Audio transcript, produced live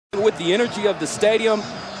With the energy of the stadium,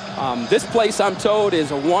 this place, I'm told,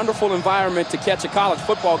 is a wonderful environment to catch a college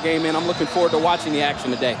football game in. I'm looking forward to watching the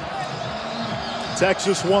action today.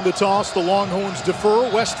 Texas won the toss. The Longhorns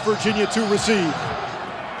defer. West Virginia to receive.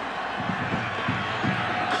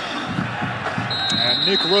 And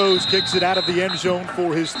Nick Rose kicks it out of the end zone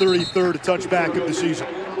for his 33rd touchback of the season.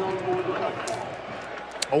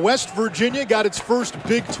 West Virginia got its first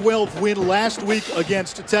Big 12 win last week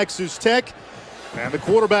against Texas Tech. And the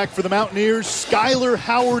quarterback for the Mountaineers, Skyler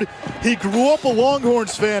Howard, he grew up a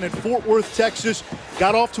Longhorns fan in Fort Worth, Texas.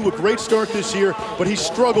 Got off to a great start this year, but he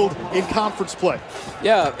struggled in conference play.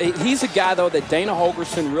 Yeah, he's a guy, though, that Dana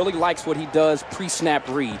Holgorsen really likes what he does pre-snap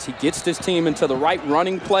reads. He gets this team into the right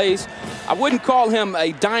running plays. I wouldn't call him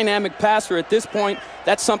a dynamic passer at this point.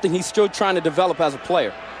 That's something he's still trying to develop as a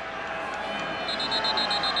player.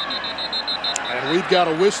 And we've got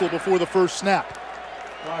a whistle before the first snap.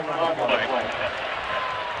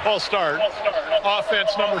 Ball start.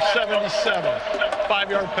 Offense number 77.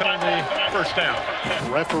 5-yard penalty, first down.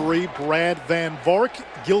 Referee Brad Van Vark.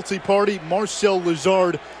 Guilty party Marcel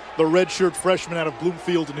Lazard, the redshirt freshman out of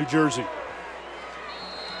Bloomfield, New Jersey.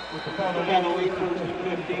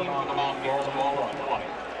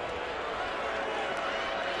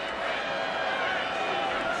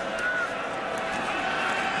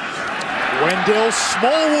 Wendell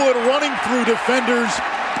Smallwood running through defenders.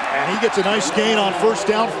 And he gets a nice gain on first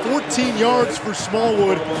down, 14 yards for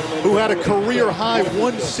Smallwood, who had a career-high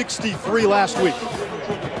 163 last week.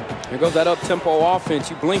 Here goes that up-tempo offense.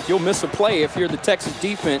 You blink, you'll miss a play if you're the Texas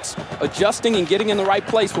defense. Adjusting and getting in the right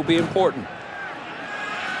place will be important.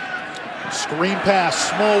 Screen pass,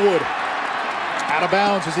 Smallwood out of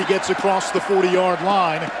bounds as he gets across the 40-yard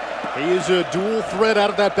line. He is a dual threat out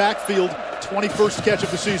of that backfield, 21st catch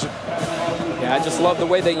of the season. Yeah, I just love the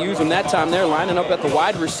way they use him that time. They're lining up at the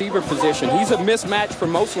wide receiver position. He's a mismatch for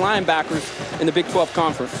most linebackers in the Big 12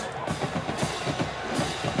 Conference.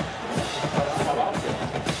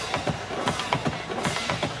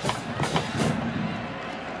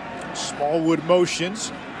 Smallwood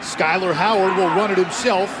motions. Skyler Howard will run it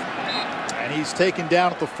himself. And he's taken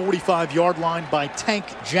down at the 45-yard line by Tank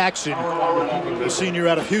Jackson, the senior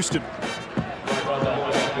out of Houston.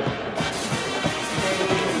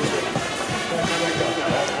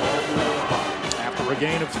 A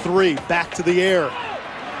gain of 3, back to the air.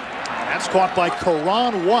 And that's caught by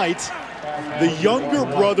Karan White, the younger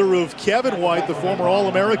brother of Kevin White, the former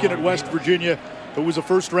All-American at West Virginia, who was a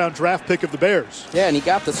first-round draft pick of the Bears. Yeah, and he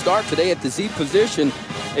got the start today at the Z position.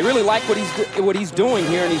 They really like what he's doing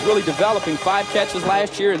here, and he's really developing. 5 catches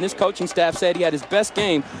last year, and this coaching staff said he had his best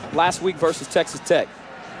game last week versus Texas Tech.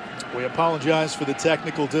 We apologize for the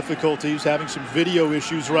technical difficulties, having some video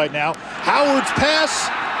issues right now. Howard's pass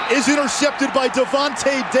is intercepted by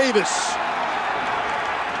Devontae Davis.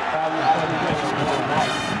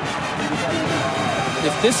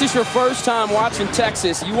 If this is your first time watching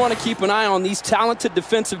Texas, you want to keep an eye on these talented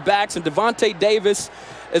defensive backs, and Devontae Davis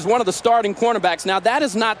is one of the starting cornerbacks. Now, that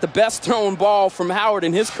is not the best thrown ball from Howard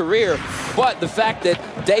in his career, but the fact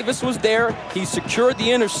that Davis was there, he secured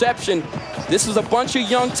the interception. This is a bunch of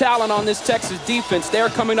young talent on this Texas defense. They're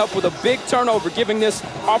coming up with a big turnover, giving this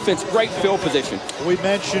offense great field position. We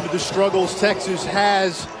mentioned the struggles Texas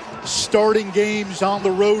has starting games on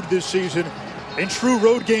the road this season. In true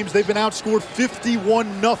road games, they've been outscored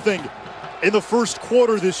 51-0 in the first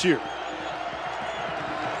quarter this year.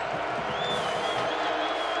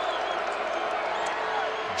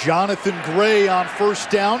 Jonathan Gray on first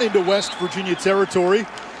down into West Virginia territory.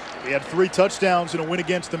 He had 3 touchdowns in a win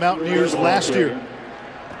against the Mountaineers last year.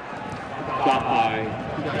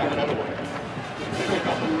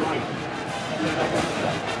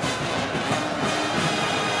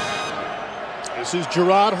 This is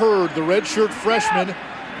Gerard Hurd, the redshirt freshman.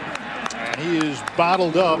 And he is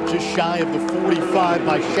bottled up just shy of the 45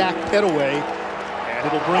 by Shaq Petaway. And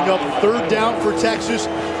it'll bring up 3rd down for Texas.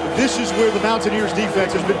 This is where the Mountaineers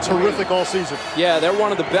defense has been terrific all season. Yeah, they're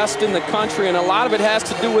one of the best in the country, and a lot of it has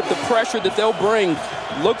to do with the pressure that they'll bring.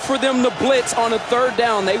 Look for them to blitz on a 3rd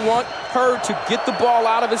down. They want Hurd to get the ball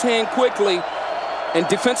out of his hand quickly. And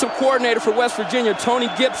defensive coordinator for West Virginia, Tony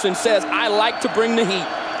Gibson, says, I like to bring the heat.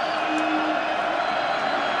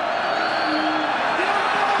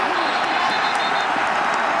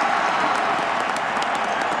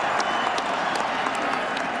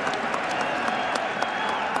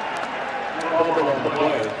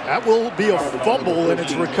 That will be a fumble, and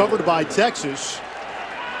it's recovered by Texas.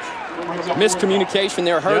 Miscommunication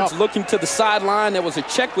there. Hurd's looking to the sideline. There was a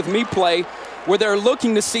check with me play where they're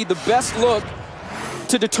looking to see the best look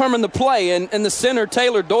to determine the play. And the center,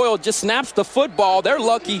 Taylor Doyle, just snaps the football. They're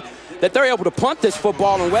lucky that they're able to punt this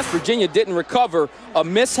football, and West Virginia didn't recover. A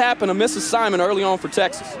mishap and a misassignment early on for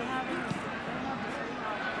Texas.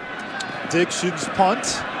 Dixon's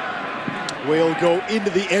punt will go into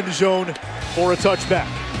the end zone for a touchback.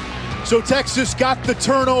 So Texas got the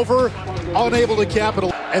turnover, unable to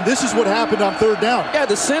capitalize. And this is what happened on third down. Yeah,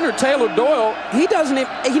 the center, Taylor Doyle, he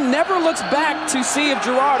never looks back to see if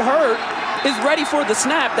Gerard Hurd is ready for the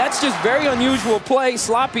snap. That's just very unusual play,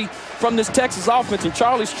 sloppy from this Texas offense, and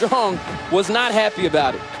Charlie Strong was not happy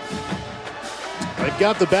about it. They've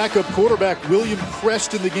got the backup quarterback, William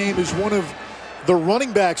Crest, in the game as one of the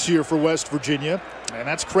running backs here for West Virginia, and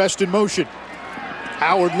that's Crest in motion.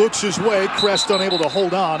 Howard looks his way. Crest unable to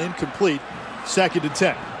hold on. Incomplete. 2nd and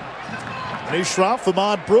 10. Nate Schroff,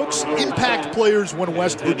 Ahmad Brooks, impact players when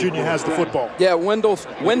West Virginia has the football. Yeah,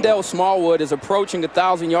 Wendell Smallwood is approaching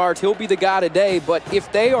 1,000 yards. He'll be the guy today, but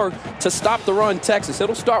if they are to stop the run Texas,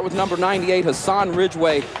 it'll start with number 98, Hassan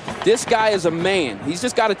Ridgeway. This guy is a man. He's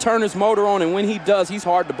just got to turn his motor on, and when he does, he's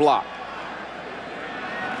hard to block.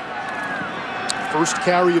 First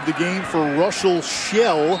carry of the game for Russell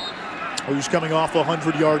Shell, who's coming off a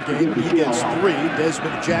 100-yard game. He gets 3.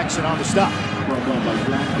 Desmond Jackson on the stop.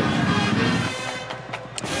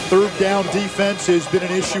 Third down defense has been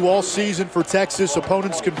an issue all season for Texas.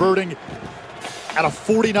 Opponents converting at a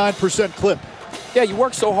 49% clip. Yeah, you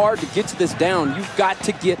work so hard to get to this down. You've got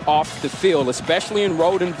to get off the field, especially in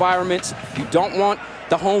road environments. You don't want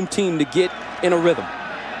the home team to get in a rhythm.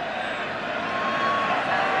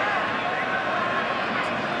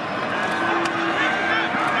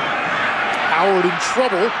 Howard in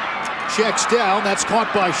trouble, checks down. That's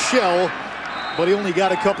caught by Shell, but he only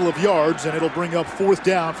got a couple of yards, and it'll bring up 4th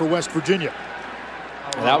down for West Virginia.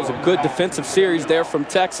 That was a good defensive series there from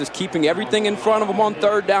Texas, keeping everything in front of them on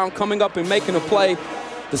third down, coming up and making a play.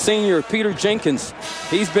 The senior, Peter Jenkins,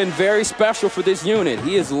 he's been very special for this unit.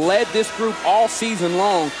 He has led this group all season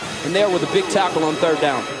long, and there with a big tackle on third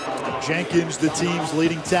down. Jenkins, the team's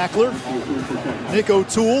leading tackler. Nick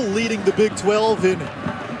O'Toole leading the Big 12 in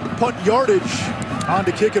punt yardage, on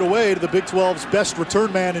to kick it away to the Big 12's best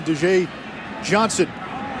return man in DeJay Johnson.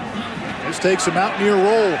 This takes a Mountaineer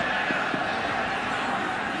roll.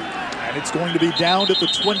 And it's going to be down at the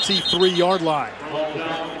 23-yard line.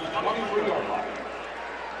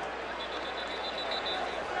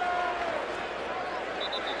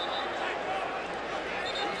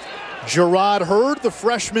 Gerard Hurd, the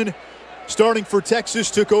freshman starting for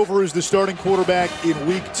Texas, took over as the starting quarterback in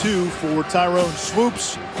week 2 for Tyrone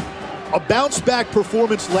Swoops. A bounce-back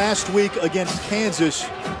performance last week against Kansas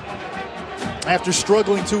after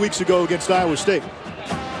struggling 2 weeks ago against Iowa State.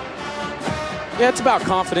 Yeah, it's about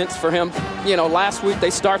confidence for him. You know, last week they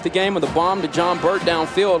start the game with a bomb to John Burt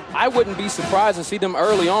downfield. I wouldn't be surprised to see them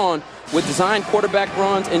early on with designed quarterback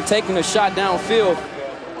runs and taking a shot downfield.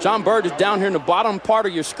 John Burt is down here in the bottom part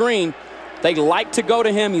of your screen. They like to go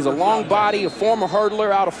to him. He's a long body, a former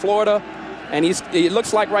hurdler out of Florida, and it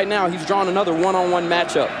looks like right now he's drawn another one-on-one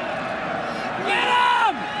matchup. Get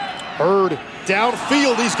him! Hurd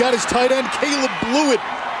downfield. He's got his tight end, Caleb Blewett.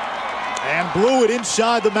 And Blewett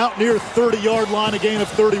inside the Mountaineer 30-yard line, a gain of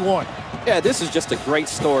 31. Yeah, this is just a great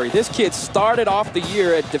story. This kid started off the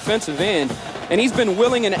year at defensive end, and he's been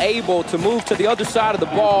willing and able to move to the other side of the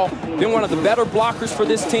ball, been one of the better blockers for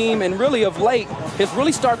this team, and really of late has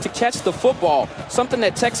really started to catch the football, something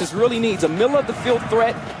that Texas really needs, a middle-of-the-field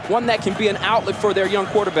threat, one that can be an outlet for their young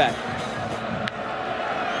quarterback.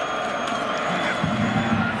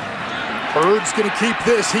 Hurd's going to keep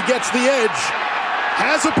this. He gets the edge,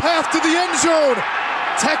 has a path to the end zone.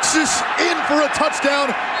 Texas in for a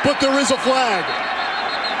touchdown, but there is a flag.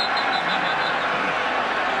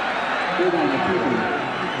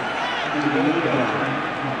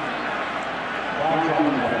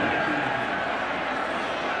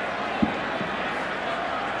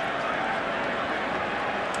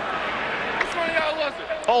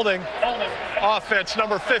 Holding. Offense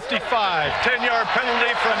number 55. 10-yard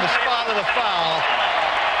penalty from the spot of the foul.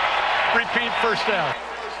 Repeat, first down.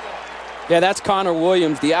 Yeah, that's Connor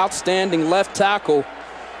Williams, the outstanding left tackle.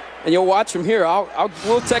 And you'll watch him here.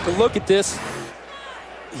 We'll take a look at this.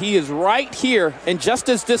 He is right here, and just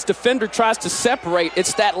as this defender tries to separate,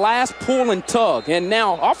 it's that last pull and tug. And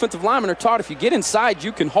now offensive linemen are taught if you get inside,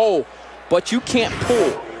 you can hold, but you can't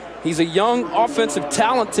pull. He's a young, offensive,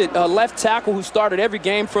 talented left tackle who started every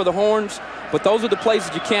game for the Horns, but those are the plays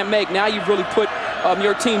that you can't make. Now you've really put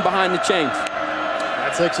your team behind the chains.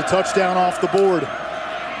 That takes a touchdown off the board.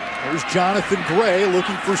 There's Jonathan Gray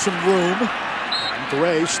looking for some room. And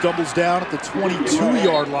Gray stumbles down at the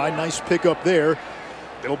 22-yard line. Nice pickup there.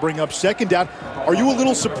 It'll bring up second down. Are you a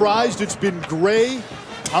little surprised it's been Gray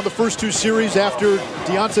on the first two series after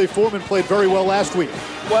D'Onta Foreman played very well last week?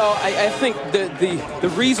 Well, I think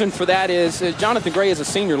the reason for that is Jonathan Gray is a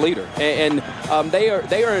senior leader, and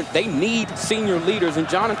they need senior leaders, and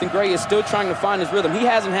Jonathan Gray is still trying to find his rhythm. He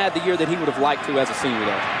hasn't had the year that he would have liked to as a senior,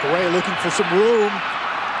 though. Gray looking for some room,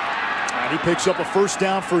 and he picks up a first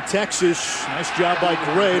down for Texas. Nice job by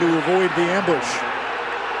Gray to avoid the ambush.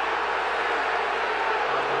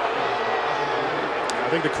 I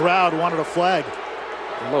think the crowd wanted a flag.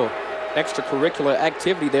 A little extracurricular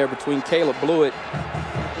activity there between Caleb Blewett.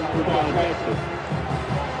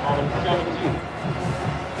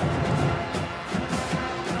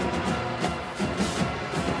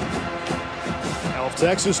 Now, if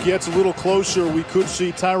Texas gets a little closer, we could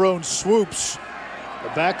see Tyrone Swoops. The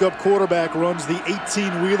backup quarterback runs the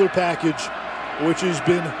 18-wheeler package, which has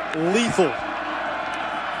been lethal.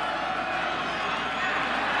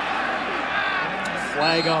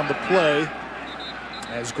 Flag on the play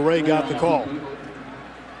as Gray got the call.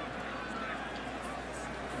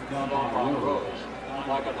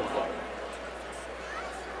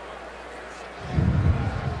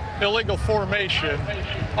 Illegal formation,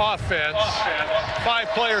 offense, 5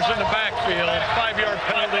 players in the backfield, 5-yard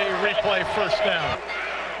penalty, replay, first down.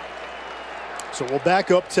 So we'll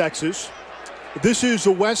back up Texas. This is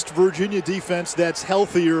a West Virginia defense that's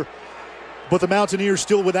healthier, but the Mountaineers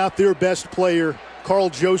still without their best player, Carl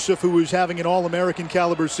Joseph, who is having an All-American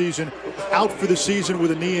caliber season, out for the season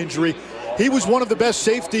with a knee injury. He was one of the best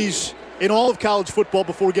safeties in all of college football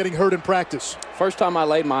before getting hurt in practice. First time I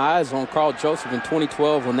laid my eyes on Carl Joseph in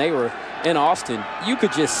 2012 when they were in Austin, you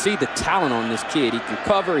could just see the talent on this kid. He can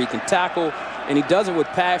cover, he can tackle, and he does it with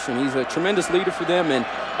passion. He's a tremendous leader for them, and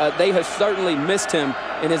they have certainly missed him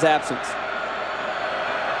in his absence.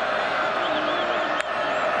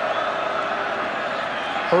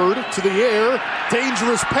 Hurd to the air,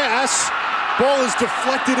 dangerous pass. Ball is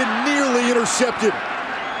deflected and nearly intercepted.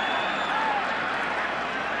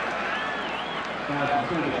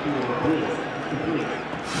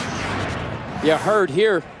 Yeah, Hurd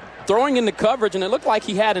here throwing into coverage, and it looked like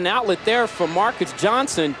he had an outlet there from Marcus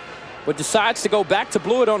Johnson, but decides to go back to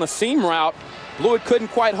Blewett on a seam route. Blewett couldn't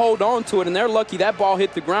quite hold on to it, and they're lucky that ball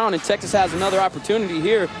hit the ground, and Texas has another opportunity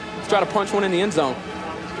here to try to punch one in the end zone.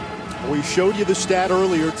 We showed you the stat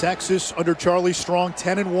earlier. Texas under Charlie Strong,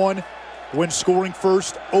 10-1 when scoring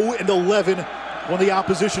first, 0-11 when the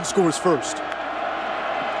opposition scores first.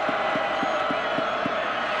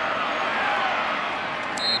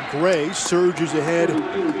 Gray surges ahead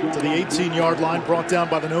to the 18-yard line, brought down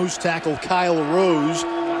by the nose tackle Kyle Rose,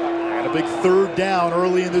 and a big third down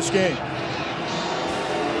early in this game.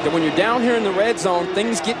 When you're down here in the red zone,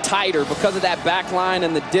 things get tighter because of that back line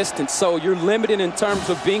and the distance, so you're limited in terms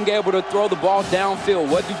of being able to throw the ball downfield.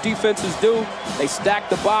 What do defenses do? They stack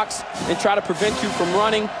the box and try to prevent you from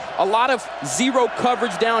running. A lot of zero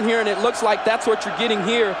coverage down here, and it looks like that's what you're getting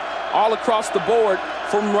here all across the board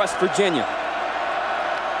from West Virginia.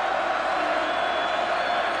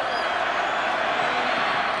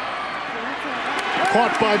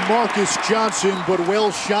 Caught by Marcus Johnson, but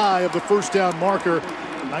well shy of the first down marker.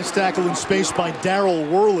 Nice tackle in space by Darrell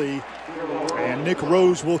Worley. And Nick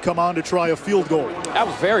Rose will come on to try a field goal. That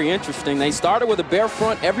was very interesting. They started with a bare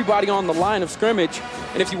front, everybody on the line of scrimmage.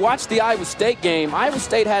 And if you watch the Iowa State game, Iowa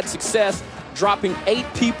State had success dropping 8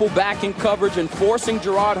 people back in coverage and forcing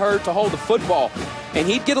Gerard Hurd to hold the football. And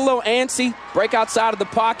he'd get a little antsy, break outside of the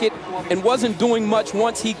pocket, and wasn't doing much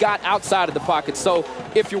once he got outside of the pocket. So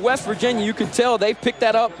if you're West Virginia, you can tell they've picked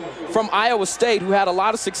that up from Iowa State, who had a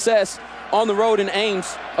lot of success on the road in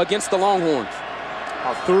Ames against the Longhorns.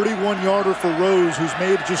 A 31-yarder for Rose, who's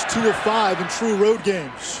made just 2 of 5 in true road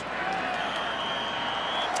games.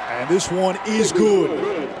 And this one is good.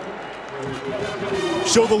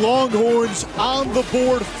 So the Longhorns on the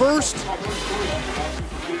board first.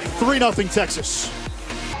 3-0 Texas.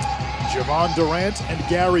 Javon Durant and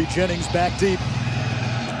Gary Jennings back deep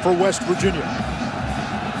for West Virginia.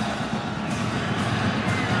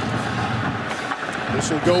 This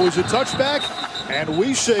will go as a touchback, and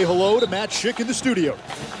we say hello to Matt Schick in the studio.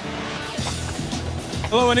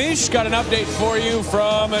 Hello, Anish. Got an update for you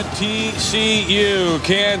from TCU.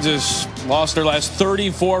 Kansas lost their last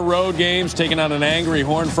 34 road games, taking on an angry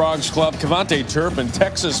Horned Frogs club. Kevontae Turpin,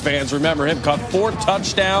 Texas fans remember him, caught 4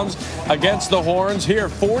 touchdowns against the Horns. Here,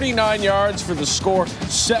 49 yards for the score,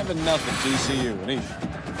 7-0 TCU. Anish.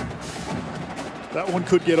 That one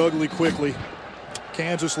could get ugly quickly.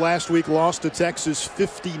 Kansas last week lost to Texas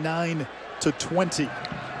 59-20.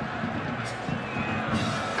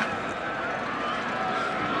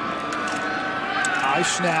 High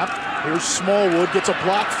snap. Here's Smallwood. Gets a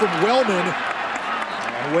block from Wellman.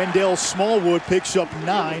 And Wendell Smallwood picks up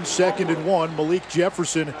 9, 2nd and 1. Malik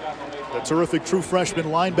Jefferson, the terrific true freshman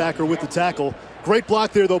linebacker, with the tackle. Great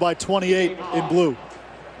block there, though, by 28 in blue.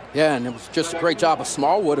 Yeah, and it was just a great job of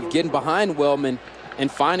Smallwood of getting behind Wellman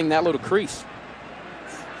and finding that little crease.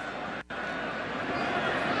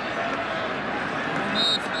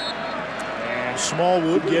 And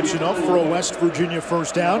Smallwood gets enough for a West Virginia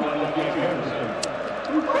first down.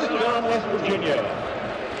 West Virginia.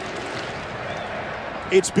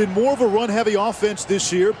 It's been more of a run-heavy offense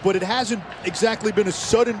this year, but it hasn't exactly been a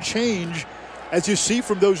sudden change, as you see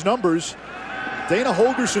from those numbers. Dana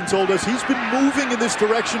Holgorsen told us he's been moving in this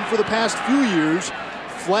direction for the past few years.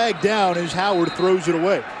 Flag down as Howard throws it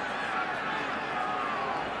away.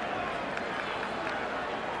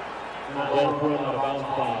 Ball thrown out of bounds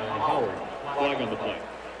by Howard. Flag on the play.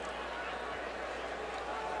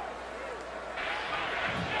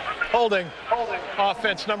 Holding.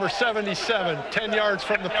 Offense number 77. 10 yards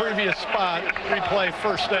from the previous spot. Replay,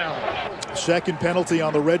 first down. Second penalty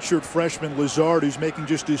on the redshirt freshman Lazard, who's making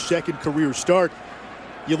just his second career start.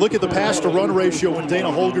 You look at the pass-to-run ratio when Dana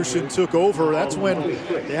Holgorsen took over. That's when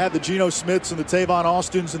they had the Geno Smiths and the Tavon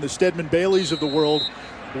Austins and the Stedman Baileys of the world.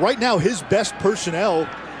 Right now, his best personnel,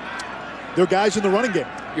 they're guys in the running game.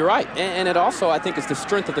 You're right, and it also, I think, is the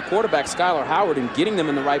strength of the quarterback, Skyler Howard, in getting them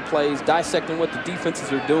in the right plays, dissecting what the defenses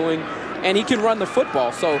are doing, and he can run the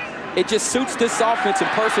football. So it just suits this offense, and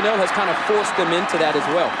personnel has kind of forced them into that as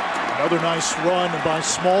well. Another nice run by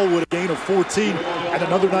Smallwood, a gain of 14, and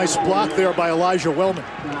another nice block there by Elijah Wellman.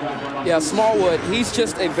 Yeah, Smallwood, he's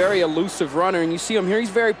just a very elusive runner, and you see him here, he's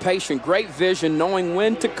very patient, great vision, knowing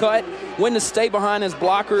when to cut, when to stay behind his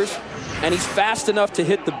blockers, and he's fast enough to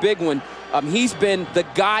hit the big one. He's been the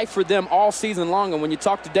guy for them all season long, and when you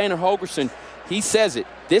talk to Dana Holgorsen, he says it.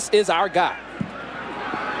 This is our guy.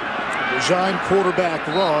 Design quarterback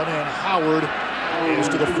run, and Howard is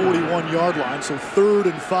to the 41-yard line, so 3rd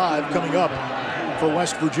and 5 coming up for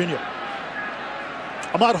West Virginia.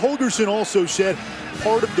 Ahmad Holgorsen also said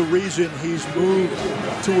part of the reason he's moved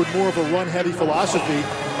toward more of a run-heavy philosophy,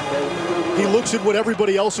 he looks at what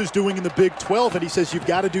everybody else is doing in the Big 12, and he says you've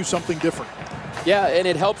got to do something different. Yeah, and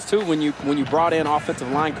it helps too when you brought in offensive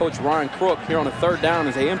line coach Ryan Crook here on a 3rd down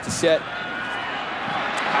as they empty set.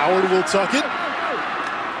 Howard will tuck it.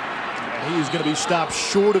 And he's going to be stopped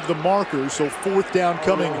short of the marker, so 4th down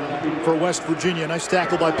coming for West Virginia. Nice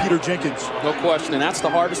tackle by Peter Jenkins. No question, and that's the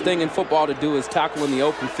hardest thing in football to do, is tackle in the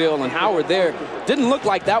open field. And Howard there didn't look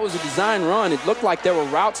like that was a design run. It looked like there were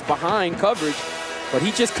routes behind coverage, but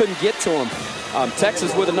he just couldn't get to him.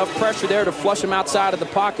 Texas with enough pressure there to flush him outside of the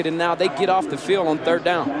pocket, and now they get off the field on 3rd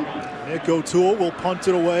down. Nick O'Toole will punt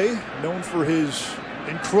it away, known for his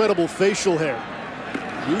incredible facial hair.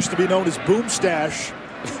 Used to be known as Boom Stash.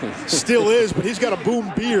 Still is, but he's got a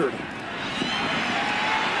boom beard.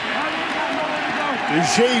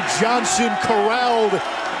 Jay Johnson corralled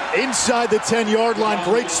inside the 10-yard line.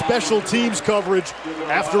 Great special teams coverage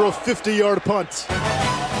after a 50-yard punt.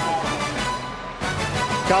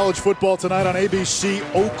 College football tonight on ABC.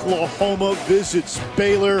 Oklahoma visits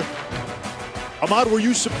Baylor. Ahmad, were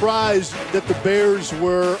you surprised that the Bears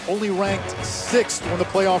were only ranked 6th when the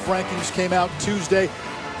playoff rankings came out Tuesday,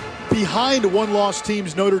 behind one-loss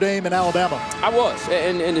teams Notre Dame and Alabama? I was,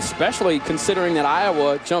 and especially considering that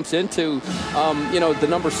Iowa jumps into, the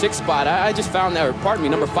number 6 spot. I just found that, or pardon me,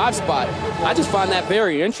 number 5 spot. I just find that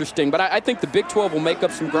very interesting. But I think the Big 12 will make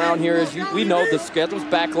up some ground here. As we know, the schedule's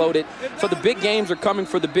backloaded. So the big games are coming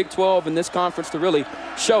for the Big 12 in this conference to really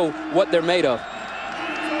show what they're made of.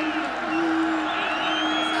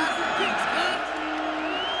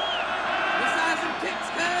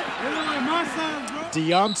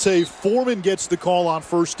 Deontay Foreman gets the call on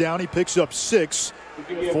 1st down. He picks up 6.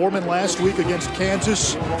 Foreman last week against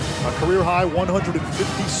Kansas, a career-high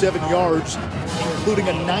 157 yards, including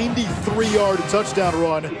a 93-yard touchdown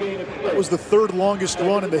run. That was the 3rd longest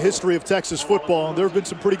run in the history of Texas football, and there have been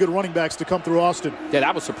some pretty good running backs to come through Austin. Yeah,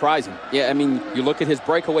 that was surprising. Yeah, I mean, you look at his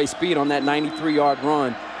breakaway speed on that 93-yard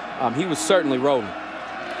run. He was certainly rolling.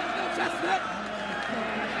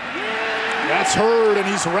 That's Hurd, and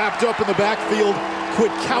he's wrapped up in the backfield.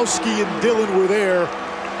 Kwiatkowski and Dillon were there,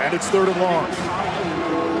 and it's 3rd and long.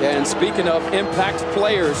 Yeah, and speaking of impact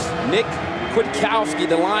players, Nick Kwiatkowski,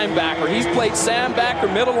 the linebacker, he's played Sam-backer,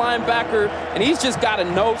 middle linebacker, and he's just got a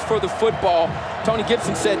nose for the football. Tony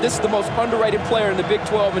Gibson said this is the most underrated player in the Big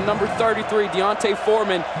 12, and number 33, Deontay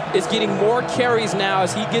Foreman, is getting more carries now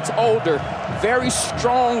as he gets older. Very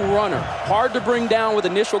strong runner, hard to bring down with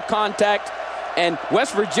initial contact. And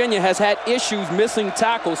West Virginia has had issues missing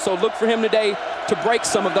tackles, so look for him today to break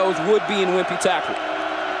some of those would-be and wimpy tackles.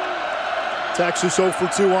 Texas 0 for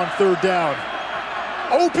 2 on 3rd down.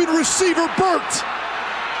 Open receiver, Burt.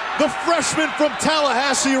 The freshman from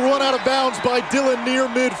Tallahassee run out of bounds by Dillon near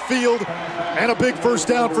midfield. And a big first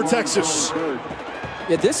down for Texas.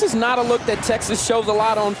 Yeah, this is not a look that Texas shows a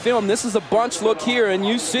lot on film. This is a bunch look here, and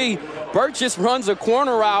you see Burt just runs a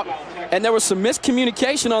corner route, and there was some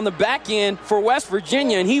miscommunication on the back end for West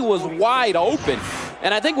Virginia, and he was wide open.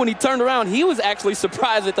 And I think when he turned around, he was actually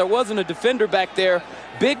surprised that there wasn't a defender back there.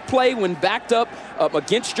 Big play when backed up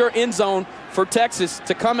against your end zone for Texas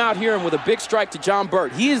to come out here and with a big strike to John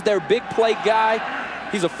Burt. He is their big play guy.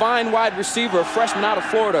 He's a fine wide receiver, a freshman out of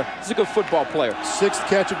Florida. He's a good football player. 6th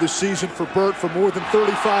catch of the season for Burt for more than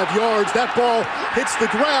 35 yards. That ball hits the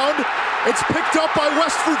ground. It's picked up by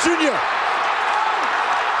West Virginia.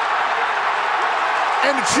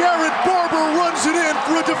 And Jared Barber runs it in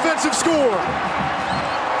for a defensive score.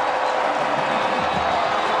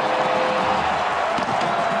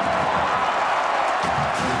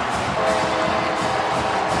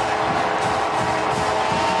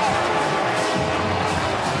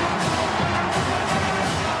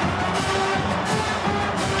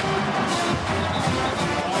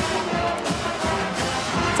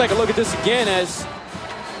 Take a look at this again as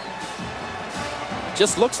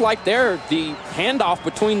just looks like the handoff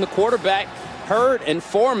between the quarterback, Hurd, and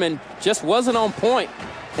Foreman just wasn't on point.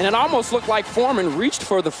 And it almost looked like Foreman reached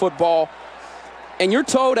for the football. And you're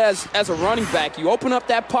told as a running back, you open up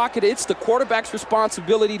that pocket, it's the quarterback's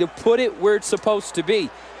responsibility to put it where it's supposed to be.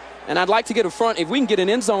 And I'd like to get a front, if we can get an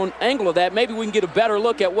end zone angle of that, maybe we can get a better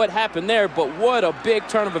look at what happened there. But what a big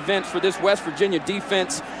turn of events for this West Virginia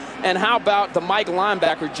defense. And how about the Mike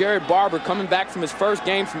linebacker, Jared Barber, coming back from his first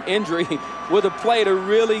game from injury with a play to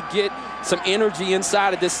really get some energy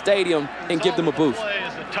inside of this stadium and give them a boost. The play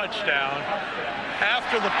is a touchdown.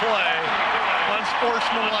 After the play,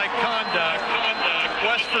 unsportsmanlike conduct,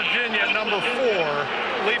 West Virginia, number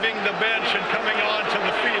 4, leaving the bench and coming onto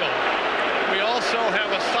the field. We also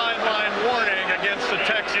have a sideline warning against the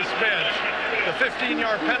Texas bench. The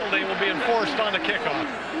 15-yard penalty will be enforced on the kickoff.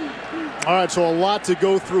 All right, so a lot to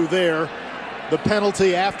go through there. The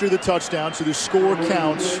penalty after the touchdown, so the score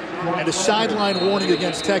counts. And a sideline warning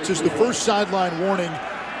against Texas. The first sideline warning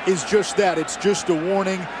is just that. It's just a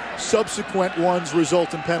warning. Subsequent ones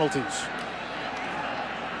result in penalties.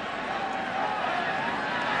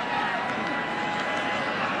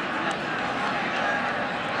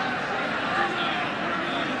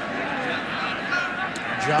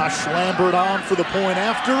 Josh Lambert on for the point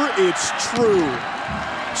after. It's true.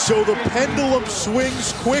 So the pendulum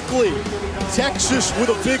swings quickly. Texas with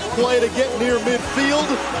a big play to get near midfield.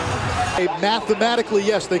 Mathematically,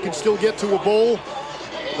 yes, they can still get to a bowl.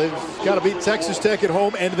 They've got to beat Texas Tech at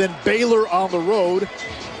home and then Baylor on the road.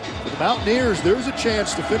 For the Mountaineers, there's a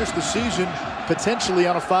chance to finish the season potentially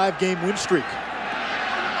on a 5-game win streak.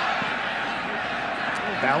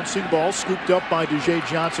 Bouncing ball scooped up by DJ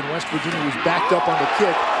Johnson. West Virginia was backed up on the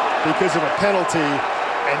kick because of a penalty,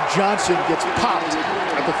 and Johnson gets popped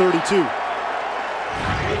at the 32.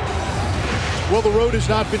 Well, the road has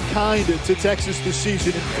not been kind to Texas this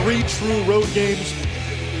season. In 3 true road games,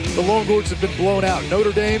 the Longhorns have been blown out.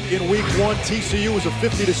 Notre Dame in week 1, TCU was a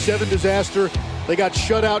 50-7 disaster. They got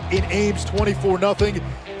shut out in Ames 24-0.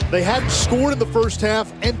 They hadn't scored in the first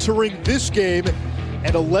half entering this game,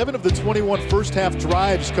 and 11 of the 21 first half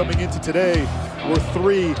drives coming into today were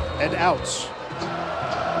 3 and outs.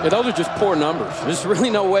 Yeah, those are just poor numbers. There's really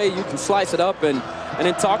no way you can slice it up. And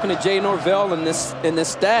in talking to Jay Norvell and this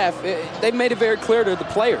staff, they made it very clear to the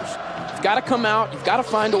players. You've got to come out. You've got to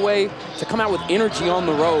find a way to come out with energy on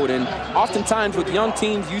the road. And oftentimes with young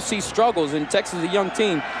teams, you see struggles. And Texas is a young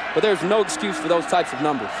team, but there's no excuse for those types of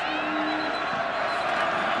numbers.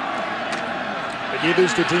 They give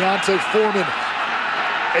this to D'Onta Foreman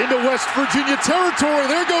into West Virginia territory.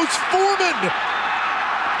 There goes Foreman.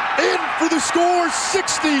 In for the score,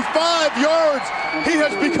 65 yards. He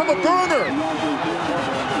has become a burner.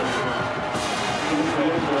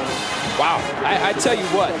 Wow, I tell you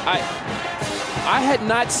what, I had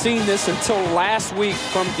not seen this until last week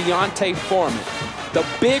from D'Onta Foreman. The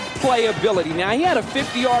big playability. Now, he had a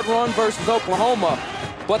 50-yard run versus Oklahoma,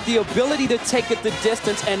 but the ability to take it the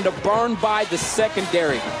distance and to burn by the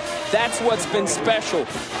secondary, that's what's been special.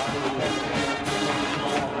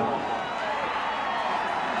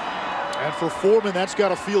 And for Foreman, that's got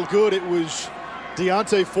to feel good. It was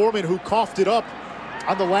D'Onta Foreman who coughed it up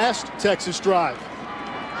on the last Texas drive.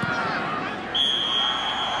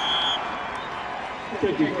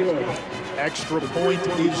 Extra point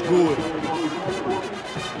is good.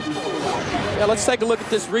 Yeah, let's take a look at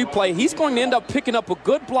this replay. He's going to end up picking up a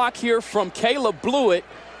good block here from Caleb Blewett.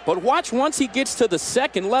 But watch once he gets to the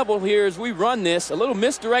second level here as we run this. A little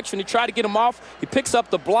misdirection to try to get him off. He picks up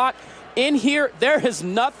the block. In here, there is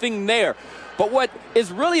nothing there. But what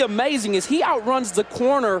is really amazing is he outruns the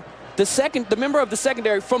corner, the member of the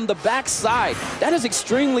secondary, from the backside. That is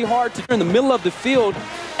extremely hard to do in the middle of the field,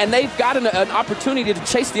 and they've got an opportunity to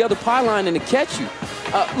chase the other pylon and to catch you.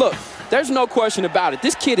 Look, there's no question about it.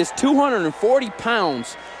 This kid is 240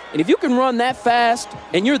 pounds, and if you can run that fast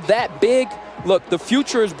and you're that big, look, the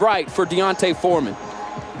future is bright for D'Onta Foreman.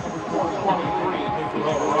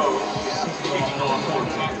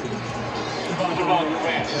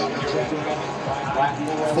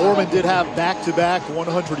 Foreman did have back-to-back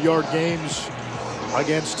 100-yard games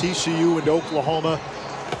against TCU and Oklahoma,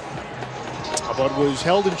 but was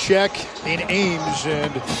held in check in Ames.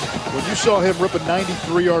 And when you saw him rip a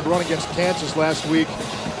 93-yard run against Kansas last week,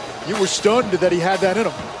 you were stunned that he had that in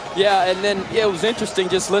him. Yeah, and then it was interesting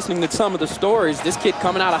just listening to some of the stories. This kid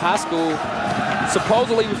coming out of high school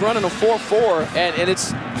supposedly was running a 4.4,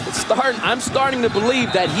 and I'm starting to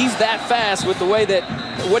believe that he's that fast with the way that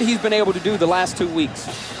what he's been able to do the last 2 weeks.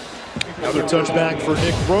 Another touchback for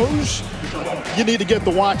Nick Rose. You need to get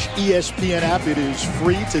the Watch ESPN app. It is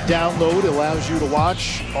free to download. It allows you to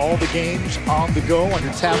watch all the games on the go, on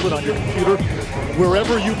your tablet, on your computer.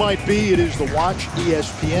 Wherever you might be, it is the Watch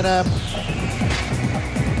ESPN app.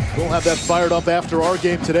 We'll have that fired up after our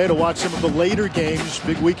game today to watch some of the later games.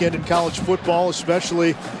 Big weekend in college football,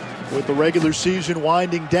 especially with the regular season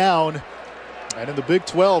winding down. And in the Big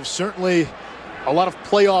 12, certainly a lot of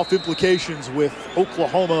playoff implications with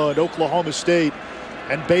Oklahoma and Oklahoma State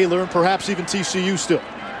and Baylor and perhaps even TCU still.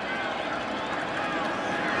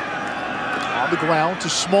 On the ground to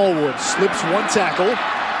Smallwood. Slips one tackle.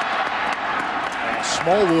 And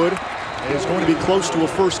Smallwood is going to be close to a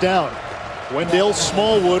first down. Wendell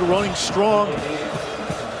Smallwood running strong.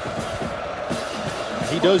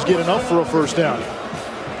 He does get enough for a first down.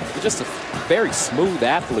 He's just a very smooth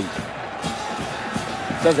athlete.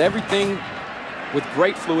 Does everything with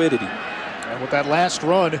great fluidity. And with that last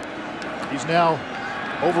run, he's now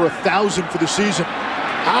over 1,000 for the season.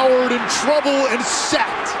 Howard in trouble and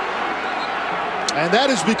sacked. And that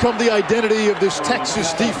has become the identity of this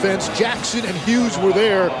Texas defense. Jackson and Hughes were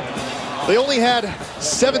there. They only had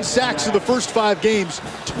 7 sacks in the first 5 games,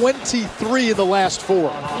 23 in the last 4.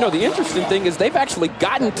 You know, the interesting thing is they've actually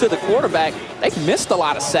gotten to the quarterback. They've missed a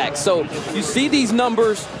lot of sacks. So you see these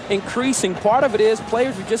numbers increasing. Part of it is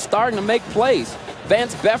players are just starting to make plays.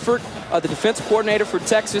 Vance Beffert, the defensive coordinator for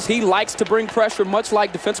Texas, he likes to bring pressure, much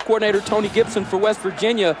like defensive coordinator Tony Gibson for West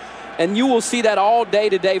Virginia. And you will see that all day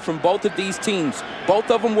today from both of these teams.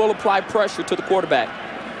 Both of them will apply pressure to the quarterback.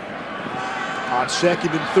 On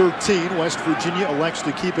 2nd and 13, West Virginia elects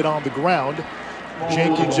to keep it on the ground.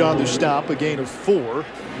 Jenkins on the stop, a gain of 4.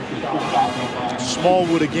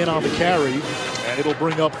 Smallwood again on the carry, and it'll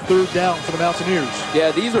bring up 3rd down for the Mountaineers.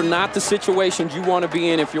 Yeah, these are not the situations you want to be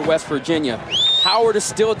in if you're West Virginia. Howard is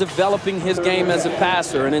still developing his game as a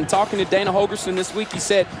passer, and in talking to Dana Holgorsen this week, he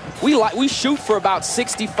said, we shoot for about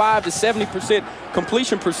 65 to 70%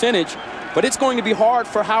 completion percentage, but it's going to be hard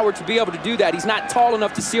for Howard to be able to do that. He's not tall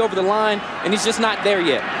enough to see over the line, and he's just not there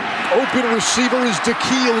yet. Open receiver is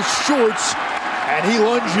Da'Keil Shorts, and he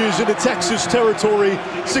lunges into Texas territory,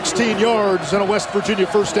 16 yards and a West Virginia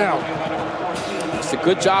first down. It's a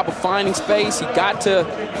good job of finding space. He got to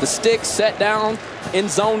the stick, set down in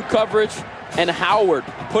zone coverage, and Howard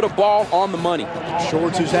put a ball on the money.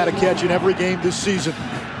 Shorts has had a catch in every game this season.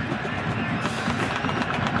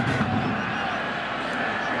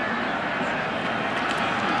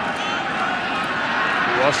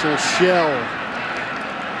 Russell Shell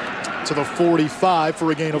to the 45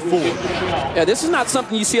 for a gain of 4. Yeah, this is not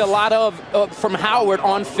something you see a lot of from Howard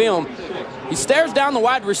on film. He stares down the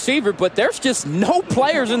wide receiver, but there's just no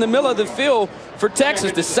players in the middle of the field for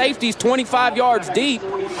Texas. The safety's 25 yards deep,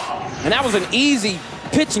 and that was an easy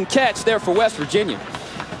pitch and catch there for West Virginia.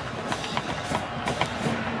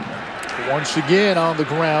 Once again on the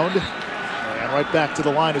ground, and right back to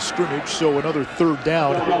the line of scrimmage, so another 3rd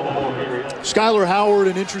down. Skyler Howard,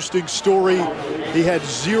 an interesting story. He had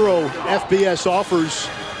 0 FBS offers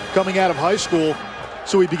coming out of high school,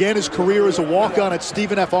 so he began his career as a walk-on at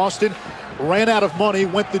Stephen F. Austin, ran out of money,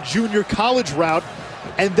 went the junior college route,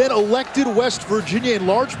 and then elected West Virginia in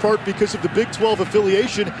large part because of the Big 12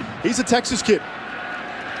 affiliation. He's a Texas kid.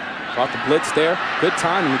 Caught the blitz there. Good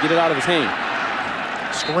timing to get it out of his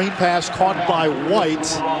hand. Screen pass caught by White.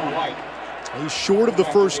 He's short of the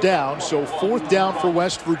first down, so 4th down for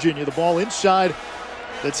West Virginia. The ball inside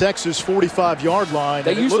the Texas 45-yard line.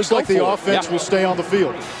 They And it usually looks go like the for it. offense Yeah. will stay on the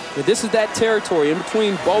field. But this is that territory in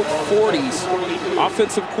between both 40s.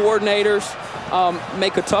 Offensive coordinators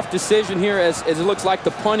make a tough decision here as it looks like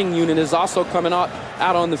the punting unit is also coming out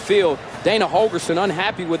on the field. Dana Holgorsen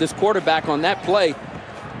unhappy with his quarterback on that play,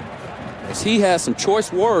 as he has some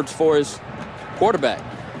choice words for his quarterback.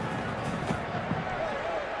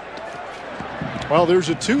 Well, there's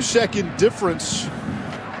a 2-second difference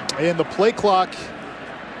in the play clock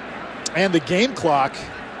and the game clock.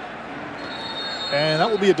 And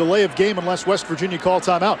that will be a delay of game unless West Virginia call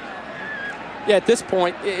timeout. Yeah, at this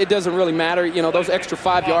point, it doesn't really matter. You know, those extra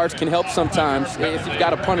 5 yards can help sometimes if you've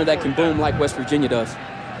got a punter that can boom like West Virginia does.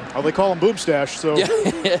 Oh, they call him Boomstache, so.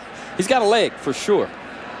 Yeah, he's got a leg for sure.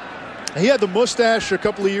 He had the mustache a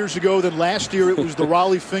couple of years ago. Then last year it was the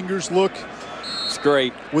Raleigh Fingers look. It's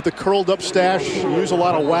great. With the curled up stash, use a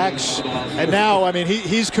lot of wax. And now, I mean,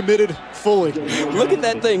 he's committed fully. Look at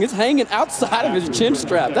that thing. It's hanging outside of his chin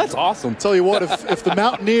strap. That's awesome. Tell you what, if the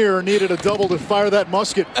Mountaineer needed a double to fire that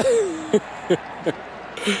musket.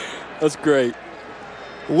 That's great.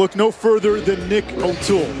 Look no further than Nick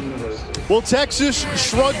O'Toole. Well, Texas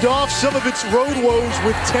shrugged off some of its road woes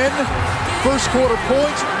with 10 first quarter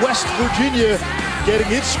points. West Virginia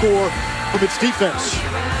getting its score from its defense.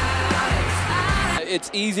 It's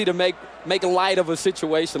easy to make light of a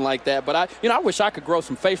situation like that, but I wish I could grow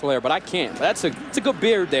some facial hair, but I can't. It's a good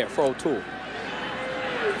beard there for O'Toole.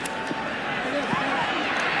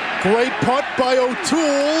 Great punt by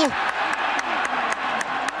O'Toole.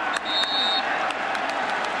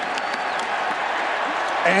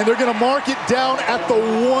 And they're going to mark it down at the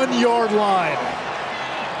 1-yard line.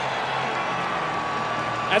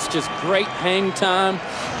 That's just great hang time.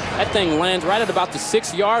 That thing lands right at about the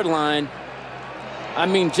 6-yard line. I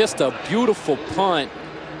mean, just a beautiful punt.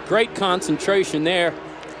 Great concentration there.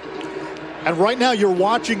 And right now you're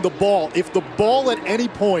watching the ball. If the ball at any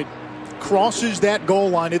point crosses that goal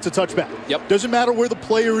line, it's a touchback. Yep. Doesn't matter where the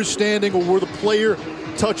player is standing or where the player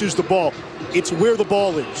touches the ball. It's where the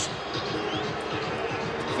ball is.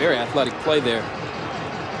 Very athletic play there.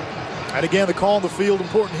 And again, the call on the field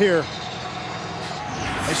important here.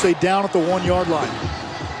 They say down at the 1-yard line.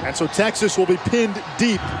 And so Texas will be pinned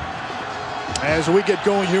deep as we get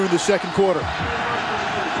going here in the second quarter.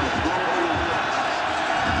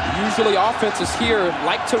 Usually offenses here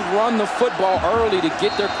like to run the football early to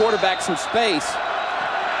get their quarterback some space.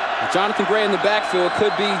 Jonathan Gray in the backfield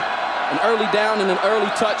could be an early down and an early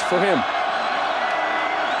touch for him.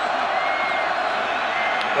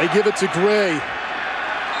 They give it to Gray.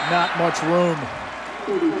 Not much room.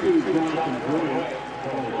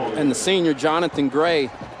 And the senior Jonathan Gray,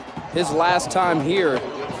 his last time here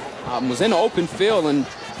was in open field and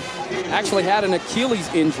actually had an Achilles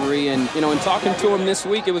injury. And, you know, in talking to him this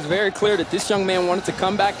week, it was very clear that this young man wanted to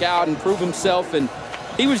come back out and prove himself. And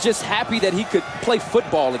he was just happy that he could play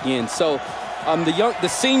football again. So the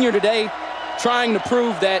senior today trying to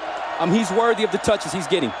prove that he's worthy of the touches he's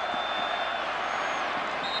getting.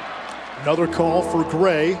 Another call for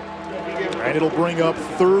Gray, and it'll bring up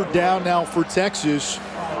 3rd down now for Texas.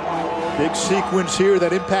 Big sequence here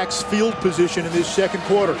that impacts field position in this second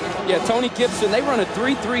quarter. Yeah, Tony Gibson, they run a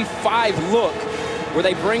 3-3-5 look where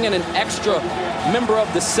they bring in an extra member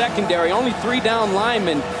of the secondary, only 3 down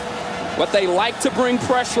linemen. What they like to bring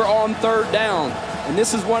pressure on 3rd down, and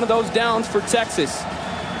this is one of those downs for Texas.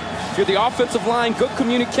 If you're the offensive line, good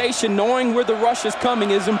communication, knowing where the rush is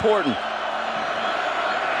coming is important.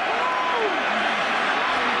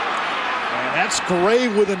 That's Gray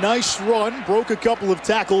with a nice run, broke a couple of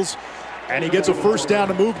tackles, and he gets a 1st down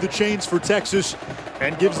to move the chains for Texas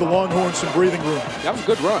and gives the Longhorns some breathing room. That was a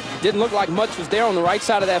good run. Didn't look like much was there on the right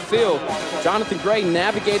side of that field. Jonathan Gray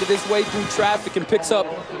navigated his way through traffic and picks up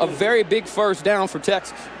a very big 1st down for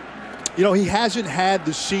Texas. You know, he hasn't had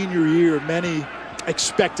the senior year many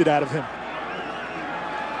expected out of him.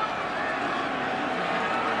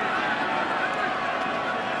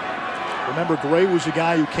 Remember, Gray was a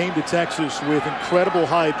guy who came to Texas with incredible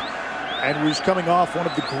hype and was coming off one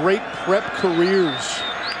of the great prep careers.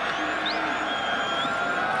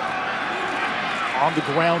 On the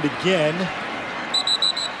ground again.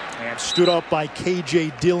 And stood up by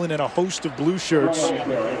K.J. Dillon and a host of blue shirts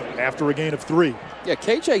after a gain of 3. Yeah,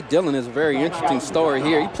 K.J. Dillon is a very interesting story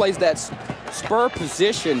here. He plays that spur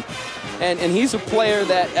position, and he's a player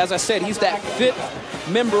that, as I said, he's that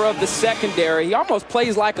 5th member of the secondary. He almost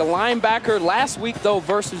plays like a linebacker. Last week, though,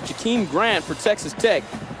 versus Jakeem Grant for Texas Tech,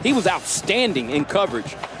 he was outstanding in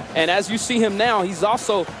coverage. And as you see him now, he's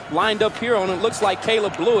also lined up here on it looks like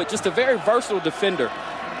Caleb Blewett, just a very versatile defender.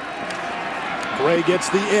 Gray gets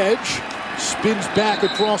the edge, spins back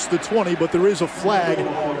across the 20, but there is a flag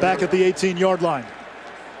back at the 18-yard line.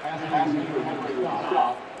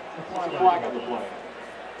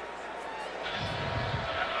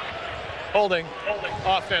 Holding.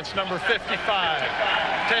 Offense number 55.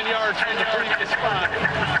 10 yards from the previous spot.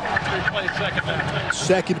 Replay second down.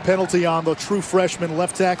 Second penalty on the true freshman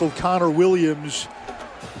left tackle Connor Williams.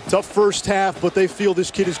 Tough first half, but they feel this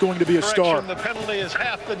kid is going to be a star. The penalty is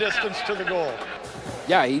half the distance to the goal.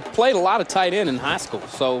 Yeah, he played a lot of tight end in high school.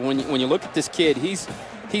 So when you look at this kid, he's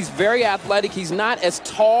very athletic. He's not as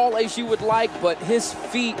tall as you would like, but his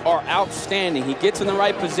feet are outstanding. He gets in the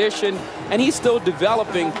right position, and he's still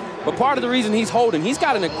developing. But part of the reason he's holding, he's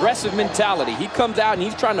got an aggressive mentality. He comes out and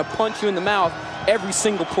he's trying to punch you in the mouth every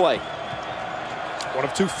single play. One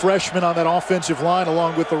of two freshmen on that offensive line,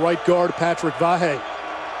 along with the right guard, Patrick Vahe.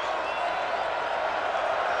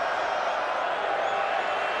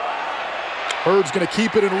 Hurd's going to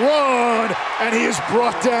keep it and run, and he is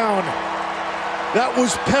brought down. That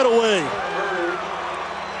was Pettaway.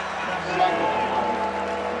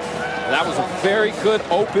 That was a very good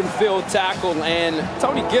open field tackle, and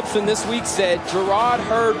Tony Gibson this week said Gerard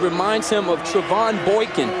Hurd reminds him of Trevon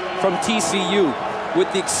Boykin from TCU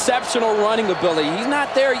with the exceptional running ability. He's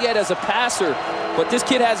not there yet as a passer, but this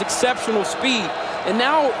kid has exceptional speed, and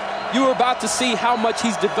now you are about to see how much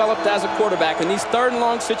he's developed as a quarterback. In these third and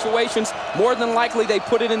long situations, more than likely they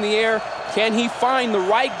put it in the air. Can he find the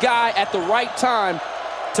right guy at the right time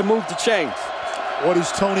to move the chains? What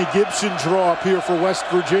does Tony Gibson draw up here for West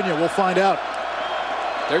Virginia? We'll find out.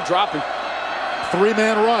 They're dropping.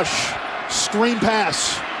 Three-man rush. Screen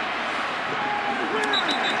pass.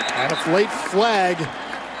 And a late flag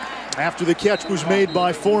after the catch was made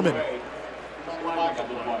by Foreman.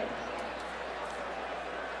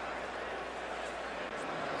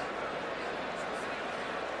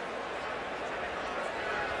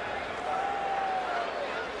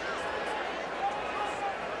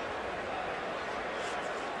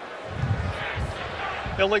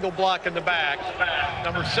 Illegal block in the back.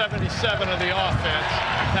 Number 77 of the offense.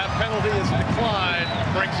 That penalty is declined.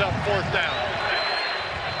 Brings up fourth down.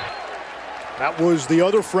 That was the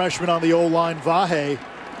other freshman on the O-line, Vahe.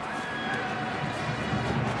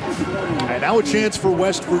 And now a chance for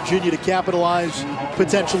West Virginia to capitalize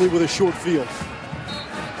potentially with a short field.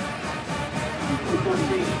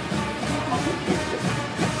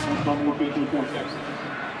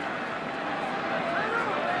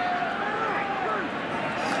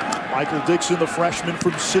 Michael Dixon, the freshman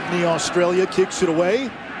from Sydney, Australia, kicks it away.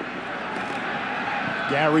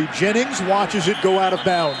 Gary Jennings watches it go out of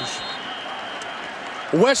bounds.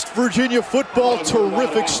 West Virginia football,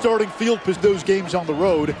 terrific starting field position. Those games on the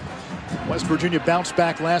road. West Virginia bounced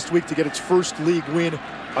back last week to get its first league win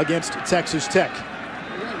against Texas Tech.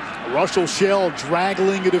 Russell Shell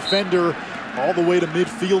draggling a defender all the way to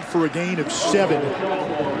midfield for a gain of 7.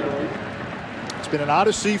 It's been an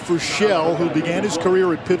odyssey for Shell, who began his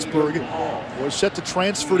career at Pittsburgh, was set to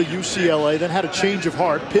transfer to UCLA, then had a change of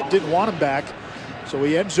heart. Pitt didn't want him back, so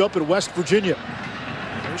he ends up at West Virginia.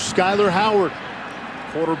 There's Skyler Howard,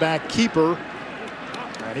 quarterback keeper,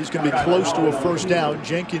 and he's going to be close to a first down.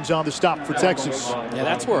 Jenkins on the stop for Texas. Yeah,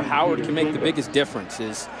 that's where Howard can make the biggest difference,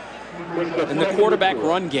 is in the quarterback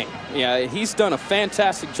run game. Yeah, he's done a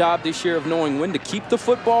fantastic job this year of knowing when to keep the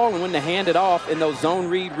football and when to hand it off in those zone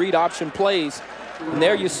read option plays. And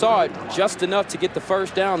there you saw it, just enough to get the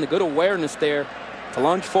first down, the good awareness there to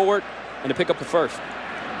lunge forward and to pick up the first.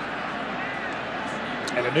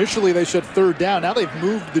 And initially they said third down. Now they've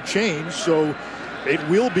moved the chains, so it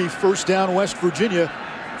will be first down West Virginia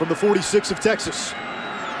from the 46 of Texas.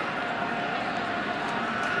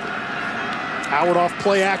 Howard off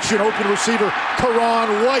play action, open receiver,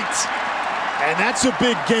 Karan White. And that's a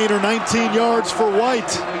big gainer, 19 yards for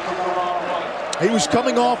White. He was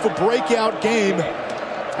coming off a breakout game,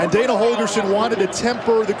 and Dana Holgorsen wanted to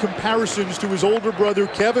temper the comparisons to his older brother,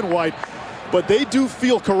 Kevin White. But they do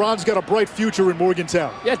feel Karan's got a bright future in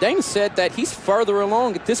Morgantown. Yeah, Dana said that he's further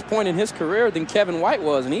along at this point in his career than Kevin White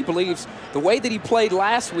was, and he believes the way that he played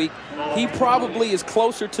last week, he probably is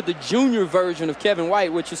closer to the junior version of Kevin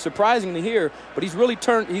White, which is surprising to hear, but he's really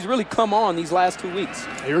come on these last 2 weeks.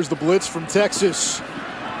 Here's the blitz from Texas.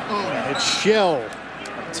 It's Shell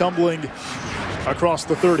tumbling across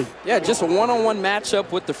the 30. Yeah, just a one-on-one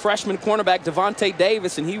matchup with the freshman cornerback Devontae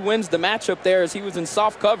Davis, and he wins the matchup there as he was in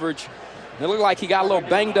soft coverage. It looked like he got a little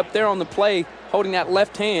banged up there on the play, holding that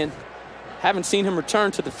left hand. Haven't seen him return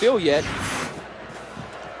to the field yet.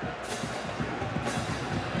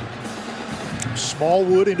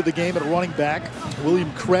 Smallwood into the game at running back.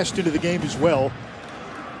 William Crest into the game as well.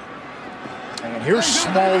 And here's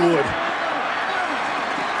Smallwood.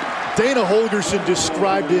 Dana Holgorsen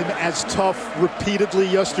described him as tough repeatedly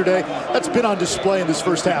yesterday. That's been on display in this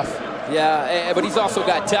first half. Yeah, but he's also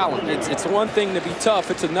got talent. It's one thing to be tough.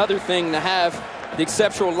 It's another thing to have the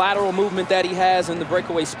exceptional lateral movement that he has and the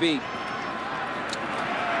breakaway speed.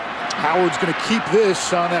 Howard's going to keep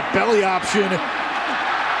this on that belly option.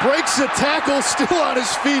 Breaks a tackle, still on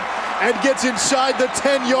his feet, and gets inside the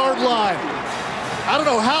 10-yard line. I don't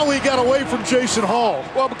know how he got away from Jason Hall.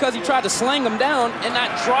 Well, because he tried to sling him down and not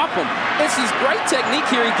drop him. This is great technique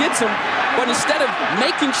here. He gets him, but instead of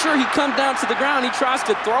making sure he comes down to the ground, he tries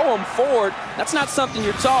to throw him forward. That's not something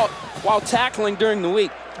you're taught while tackling during the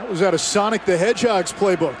week. That was out of Sonic the Hedgehog's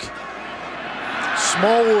playbook.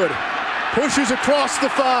 Smallwood pushes across the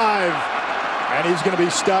 5, and he's going to be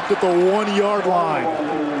stopped at the 1-yard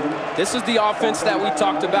line. This is the offense that we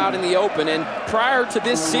talked about in the open, and prior to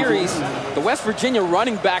this series, the West Virginia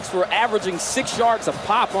running backs were averaging 6 yards a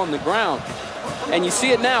pop on the ground. And you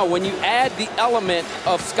see it now when you add the element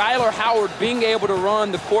of Skyler Howard being able to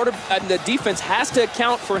run, the defense has to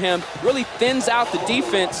account for him, really thins out the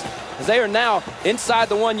defense, as they are now inside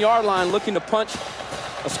the 1-yard line looking to punch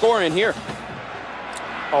a score in here.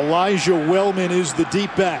 Elijah Wellman is the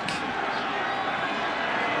deep back.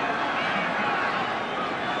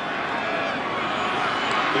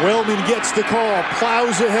 Wellman gets the call,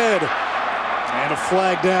 plows ahead, and a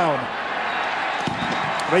flag down.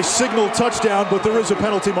 They signal touchdown, but there is a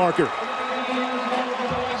penalty marker.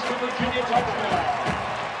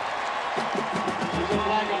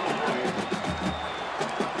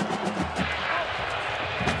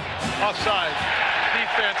 Offside.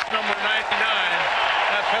 Defense number 99.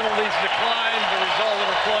 That penalty's declined. The result of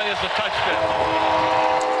the play is a touchdown.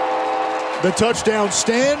 The touchdown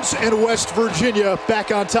stands, and West Virginia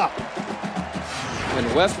back on top.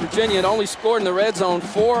 And West Virginia had only scored in the red zone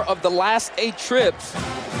 4 of the last 8 trips.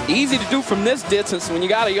 Easy to do from this distance when you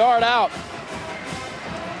got a yard out.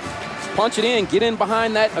 Just punch it in, get in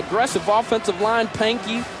behind that aggressive offensive line.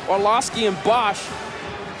 Pankey, Orlowski, and Bosch.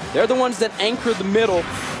 They're the ones that anchor the middle.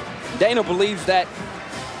 Dana believes that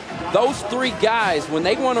those 3 guys, when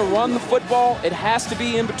they want to run the football, it has to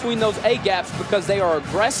be in between those A-gaps because they are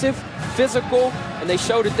aggressive, physical, and they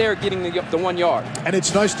showed it there getting the 1 yard. And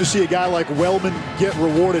it's nice to see a guy like Wellman get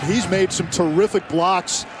rewarded. He's made some terrific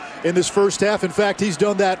blocks in this first half. In fact, he's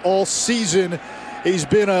done that all season. He's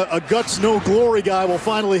been a guts, no glory guy. Well,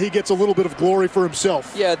 finally, he gets a little bit of glory for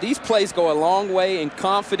himself. Yeah, these plays go a long way in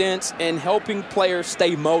confidence and helping players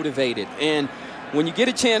stay motivated. And when you get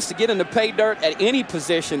a chance to get in the pay dirt at any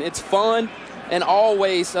position, it's fun and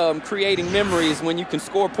always creating memories when you can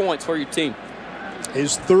score points for your team.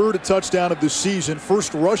 His 3rd touchdown of the season,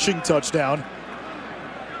 first rushing touchdown.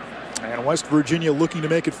 And West Virginia looking to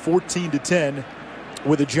make it 14-10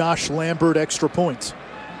 with a Josh Lambert extra point.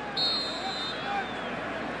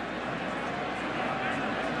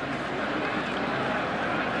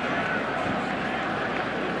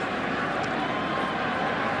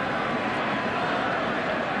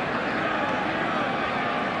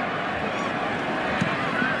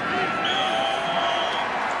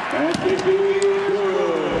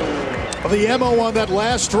 The MO on that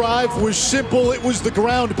last drive was simple. It was the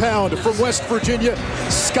ground pound from West Virginia.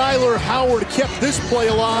 Skyler Howard kept this play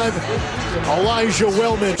alive. Elijah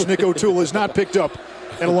Wellman, Nick O'Toole, has not picked up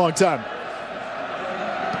in a long time.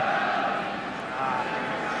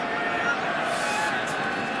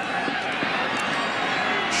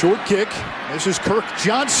 Short kick. This is Kirk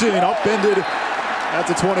Johnson, upended at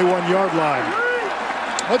the 21-yard line.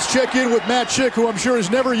 Let's check in with Matt Schick, who I'm sure has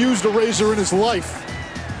never used a razor in his life.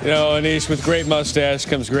 You know, Anish, with great mustache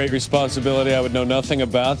comes great responsibility. I would know nothing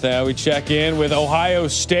about that. We check in with Ohio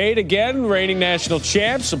State again, reigning national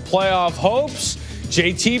champs, some playoff hopes.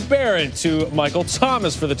 JT Barrett to Michael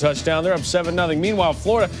Thomas for the touchdown. They're up 7-0. Meanwhile,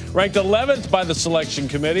 Florida ranked 11th by the selection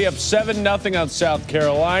committee, up 7-0 on South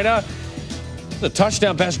Carolina. The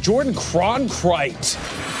touchdown pass, Jordan Cronkrite,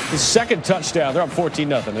 his 2nd touchdown. They're up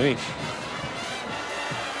 14-0. Anish.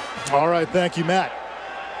 All right, thank you, Matt.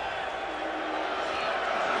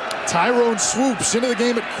 Tyrone Swoops into the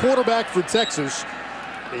game at quarterback for Texas.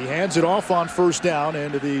 He hands it off on first down,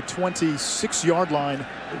 and to the 26-yard line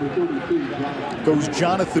goes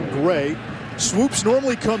Jonathan Gray. Swoops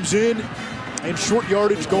normally comes in short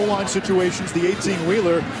yardage goal line situations, the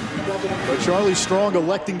 18-wheeler. But Charlie Strong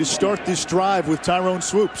electing to start this drive with Tyrone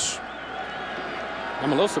Swoops.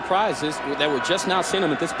 I'm a little surprised that we're just now seeing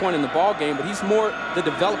him at this point in the ball game, but he's more the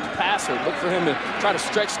developed passer. Look for him to try to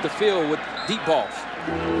stretch the field with deep balls.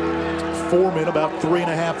 Foreman about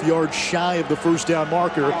 3.5 yards shy of the first down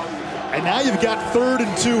marker. And now you've got 3rd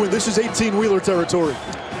and 2, and this is 18-wheeler territory.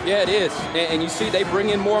 Yeah, it is. And you see they bring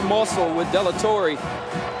in more muscle with Delatorre.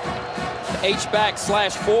 the H-back /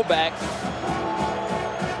 fullback.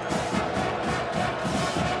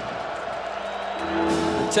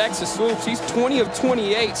 The Texas Swoops, he's 20 of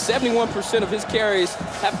 28. 71% of his carries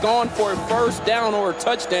have gone for a first down or a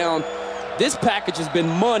touchdown. This package has been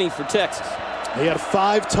money for Texas. He had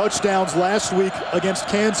 5 touchdowns last week against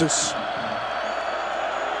Kansas.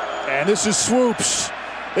 And this is Swoops.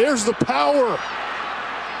 There's the power.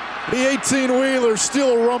 The 18-wheeler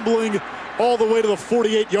still rumbling all the way to the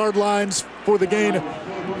 48-yard lines for the gain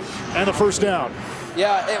and the first down.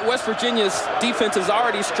 Yeah, West Virginia's defense has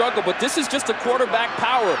already struggled, but this is just a quarterback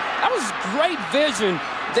power. That was great vision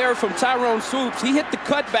there from Tyrone Swoops. He hit the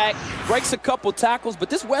cutback, breaks a couple tackles, but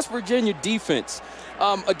this West Virginia defense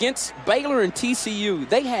against Baylor and TCU,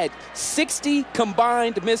 they had 60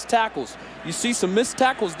 combined missed tackles. You see some missed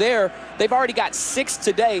tackles there. They've already got 6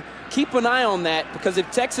 today. Keep an eye on that, because if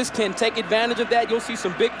Texas can take advantage of that, you'll see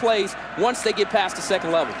some big plays once they get past the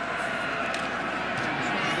second level.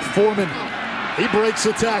 Foreman, he breaks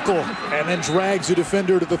a tackle and then drags a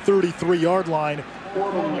defender to the 33-yard line.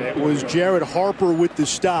 It was Jared Harper with the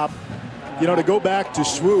stop. You know, to go back to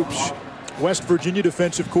Swoops, West Virginia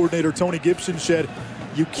defensive coordinator Tony Gibson said,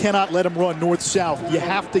 you cannot let him run north-south. You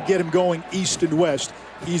have to get him going east and west.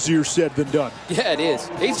 Easier said than done. Yeah, it is.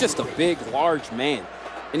 He's just a big, large man,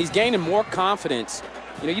 and he's gaining more confidence.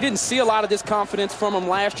 You know, you didn't see a lot of this confidence from him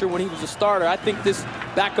last year when he was a starter. I think this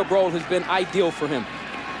backup role has been ideal for him.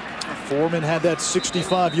 Foreman had that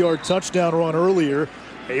 65-yard touchdown run earlier,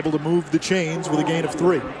 able to move the chains with a gain of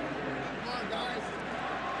 3.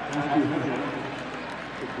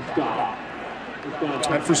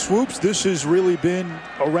 And for Swoops, this has really been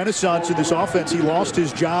a renaissance in this offense. He lost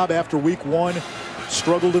his job after week 1,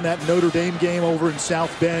 struggled in that Notre Dame game over in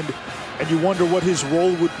South Bend, and you wonder what his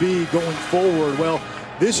role would be going forward. Well,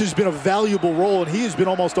 this has been a valuable role, and he has been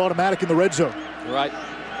almost automatic in the red zone. Right.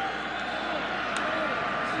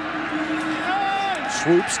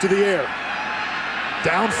 Swoops to the air.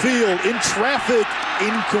 Downfield, in traffic,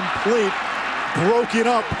 incomplete. Broken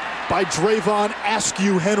up by Drayvon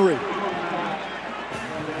Askew-Henry.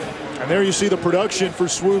 And there you see the production for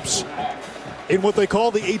Swoops in what they call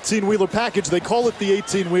the 18-wheeler package. They call it the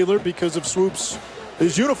 18-wheeler because of Swoops,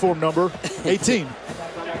 his uniform number, 18.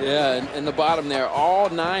 Yeah, and the bottom there, all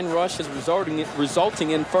 9 rushes resulting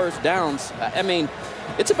in first downs. I mean,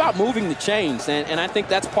 it's about moving the chains, and I think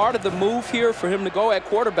that's part of the move here for him to go at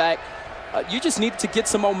quarterback. You just need to get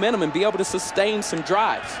some momentum and be able to sustain some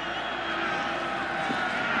drives.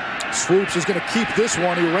 Swoops is going to keep this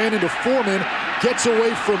one. He ran into Foreman, gets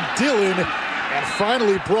away from Dillon, and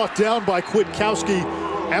finally brought down by Kwiatkowski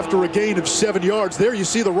after a gain of 7 yards. There you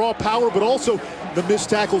see the raw power, but also the missed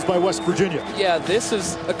tackles by West Virginia. Yeah, this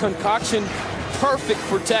is a concoction perfect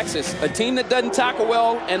for Texas. A team that doesn't tackle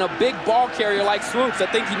well and a big ball carrier like Swoops. I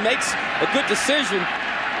think he makes a good decision,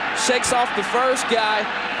 shakes off the first guy,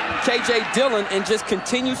 KJ Dillon, and just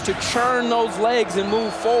continues to churn those legs and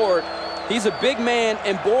move forward. He's a big man,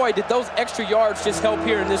 and boy, did those extra yards just help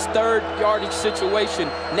here in this third yardage situation.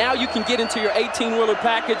 Now you can get into your 18-wheeler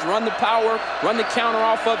package, run the power, run the counter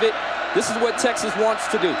off of it. This is what Texas wants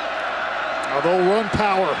to do. They'll run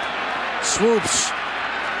power. Swoops,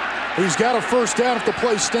 he's got a first down if the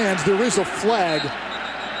play stands. There is a flag.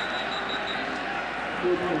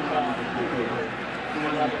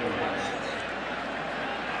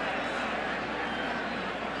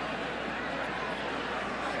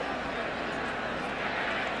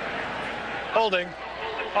 Holding.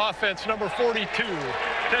 Offense number 42.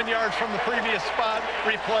 10 yards from the previous spot.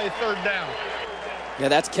 Replay, third down. Yeah,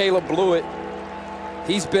 that's Caleb Blewett.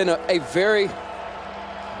 He's been a very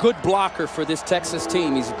good blocker for this Texas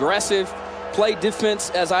team. He's aggressive, played defense,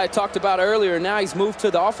 as I talked about earlier. Now he's moved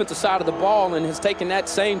to the offensive side of the ball and has taken that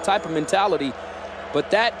same type of mentality.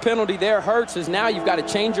 But that penalty there hurts, as now you've got to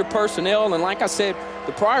change your personnel. And like I said,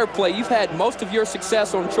 the prior play, you've had most of your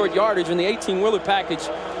success on short yardage in the 18-wheeler package.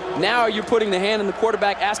 Now you're putting the hand in the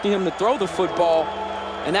quarterback, asking him to throw the football.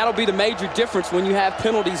 And that'll be the major difference when you have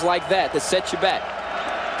penalties like that set you back.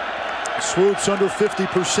 Swoops under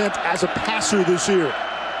 50% as a passer this year.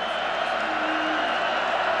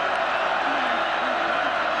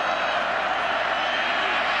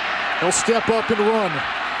 He'll step up and run.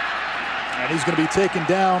 And he's going to be taken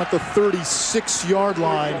down at the 36-yard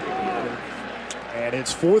line. And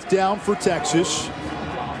it's fourth down for Texas.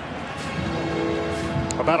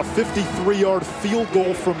 About a 53-yard field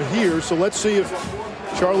goal from here. So let's see if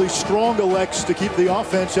Charlie Strong elects to keep the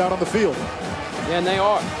offense out on the field. Yeah, and they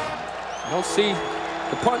are. I don't see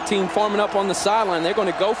the punt team forming up on the sideline. They're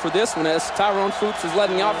going to go for this one, as Tyrone Swoops is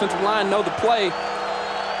letting the offensive line know the play.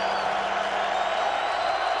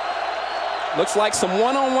 Looks like some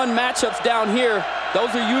one-on-one matchups down here. Those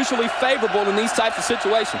are usually favorable in these types of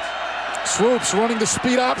situations. Swoops running the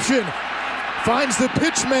speed option. Finds the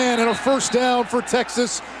pitch man and a first down for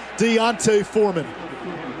Texas, D'Onta Foreman.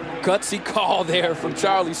 Gutsy call there from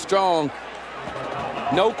Charlie Strong.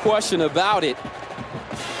 No question about it.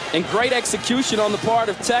 And great execution on the part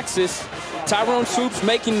of Texas. Tyrone Swoops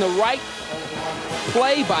making the right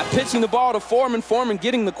play by pitching the ball to Foreman. Foreman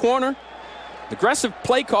getting the corner. Aggressive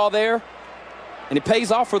play call there. And it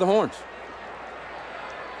pays off for the Horns.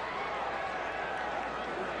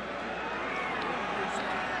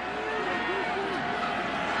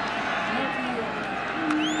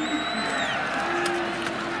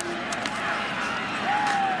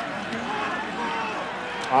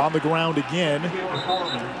 On the ground again.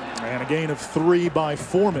 And a gain of 3 by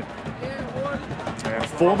Foreman. And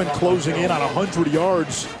Foreman closing in on 100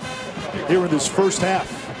 yards here in this first half.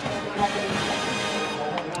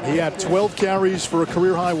 He had 12 carries for a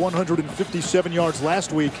career-high 157 yards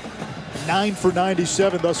last week. 9 for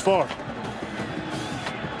 97 thus far.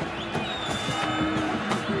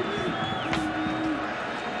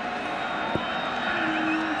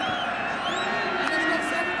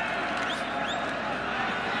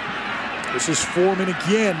 This is Foreman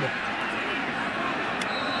again.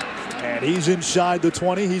 And he's inside the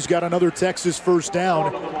 20. He's got another Texas first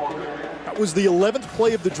down. That was the 11th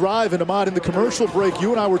play of the drive. And Ahmad, in the commercial break,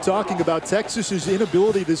 you and I were talking about Texas's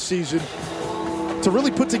inability this season to really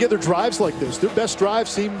put together drives like this. Their best drive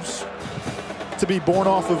seems to be born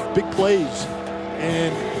off of big plays.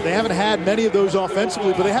 And they haven't had many of those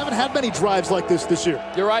offensively, but they haven't had many drives like this year.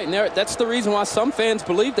 You're right, and that's the reason why some fans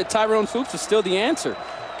believe that Tyrone Swoops is still the answer.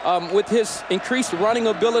 With his increased running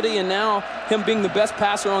ability and now him being the best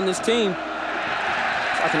passer on this team.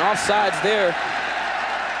 Like an offsides there.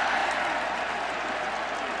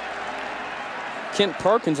 Kent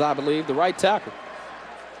Perkins, I believe, the right tackle.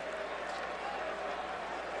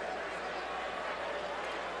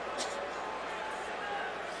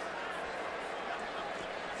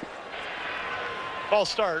 Ball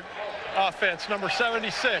start. Offense, number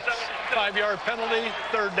 76. 5-yard penalty,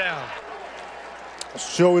 3rd down.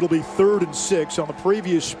 So it'll be 3rd and 6. On the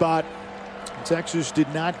previous spot, Texas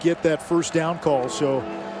did not get that first down call. So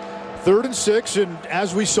 3rd and 6, and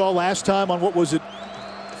as we saw last time on, what was it,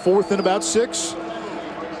 4th and about 6?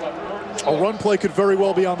 A run play could very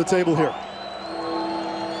well be on the table here.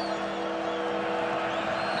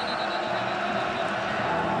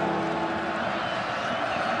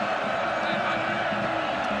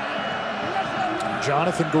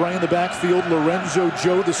 Jonathan Gray in the backfield. Lorenzo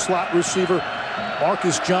Joe, the slot receiver.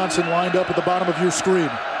 Marcus Johnson lined up at the bottom of your screen.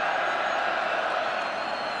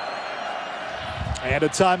 And a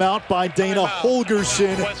timeout by Dana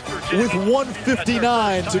Holgorsen with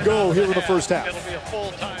 1:59 to go here in the first half.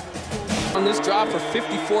 On this drive for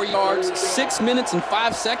 54 yards, 6 minutes and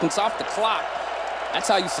 5 seconds off the clock. That's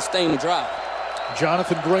how you sustain the drive.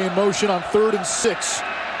 Jonathan Gray in motion on 3rd and 6.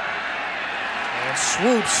 And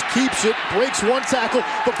Swoops keeps it, breaks one tackle.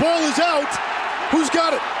 The ball is out. Who's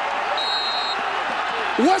got it?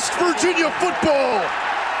 West Virginia football.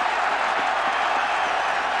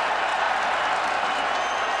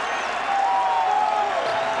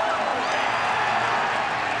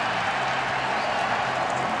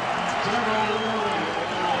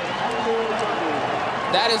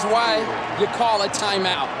 That is why you call a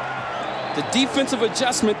timeout. The defensive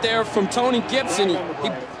adjustment there from Tony Gibson.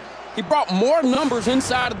 He brought more numbers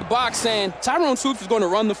inside of the box saying Tyrone Swoops is going to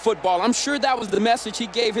run the football. I'm sure that was the message he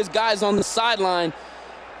gave his guys on the sideline.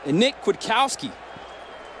 And Nick Kwiatkowski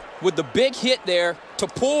with the big hit there to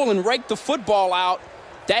pull and rake the football out.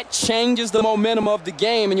 That changes the momentum of the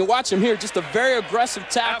game. And you watch him here, just a very aggressive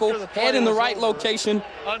tackle, head in the right location.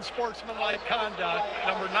 Unsportsmanlike conduct,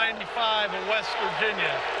 number 95 of West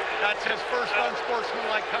Virginia. That's his first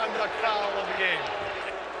unsportsmanlike conduct foul of the game.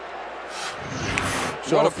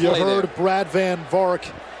 So if you heard Brad Van Vark,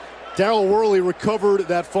 Darryl Worley recovered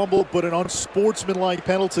that fumble, but an unsportsmanlike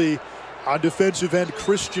penalty on defensive end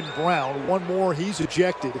Christian Brown. One more, he's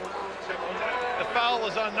ejected. The foul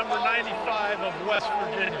is on number 95 of West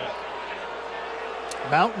Virginia.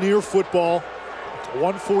 Mountaineer football,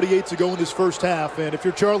 1:48 to go in this first half. And if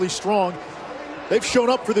you're Charlie Strong, they've shown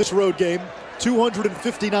up for this road game.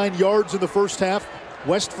 259 yards in the first half.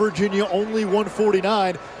 West Virginia only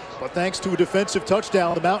 149. But thanks to a defensive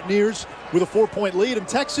touchdown, the Mountaineers with a 4-point lead. And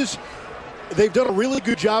Texas, they've done a really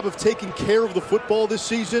good job of taking care of the football this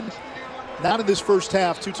season. Not in this first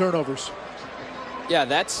half, 2 turnovers. Yeah,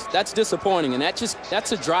 that's disappointing, and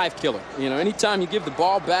that's a drive killer. You know, anytime you give the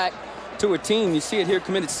ball back to a team. You see it here,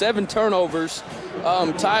 committed 7 turnovers,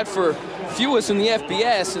 tied for fewest in the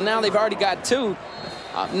FBS, and now they've already got 2.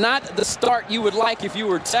 Not the start you would like if you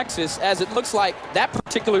were Texas, as it looks like that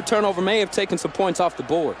particular turnover may have taken some points off the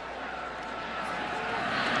board.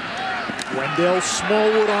 Wendell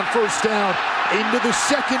Smallwood on first down into the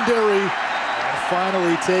secondary, and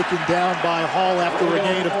finally taken down by Hall after a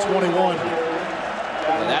gain of 21.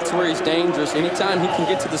 And that's where he's dangerous. Anytime he can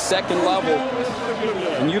get to the second level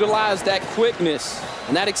and utilize that quickness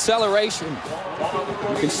and that acceleration,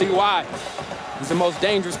 you can see why he's the most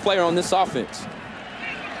dangerous player on this offense.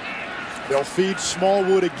 They'll feed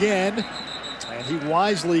Smallwood again, and he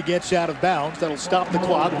wisely gets out of bounds. That'll stop the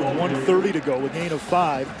clock with 1:30 to go, a gain of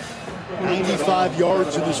 5. 95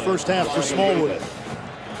 yards in this first half for Smallwood.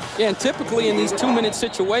 Yeah, and typically in these 2-minute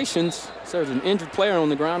situations, so there's an injured player on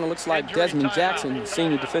the ground. It looks like Desmond Jackson,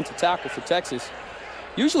 senior defensive tackle for Texas.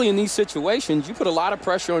 Usually in these situations, you put a lot of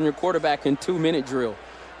pressure on your quarterback in 2-minute drill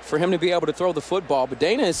for him to be able to throw the football. But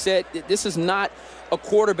Dana has said this is not a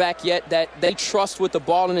quarterback yet that they trust with the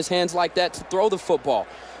ball in his hands like that to throw the football.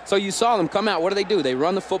 So you saw them come out. What do? They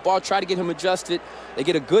run the football, try to get him adjusted. They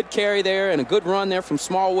get a good carry there and a good run there from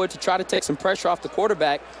Smallwood to try to take some pressure off the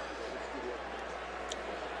quarterback.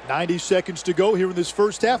 90 seconds to go here in this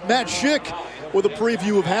first half. Matt Schick with a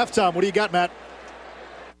preview of halftime. What do you got, Matt?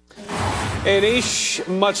 And Ish,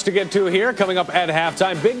 much to get to here coming up at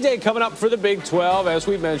halftime. Big day coming up for the Big 12. As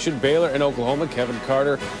we mentioned, Baylor and Oklahoma. Kevin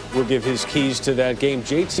Carter will give his keys to that game.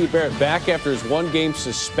 J.T. Barrett back after his 1-game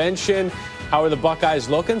suspension. How are the Buckeyes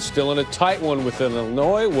looking? Still in a tight one with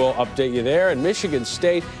Illinois. We'll update you there. And Michigan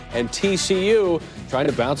State and TCU trying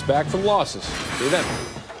to bounce back from losses. See you then.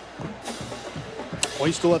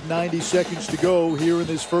 We still have 90 seconds to go here in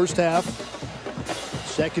this first half.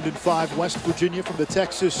 2nd and 5, West Virginia from the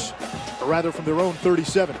Texas, or rather from their own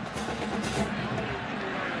 37.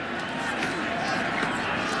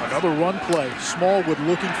 Another run play. Smallwood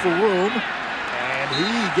looking for room, and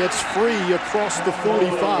he gets free across the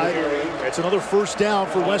 45. It's another first down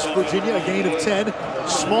for West Virginia, a gain of 10.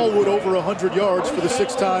 Smallwood over 100 yards for the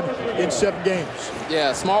 6th time in 7 games.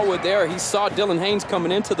 Yeah, Smallwood there. He saw Dylan Haynes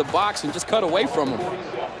coming into the box and just cut away from him.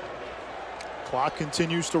 Clock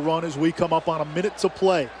continues to run as we come up on a minute to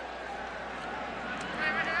play.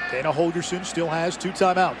 Dana Holgorsen still has 2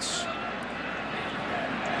 timeouts.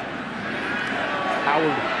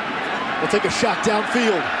 Howard will take a shot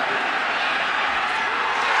downfield.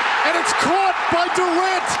 And it's caught by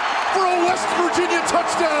Durant for a West Virginia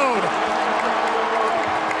touchdown.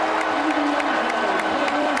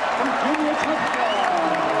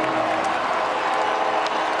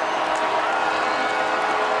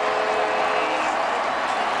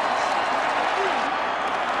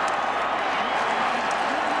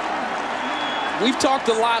 We've talked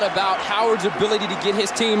a lot about Howard's ability to get his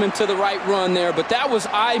team into the right run there, but that was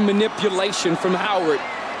eye manipulation from Howard.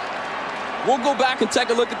 We'll go back and take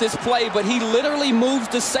a look at this play, but he literally moves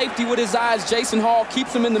the safety with his eyes. Jason Hall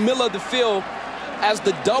keeps him in the middle of the field as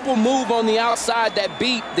the double move on the outside that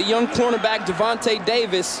beat the young cornerback Devontae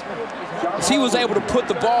Davis, as he was able to put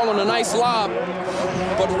the ball on a nice lob.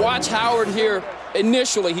 But watch Howard here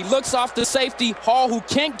initially. He looks off the safety. Hall, who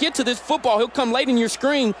can't get to this football, he'll come late in your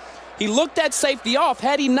screen. He looked that safety off.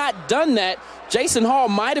 Had he not done that, Jason Hall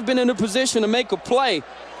might have been in a position to make a play.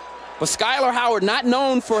 But Skyler Howard, not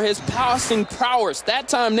known for his passing prowess, that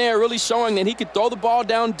time there really showing that he could throw the ball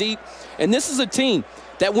down deep. And this is a team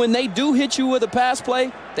that when they do hit you with a pass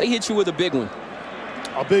play, they hit you with a big one.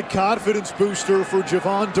 A big confidence booster for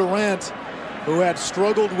Javon Durant, who had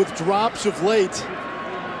struggled with drops of late.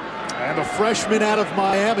 And the freshman out of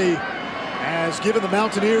Miami has given the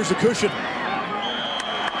Mountaineers a cushion.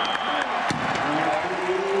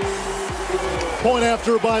 Point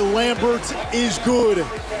after by Lambert is good.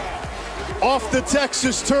 Off the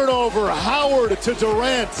Texas turnover, Howard to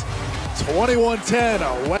Durant,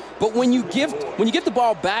 21-10. But when you get the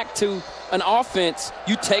ball back to an offense,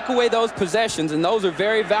 you take away those possessions, and those are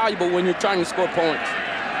very valuable when you're trying to score points.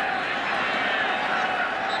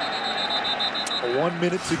 1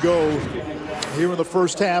 minute to go here in the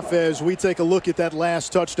first half as we take a look at that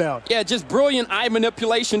last touchdown. Yeah, just brilliant eye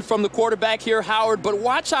manipulation from the quarterback here, Howard. But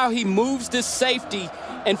watch how he moves this safety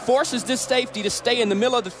and forces this safety to stay in the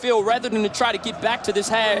middle of the field rather than to try to get back to this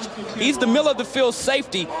hash. He's the middle of the field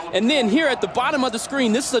safety. And then here at the bottom of the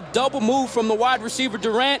screen, this is a double move from the wide receiver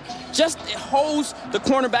Durant. Just holds the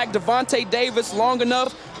cornerback Devontae Davis long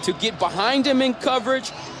enough to get behind him in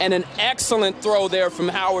coverage. And an excellent throw there from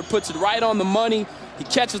Howard. Puts it right on the money. He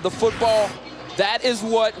catches the football. That is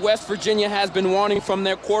what West Virginia has been wanting from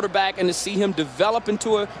their quarterback, and to see him develop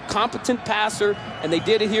into a competent passer, and they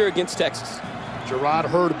did it here against Texas. Gerard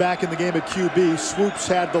Hurd back in the game at QB. Swoops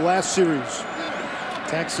had the last series.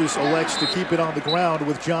 Texas elects to keep it on the ground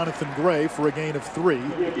with Jonathan Gray for a gain of 3.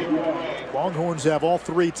 Longhorns have all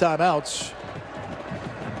 3 timeouts.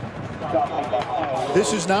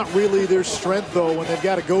 This is not really their strength, though, when they've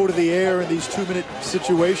got to go to the air in these 2-minute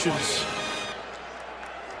situations.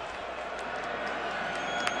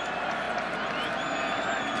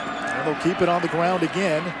 And they'll keep it on the ground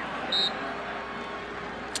again.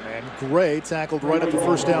 And Gray tackled right at the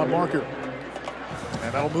first down marker.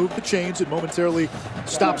 And that'll move the chains. It momentarily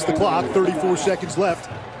stops the clock. 34 seconds left.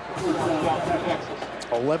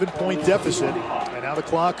 11-point deficit. And now the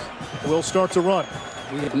clock will start to run.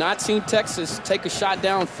 We have not seen Texas take a shot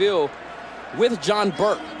downfield with John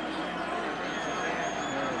Burke.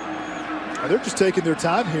 And they're just taking their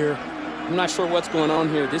time here. I'm not sure what's going on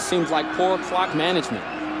here. This seems like poor clock management.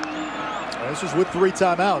 And this is with 3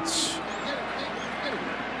 timeouts.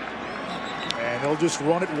 And they'll just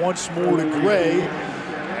run it once more to Gray.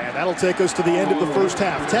 And that'll take us to the end of the first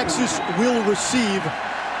half. Texas will receive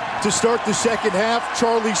to start the second half.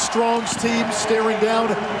 Charlie Strong's team staring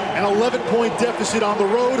down an 11-point deficit on the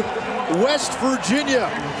road. West Virginia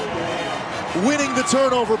winning the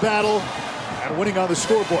turnover battle and winning on the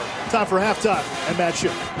scoreboard. Time for halftime and Matt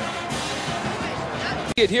Schick.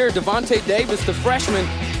 Here, Devontae Davis, the freshman,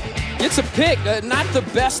 gets a pick. Not the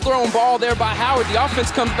best thrown ball there by Howard. The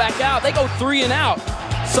offense comes back out. They go 3 and out.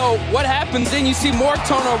 So what happens then? You see more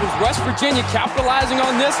turnovers. West Virginia capitalizing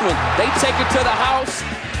on this one. They take it to the house.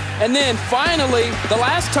 And then finally, the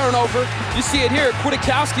last turnover, you see it here.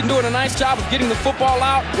 Kwiatkowski doing a nice job of getting the football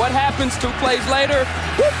out. What happens 2 plays later?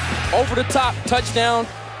 Whoop, over the top, touchdown.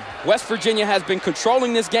 West Virginia has been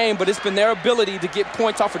controlling this game, but it's been their ability to get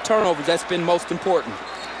points off of turnovers that's been most important.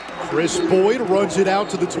 Chris Boyd runs it out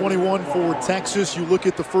to the 21 for Texas. You look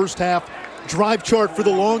at the first half drive chart for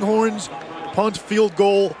the Longhorns. Punt, field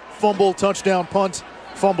goal, fumble, touchdown, punt,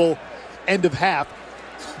 fumble, end of half.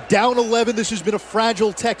 Down 11, this has been a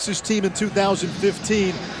fragile Texas team in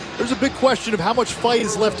 2015. There's a big question of how much fight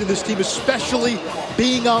is left in this team, especially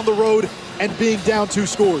being on the road and being down 2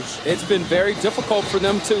 scores. It's been very difficult for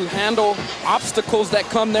them to handle obstacles that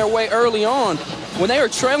come their way early on. When they are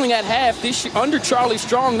trailing at half, under Charlie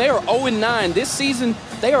Strong, they are 0-9. This season,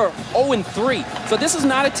 they are 0-3. So this is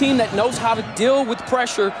not a team that knows how to deal with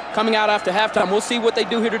pressure coming out after halftime. We'll see what they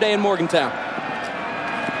do here today in Morgantown.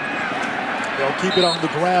 They'll keep it on the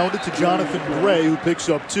ground to Jonathan Gray, who picks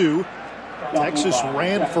up 2. Texas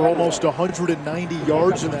ran for almost 190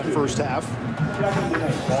 yards in that first half.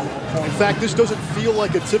 In fact, this doesn't feel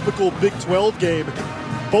like a typical Big 12 game.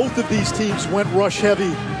 Both of these teams went rush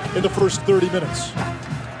heavy in the first 30 minutes.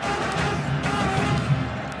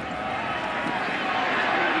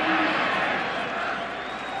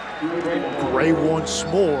 Gray once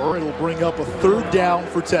more. It'll bring up a 3rd down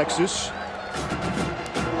for Texas.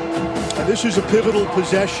 And this is a pivotal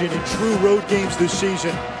possession in true road games this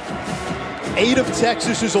season. 8 of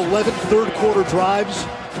Texas's 11 third-quarter drives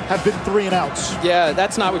have been 3 and outs. Yeah,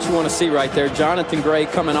 that's not what you want to see right there. Jonathan Gray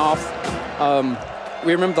coming off.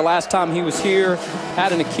 We remember the last time he was here,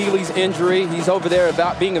 had an Achilles injury. He's over there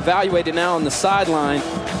being evaluated now on the sideline.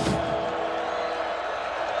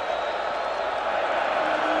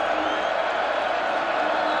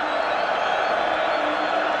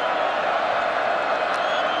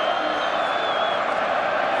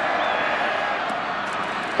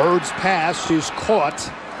 Bird's pass is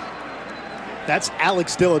caught. That's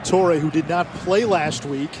Alex De La Torre, who did not play last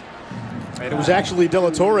week. And it was actually De La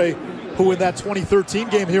Torre who in that 2013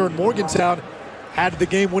 game here in Morgantown had the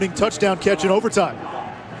game-winning touchdown catch in overtime.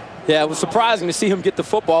 Yeah, it was surprising to see him get the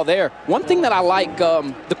football there. One thing that I like,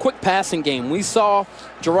 the quick passing game. We saw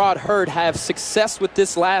Gerard Hurd have success with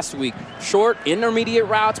this last week. Short, intermediate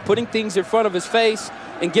routes, putting things in front of his face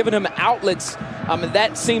and giving him outlets.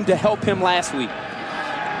 That seemed to help him last week.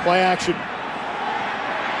 Play action.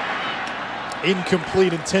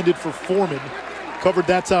 Incomplete, intended for Foreman. Covered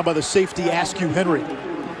that time by the safety, Askew Henry.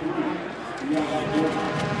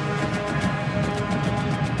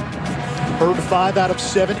 Hurd 5 out of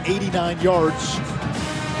 7, 89 yards.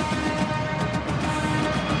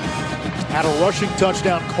 Had a rushing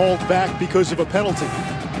touchdown called back because of a penalty.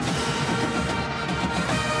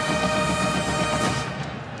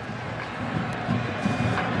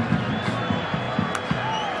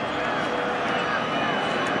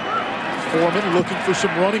 Foreman looking for some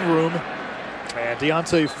running room. And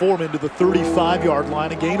D'Onta Foreman to the 35-yard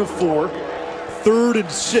line, a gain of 4. 3rd and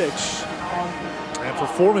 6. And for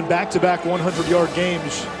Foreman, back-to-back 100-yard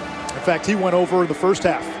games. In fact, he went over in the first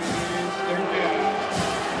half.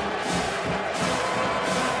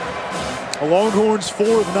 The Longhorns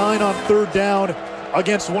 4 of 9 on third down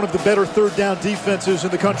against one of the better third down defenses in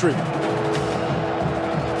the country.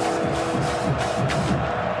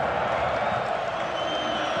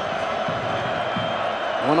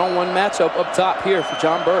 One-on-one matchup up top here for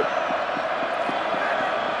John Byrd.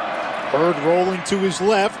 Byrd rolling to his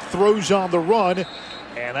left, throws on the run,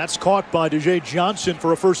 and that's caught by DJ Johnson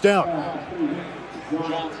for a first down.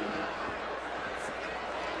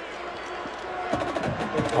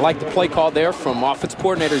 I like the play call there from offensive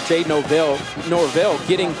coordinator Jay Norvell,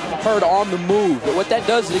 getting Hurd on the move. But what that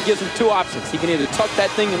does is it gives him two options. He can either tuck that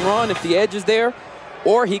thing and run if the edge is there,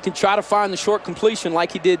 or he can try to find the short completion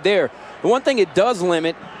like he did there. The one thing it does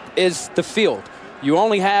limit is the field. You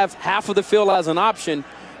only have half of the field as an option,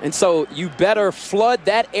 and so you better flood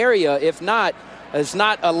that area. If not, there's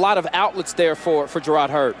not a lot of outlets there for Jerrod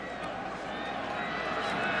Hurd.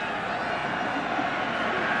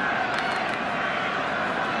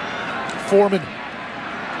 Foreman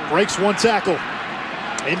breaks one tackle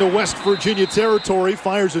into West Virginia territory,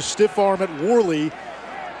 fires a stiff arm at Worley,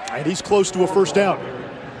 and he's close to a first down.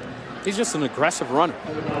 He's just an aggressive runner.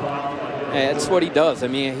 And that's what he does. I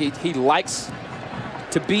mean, he likes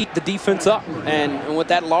to beat the defense up, and with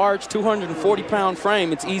that large 240-pound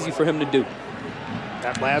frame, it's easy for him to do.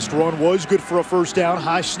 That last run was good for a first down.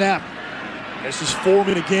 High snap. This is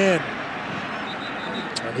Foreman again.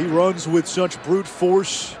 And he runs with such brute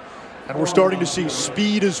force. And we're starting to see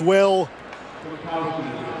speed as well.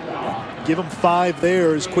 Give him 5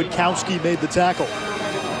 there as Kwiatkowski made the tackle.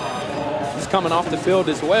 He's coming off the field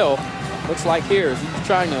as well. Looks like here as he's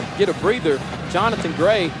trying to get a breather. Jonathan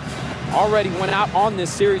Gray already went out on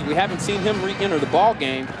this series. We haven't seen him re-enter the ball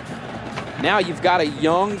game. Now you've got a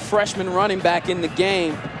young freshman running back in the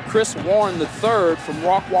game, Chris Warren III from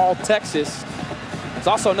Rockwall, Texas. There's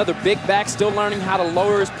also another big back still learning how to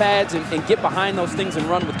lower his pads and get behind those things and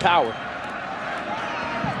run with power.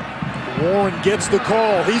 Warren gets the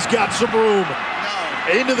call. He's got some room.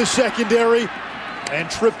 Into the secondary and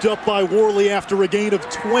tripped up by Worley after a gain of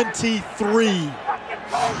 23.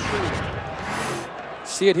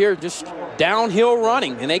 See it here, just downhill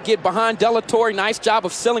running, and they get behind Delatorre. Nice job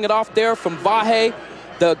of sealing it off there from Vahe,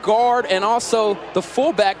 the guard, and also the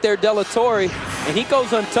fullback there, Delatorre, and he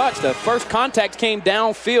goes untouched. The first contact came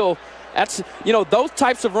downfield. That's, you know, those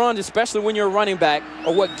types of runs, especially when you're a running back,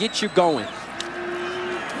 are what gets you going.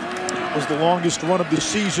 It was the longest run of the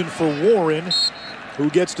season for Warren, who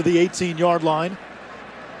gets to the 18-yard line.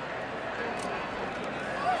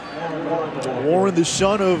 Warren, the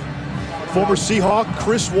son of former Seahawk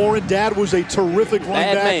Chris Warren. Dad was a terrific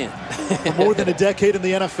running back for more than a decade in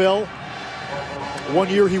the NFL. One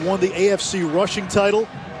year he won the AFC rushing title,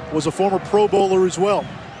 was a former Pro Bowler as well.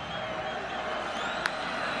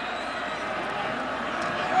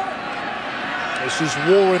 This is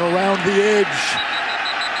Warren around the edge.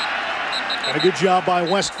 And a good job by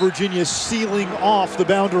West Virginia sealing off the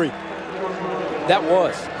boundary. That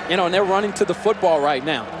was, you know, and they're running to the football right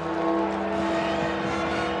now.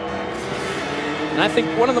 And I think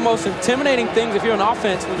one of the most intimidating things if you're an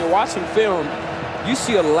offense when you're watching film, you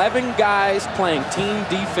see 11 guys playing team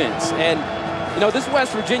defense. And, you know, this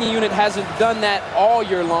West Virginia unit hasn't done that all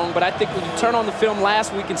year long, but I think when you turn on the film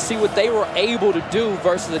last week and see what they were able to do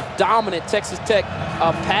versus a dominant Texas Tech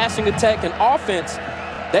passing attack and offense,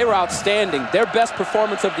 they were outstanding. Their best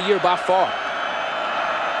performance of the year by far.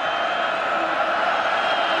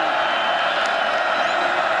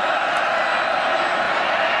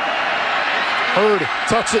 Hurd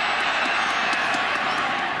tucks it.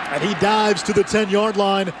 And he dives to the 10-yard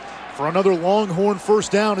line for another Longhorn first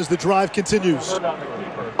down as the drive continues.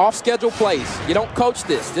 Off-schedule plays. You don't coach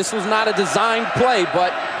this. This was not a designed play,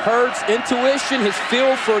 but Hurd's intuition, his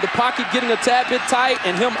feel for the pocket getting a tad bit tight,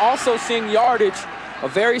 and him also seeing yardage. A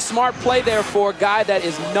very smart play there for a guy that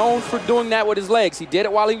is known for doing that with his legs. He did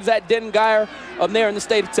it while he was at Denton Guyer up there in the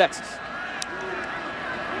state of Texas.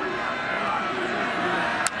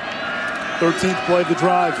 13th play of the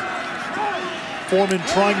drive. Foreman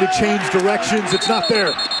trying to change directions. It's not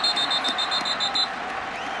there.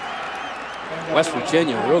 West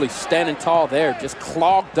Virginia really standing tall there, just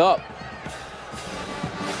clogged up.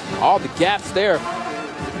 All the gaps there.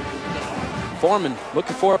 Foreman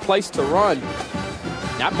looking for a place to run.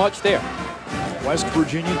 Not much there. West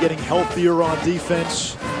Virginia getting healthier on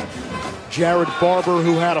defense. Jared Barber,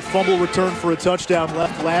 who had a fumble return for a touchdown,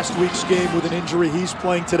 left last week's game with an injury. He's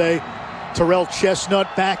playing today. Terrell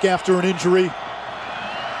Chestnut back after an injury.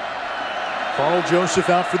 Carl Joseph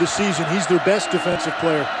out for the season. He's their best defensive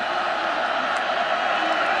player.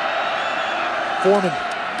 Foreman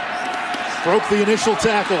broke the initial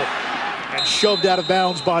tackle and shoved out of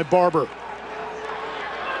bounds by Barber.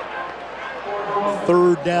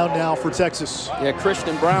 3rd down now for Texas. Yeah,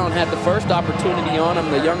 Christian Brown had the first opportunity on him,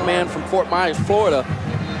 the young man from Fort Myers, Florida.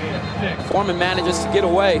 Foreman manages to get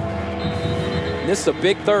away. And this is a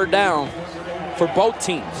big 3rd down for both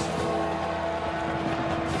teams.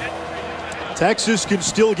 Texas can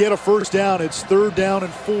still get a 1st down. It's 3rd down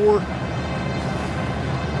and 4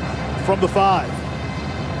 from the 5.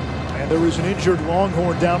 And there is an injured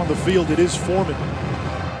Longhorn down on the field. It is Foreman.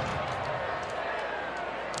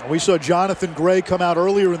 We saw Jonathan Gray come out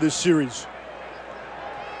earlier in this series.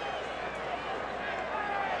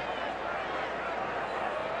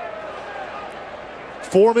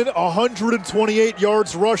 Foreman, 128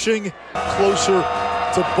 yards rushing, closer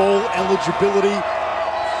to bowl eligibility.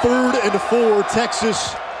 3rd and 4,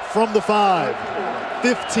 Texas from the 5.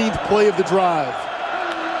 15th play of the drive.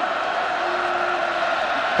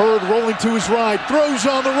 Hurd rolling to his right, throws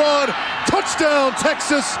on the run. Touchdown,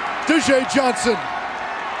 Texas, DJ Johnson.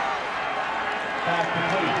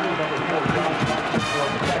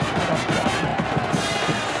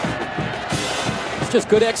 It's just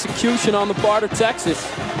good execution on the part of Texas.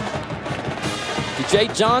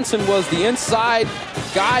 DJ Johnson was the inside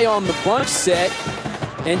guy on the bunch set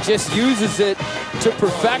and just uses it to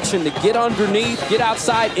perfection to get underneath, get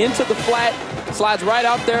outside into the flat, slides right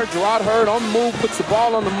out there. Gerard Hurd on the move, puts the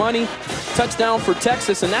ball on the money. Touchdown for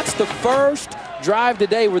Texas, and that's the first drive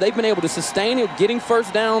today where they've been able to sustain it, getting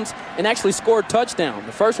 1st downs and actually score a touchdown.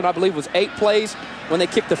 The first one, I believe, was 8 plays when they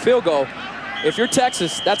kicked the field goal. If you're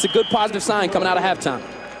Texas, that's a good positive sign coming out of halftime.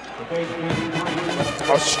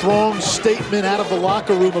 A strong statement out of the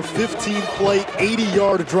locker room, a 15-play,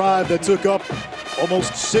 80-yard drive that took up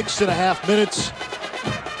almost 6.5 minutes.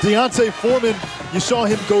 D'Onta Foreman, you saw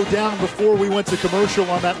him go down before we went to commercial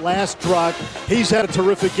on that last drive. He's had a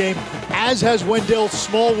terrific game, as has Wendell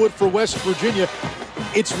Smallwood for West Virginia.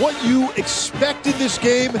 It's what you expect in this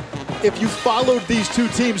game if you followed these two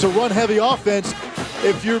teams, a run-heavy offense.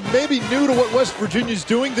 If you're maybe new to what West Virginia's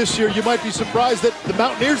doing this year, you might be surprised that the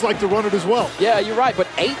Mountaineers like to run it as well. Yeah, you're right, but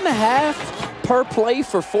 8.5 per play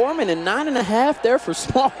for Foreman and 9.5 there for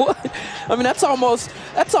Smallwood. I mean, that's almost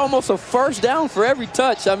a 1st down for every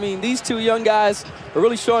touch. I mean, these two young guys are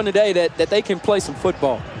really showing today that they can play some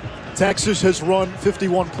football. Texas has run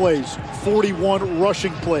 51 plays, 41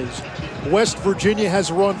 rushing plays. West Virginia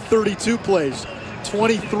has run 32 plays.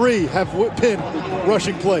 23 have been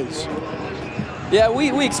rushing plays. Yeah,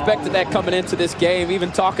 we expected that coming into this game.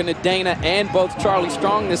 Even talking to Dana and both Charlie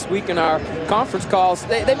Strong this week in our conference calls,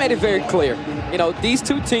 they made it very clear. You know, these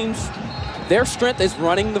two teams, their strength is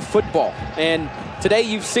running the football. And today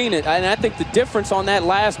you've seen it. And I think the difference on that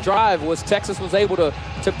last drive was Texas was able to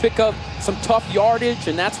pick up some tough yardage,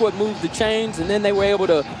 and that's what moved the chains. And then they were able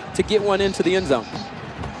to get one into the end zone.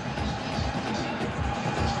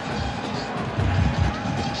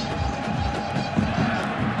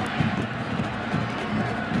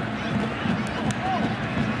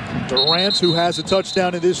 Durant, who has a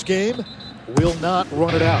touchdown in this game, will not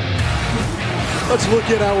run it out. Let's look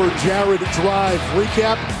at our Jared Drive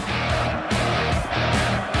recap.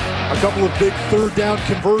 A couple of big 3rd down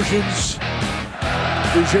conversions.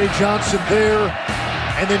 DJ Johnson there,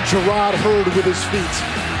 and then Gerard Hurd with his feet.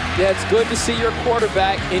 Yeah, it's good to see your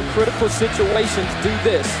quarterback in critical situations do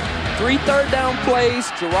this. 3 3rd down plays,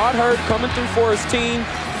 Gerard Hurd coming through for his team.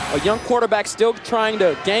 A young quarterback still trying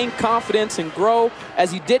to gain confidence and grow,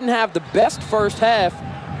 as he didn't have the best first half.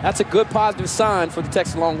 That's a good positive sign for the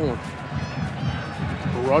Texas Longhorns.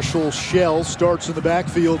 Russell Shell starts in the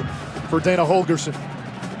backfield for Dana Holgorsen.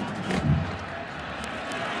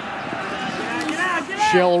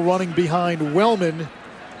 Shell running behind Wellman,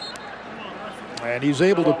 and he's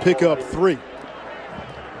able to pick up 3.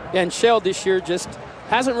 Yeah, and Shell this year just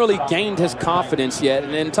hasn't really gained his confidence yet.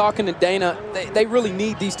 And in talking to Dana, they really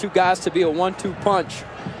need these two guys to be a 1-2 punch.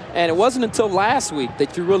 And it wasn't until last week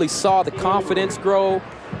that you really saw the confidence grow.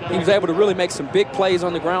 He was able to really make some big plays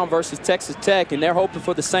on the ground versus Texas Tech, and they're hoping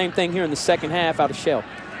for the same thing here in the second half out of Shell.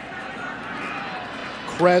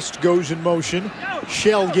 Crest goes in motion.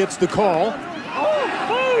 Shell gets the call.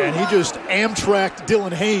 And he just Amtrak'd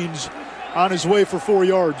Dylan Haynes on his way for 4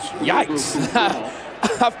 yards. Yikes.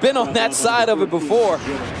 I've been on that side of it before.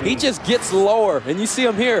 He just gets lower, and you see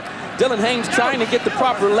him here. Dylan Haynes trying to get the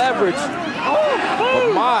proper leverage.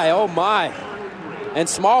 But my, oh my. And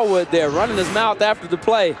Smallwood there running his mouth after the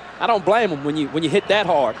play. I don't blame him when you hit that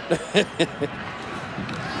hard.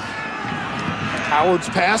 Howard's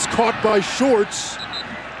pass caught by Shorts,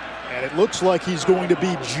 and it looks like he's going to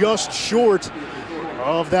be just short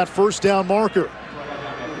of that 1st down marker.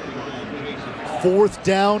 4th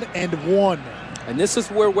down and 1. And this is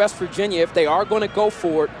where West Virginia, if they are going to go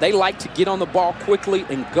for it, they like to get on the ball quickly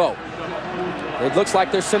and go. It looks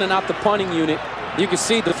like they're sending out the punting unit. You can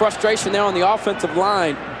see the frustration there on the offensive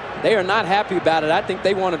line. They are not happy about it. I think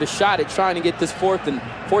they wanted a shot at trying to get this fourth and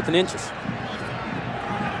inches.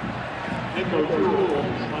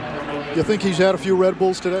 You think he's had a few Red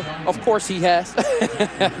Bulls today? Of course he has.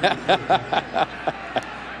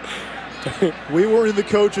 We were in the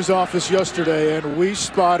coach's office yesterday, and we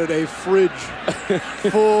spotted a fridge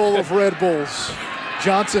full of Red Bulls.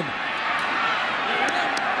 Johnson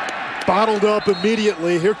bottled up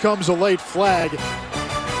immediately. Here comes a late flag.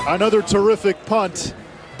 Another terrific punt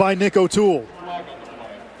by Nick O'Toole.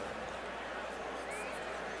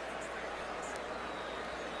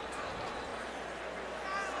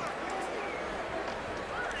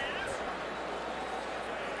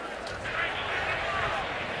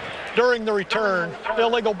 During the return,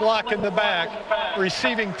 illegal block in the back,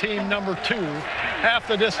 receiving team number 2, half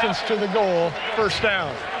the distance to the goal, first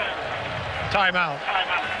down. Timeout.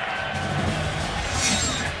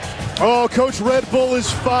 Oh, Coach Red Bull is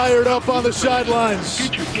fired up on the sidelines.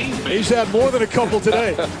 He's had more than a couple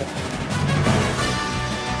today.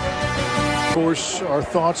 Of course, our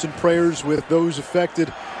thoughts and prayers with those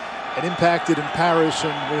affected and impacted in Paris,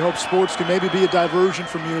 and we hope sports can maybe be a diversion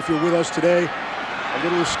from you if you're with us today. A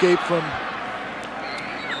little escape from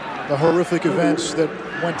the horrific events that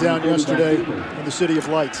went down yesterday in the City of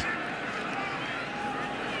Light.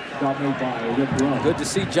 Good to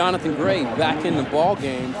see Jonathan Gray back in the ball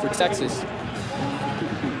game for Texas.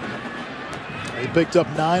 He picked up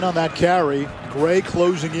 9 on that carry. Gray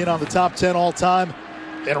closing in on the top 10 all-time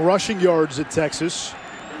in rushing yards at Texas.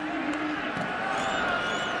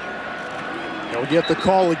 He'll get the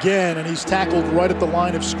call again, and he's tackled right at the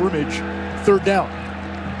line of scrimmage. Third down.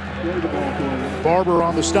 Barber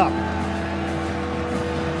on the stop.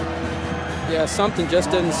 Yeah, something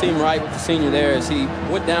just doesn't seem right with the senior there as he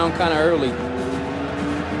went down kind of early.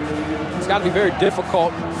 It's got to be very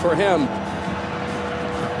difficult for him.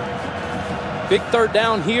 Big third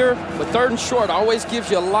down here, but third and short always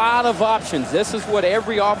gives you a lot of options. This is what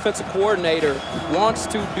every offensive coordinator wants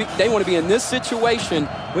to be. They want to be in this situation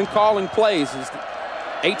when calling plays, is the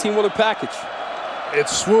 18-wheeler package. It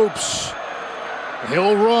swoops.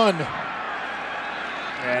 He'll run.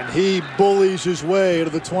 And he bullies his way to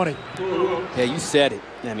the 20. Yeah, you said it.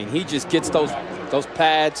 I mean, he just gets those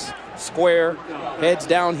pads square, heads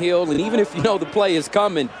downhill, and even if you know the play is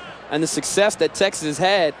coming and the success that Texas has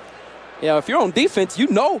had, you know, if you're on defense, you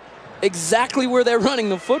know exactly where they're running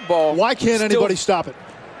the football. Why can't anybody stop it?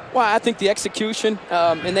 Well, I think the execution,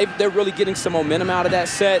 and they're really getting some momentum out of that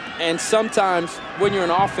set. And sometimes when you're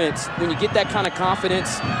an offense, when you get that kind of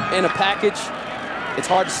confidence in a package, it's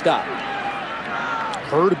hard to stop.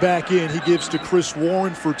 Hurd back in. He gives to Chris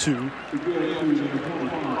Warren for 2.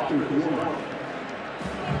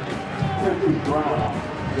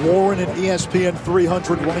 Warren, an ESPN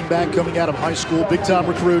 300 running back coming out of high school. Big-time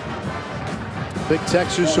recruit. Big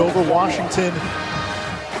Texas over Washington.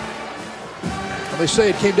 And they say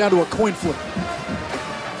it came down to a coin flip.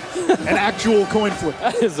 An actual coin flip.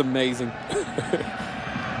 That is amazing.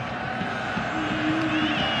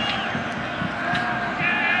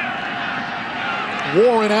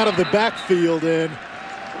 Warren out of the backfield, and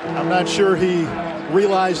I'm not sure he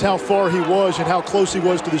realized how far he was and how close he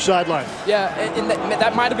was to the sideline. Yeah, and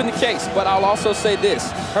that might have been the case, but I'll also say this.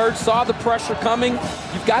 Hurd saw the pressure coming.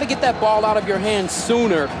 You've got to get that ball out of your hands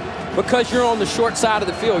sooner because you're on the short side of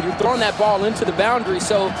the field. You're throwing that ball into the boundary,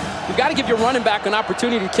 so you've got to give your running back an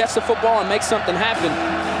opportunity to catch the football and make something happen.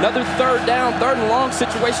 Another third down, third and long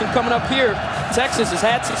situation coming up here. Texas has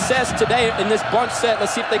had success today in this bunch set.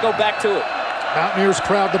 Let's see if they go back to it. Mountaineers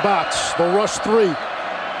crowd the box. They'll rush 3.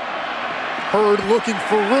 Hurd looking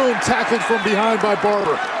for room, tackled from behind by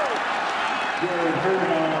Barber.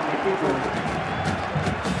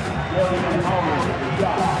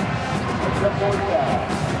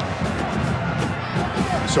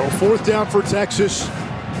 So 4th down for Texas.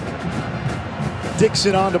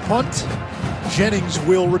 Dixon on to punt. Jennings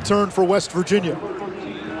will return for West Virginia.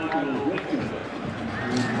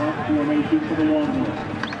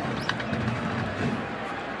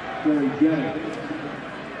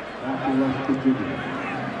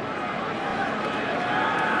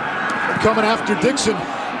 Coming after Dixon.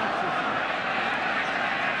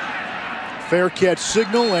 Fair catch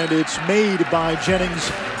signal, and it's made by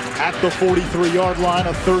Jennings at the 43-yard line,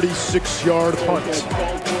 a 36-yard punt.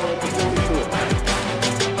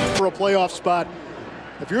 For a playoff spot,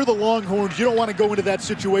 if you're the Longhorns, you don't want to go into that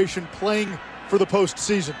situation playing for the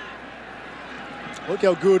postseason. Look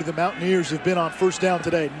how good the Mountaineers have been on first down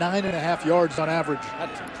today. 9.5 yards on average.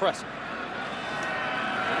 That's impressive.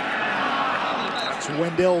 It's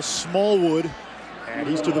Wendell Smallwood, And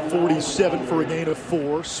he's to the 47 for a gain of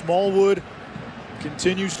 4. Smallwood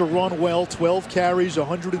continues to run well, 12 carries,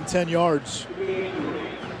 110 yards.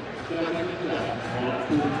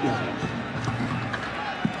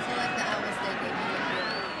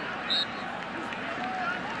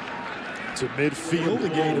 To midfield, a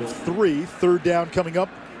gain of 3. Third down coming up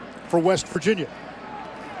for West Virginia.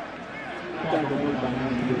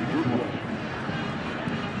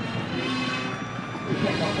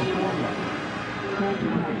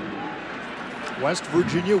 West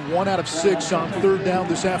Virginia 1 out of 6 on third down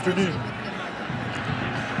this afternoon.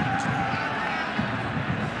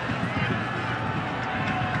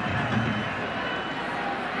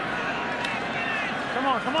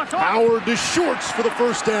 Come on. Howard to Shorts for the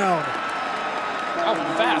first down. Oh,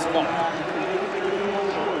 fastball.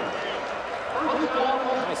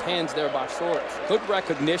 Nice hands there by Shorts. Good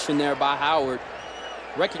recognition there by Howard.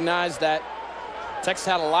 Recognized that Texas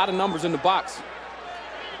had a lot of numbers in the box.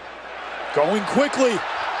 Going quickly.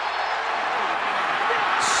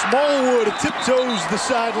 Smallwood tiptoes the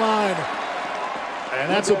sideline. And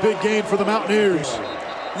that's a big gain for the Mountaineers.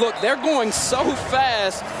 Look, they're going so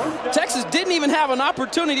fast. Texas didn't even have an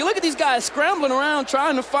opportunity. Look at these guys scrambling around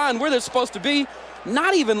trying to find where they're supposed to be.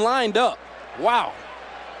 Not even lined up. Wow.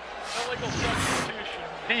 Illegal substitution.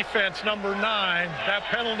 Defense number 9. That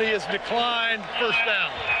penalty is declined. First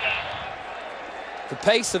down. The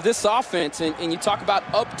pace of this offense, and you talk about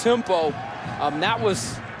up-tempo, that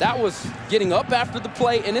was getting up after the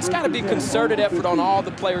play, and it's got to be a concerted effort on all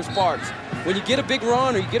the players' parts. When you get a big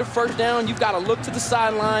run or you get a first down, you've got to look to the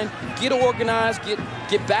sideline, get organized,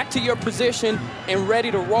 get back to your position and ready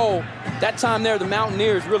to roll. That time there, the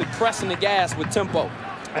Mountaineers really pressing the gas with tempo.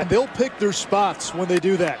 And they'll pick their spots when they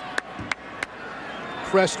do that.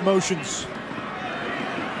 Crest motions.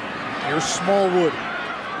 Here's Smallwood.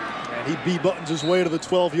 And he B-buttons his way to the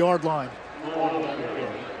 12-yard line.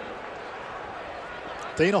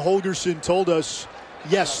 Dana Holgorsen told us,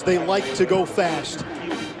 yes, they like to go fast,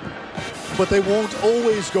 but they won't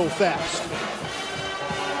always go fast.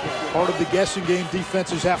 Part of the guessing game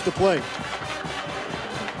defenses have to play.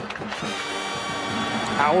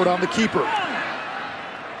 Howard on the keeper.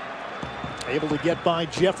 Able to get by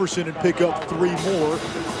Jefferson and pick up 3 more.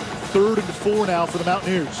 3rd and 4 now for the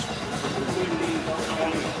Mountaineers.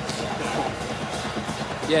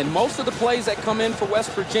 Yeah, and most of the plays that come in for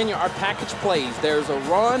West Virginia are package plays. There's a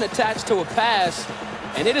run attached to a pass,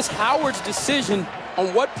 and it is Howard's decision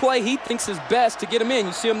on what play he thinks is best to get him in.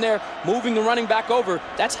 You see him there moving the running back over.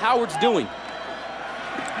 That's Howard's doing.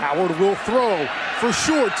 Howard will throw for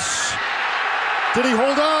Shorts. Did he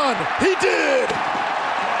hold on? He did!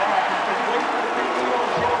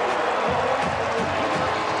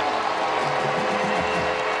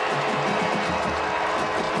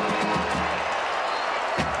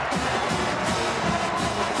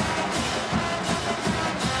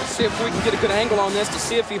 See if we can get a good angle on this to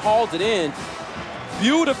see if he hauled it in.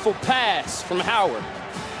 Beautiful pass from Howard.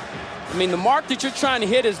 I mean, the mark that you're trying to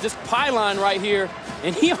hit is this pylon right here,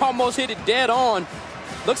 and he almost hit it dead on.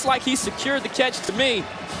 Looks like he secured the catch to me.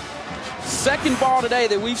 Second ball today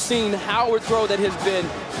that we've seen Howard throw that has been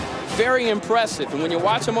very impressive. And when you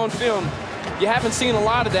watch him on film, you haven't seen a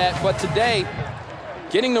lot of that, but today,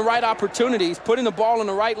 getting the right opportunities, putting the ball in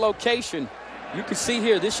the right location, you can see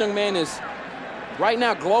here this young man is right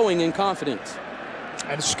now glowing in confidence.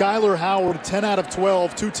 And Skyler Howard, 10 out of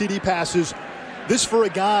 12, 2 TD passes. This for a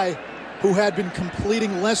guy who had been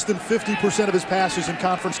completing less than 50% of his passes in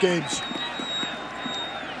conference games.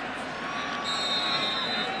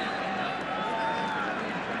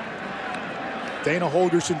 Dana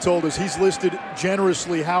Holgorsen told us he's listed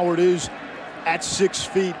generously. Howard is at 6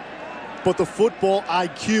 feet, but the football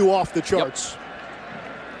IQ off the charts. Yep.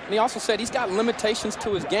 And he also said he's got limitations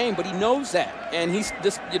to his game, but he knows that. And he's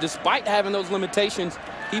despite having those limitations,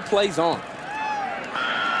 he plays on.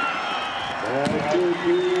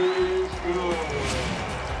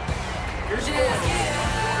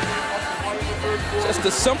 Just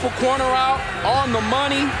a simple corner out on the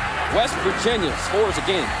money. West Virginia scores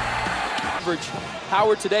again.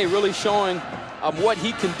 Howard today really showing what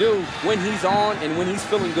he can do when he's on and when he's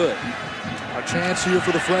feeling good. A chance here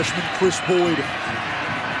for the freshman, Chris Boyd.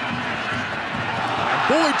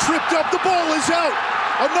 Boyd tripped up, the ball is out.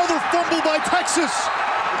 Another fumble by Texas.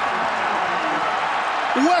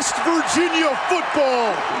 West Virginia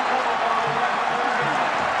football.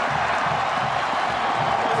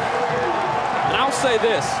 And I'll say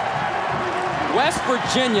this, West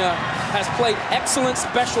Virginia has played excellent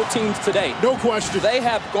special teams today. No question. They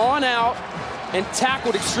have gone out and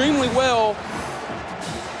tackled extremely well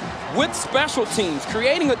with special teams.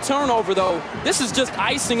 Creating a turnover, though, this is just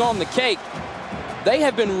icing on the cake. They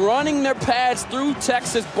have been running their pads through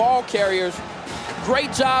Texas ball carriers.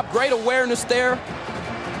 Great job, great awareness there.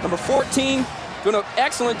 Number 14 doing an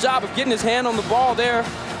excellent job of getting his hand on the ball there.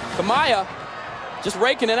 Kamaya just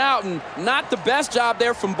raking it out, and not the best job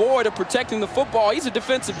there from Boyd of protecting the football. He's a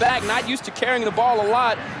defensive back, not used to carrying the ball a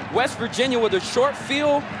lot. West Virginia with a short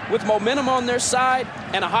field with momentum on their side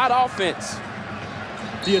and a hot offense.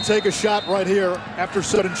 Do you take a shot right here after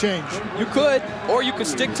sudden change? You could, or you could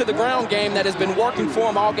stick to the ground game that has been working for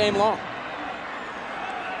him all game long.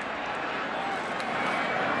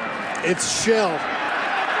 It's Shell.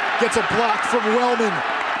 Gets a block from Wellman.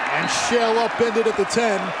 And Shell upended at the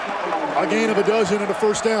 10. A gain of a dozen and a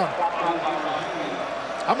first down.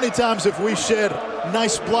 How many times have we said,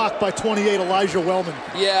 nice block by 28, Elijah Wellman?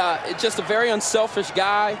 Yeah, it's just a very unselfish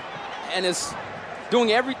guy and is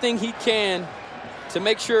doing everything he can to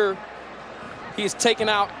make sure he's taking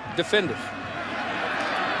out defenders.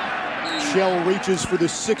 Shell reaches for the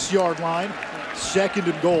 6-yard line.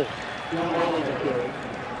 2nd and goal.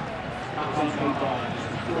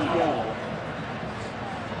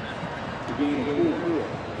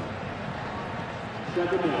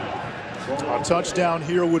 A touchdown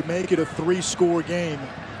here would make it a 3-score game.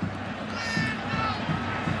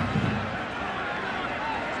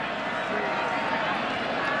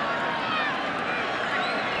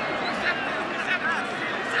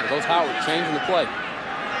 There goes Howard changing the play.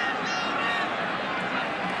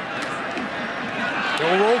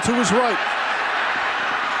 He'll roll to his right.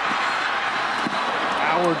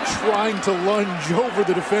 Howard trying to lunge over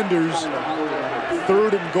the defenders.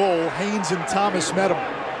 3rd and goal. Haynes and Thomas met him.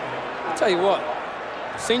 I'll tell you what,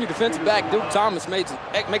 senior defensive back Duke Thomas makes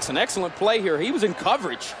an excellent play here. He was in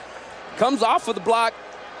coverage, comes off of the block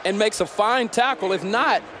and makes a fine tackle. If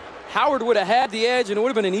not, Howard would have had the edge and it would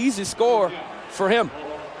have been an easy score for him.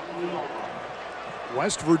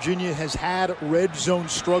 West Virginia has had red zone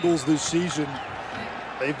struggles this season.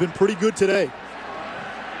 They've been pretty good today.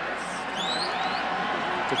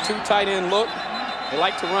 The 2 tight end look. They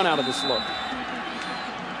like to run out of this look.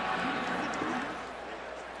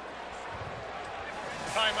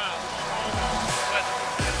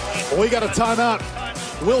 We got a timeout.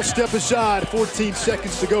 We'll step aside. 14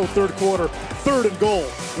 seconds to go, 3rd quarter. 3rd and goal,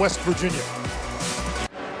 West Virginia.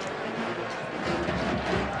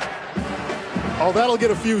 Oh, that'll get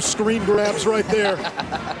a few screen grabs right there.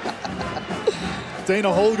 Dana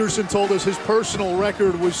Holgerson told us his personal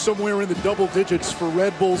record was somewhere in the double digits for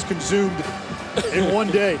Red Bulls consumed in one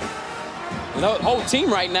day. You know, the whole team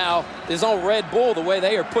right now is on Red Bull the way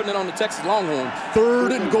they are putting it on the Texas Longhorns.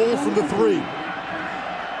 3rd and goal from the 3.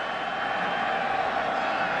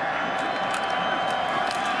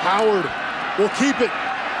 Howard will keep it.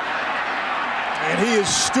 And he has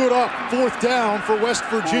stood up. 4th down for West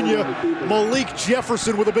Virginia. Malik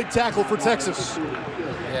Jefferson with a big tackle for Texas.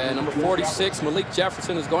 Yeah, number 46, Malik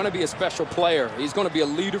Jefferson, is going to be a special player. He's going to be a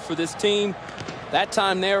leader for this team. That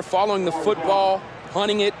time there, following the football,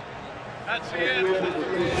 hunting it. That's the end.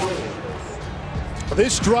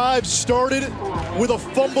 This drive started with a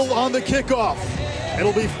fumble on the kickoff.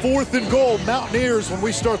 It'll be 4th and goal, Mountaineers, when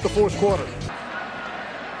we start the 4th quarter.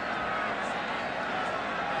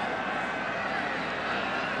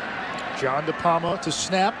 John DePalma to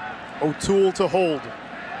snap, O'Toole to hold.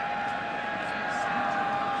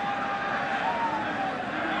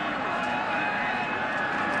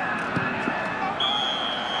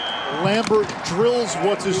 Lambert drills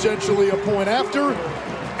what's essentially a point after,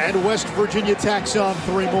 and West Virginia tacks on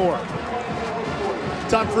 3 more.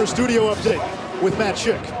 Time for a studio update with Matt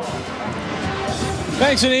Schick.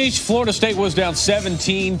 Thanks, Anish. Florida State was down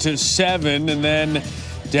 17-7, and then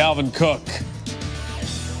Dalvin Cook.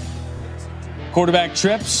 Quarterback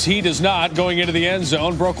trips, he does not, going into the end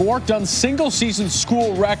zone. Broke a work-done single-season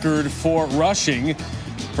school record for rushing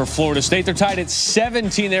for Florida State. They're tied at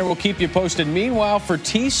 17 there. We'll keep you posted. Meanwhile, for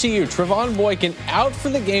TCU, Trevon Boykin out for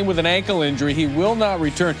the game with an ankle injury. He will not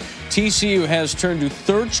return. TCU has turned to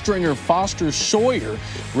 3rd-stringer Foster Sawyer,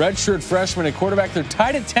 redshirt freshman at quarterback. They're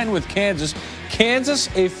tied at 10 with Kansas. Kansas,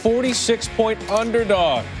 a 46-point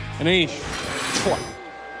underdog. Anish.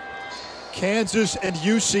 Kansas and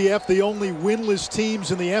UCF, the only winless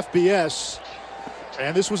teams in the FBS.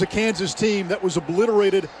 And this was a Kansas team that was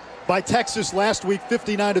obliterated by Texas last week,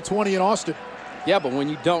 59-20 in Austin. Yeah, but when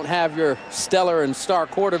you don't have your stellar and star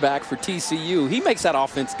quarterback for TCU, he makes that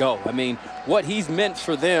offense go. I mean, what he's meant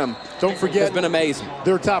for them, don't forget, has been amazing.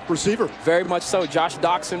 Their top receiver. Very much so. Josh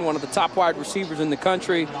Doxson, one of the top wide receivers in the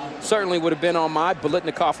country, certainly would have been on my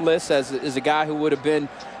Biletnikoff list as a guy who would have been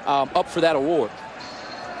up for that award.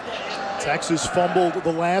 Texas fumbled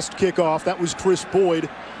the last kickoff. That was Chris Boyd.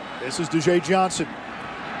 This is DJ Johnson.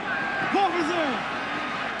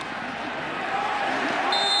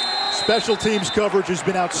 Special teams coverage has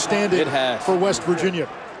been outstanding It has. for West Virginia.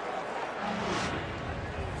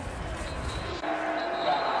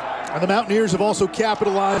 And the Mountaineers have also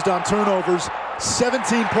capitalized on turnovers.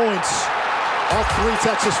 17 points off 3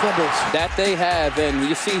 Texas fumbles. That they have, and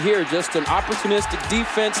you see here just an opportunistic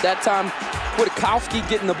defense. That time, Kwiatkowski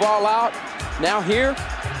getting the ball out. Now here,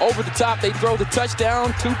 over the top, they throw the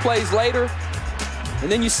touchdown 2 plays later.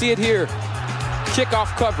 And then you see it here. Kickoff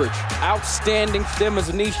coverage, outstanding for them, as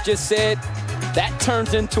Anish just said. That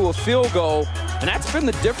turns into a field goal, and that's been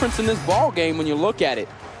the difference in this ball game when you look at it.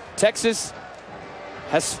 Texas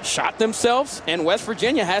has shot themselves, and West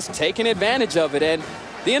Virginia has taken advantage of it. And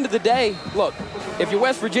at the end of the day, look, if you're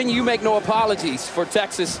West Virginia, you make no apologies for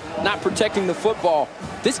Texas not protecting the football.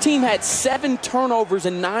 This team had 7 turnovers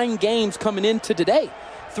in 9 games coming into today.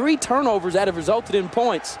 3 turnovers that have resulted in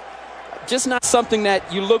points. Just not something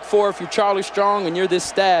that you look for if you're Charlie Strong and you're this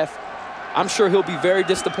staff. I'm sure he'll be very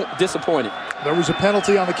disappointed. There was a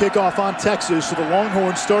penalty on the kickoff on Texas, so the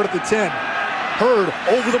Longhorns start at the 10. Hurd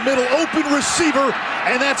over the middle, open receiver,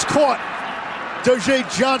 and that's caught. Doja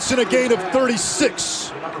Johnson, a gain of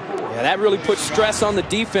 36. Yeah, that really puts stress on the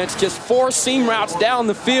defense. Just 4 seam routes down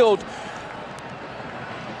the field.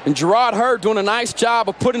 And Gerard Hurd doing a nice job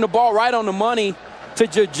of putting the ball right on the money to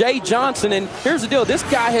Doja Johnson. And here's the deal. This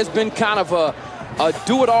guy has been kind of a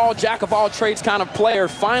do-it-all, jack-of-all-trades kind of player,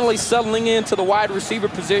 finally settling into the wide receiver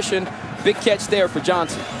position. Big catch there for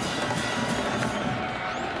Johnson.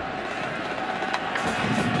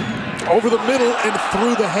 Over the middle and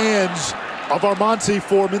through the hands of Armonte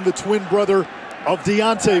Foreman, the twin brother of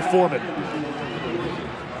Deontay Foreman.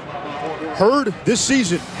 Hurd this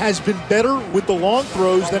season has been better with the long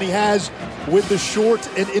throws than he has with the short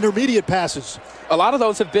and intermediate passes. A lot of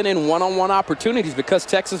those have been in one-on-one opportunities because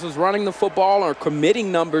Texas was running the football or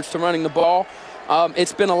committing numbers to running the ball.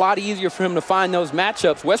 It's been a lot easier for him to find those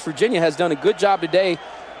matchups. West Virginia has done a good job today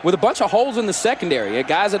with a bunch of holes in the secondary.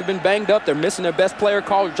 Guys that have been banged up, they're missing their best player,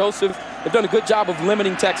 Carl Joseph. They've done a good job of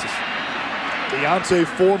limiting Texas. Deontay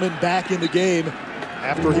Foreman back in the game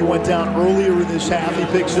after he went down earlier in this half. He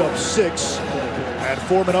picks up 6, and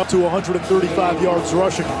Foreman up to 135 yards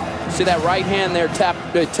rushing. See that right hand there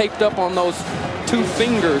taped up on those 2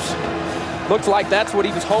 fingers. Looks like that's what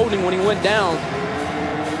he was holding when he went down.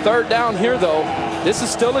 3rd down here, though. This is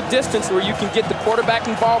still a distance where you can get the quarterback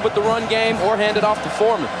involved with the run game or hand it off to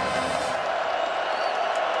Foreman.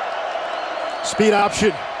 Speed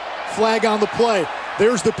option. Flag on the play.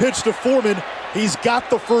 There's the pitch to Foreman. He's got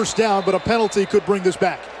the 1st down, but a penalty could bring this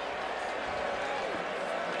back.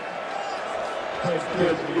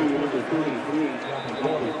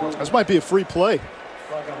 This might be a free play.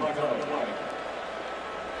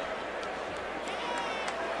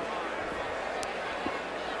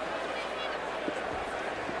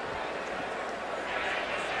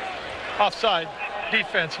 Offside,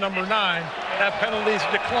 defense, number 9. That penalty's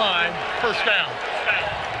declined. 1st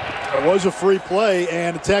down. It was a free play,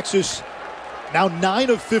 and Texas now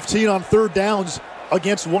 9 of 15 on 3rd downs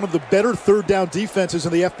against one of the better 3rd down defenses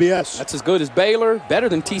in the FBS. That's as good as Baylor, better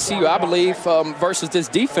than TCU, I believe, versus this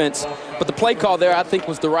defense. But the play call there, I think,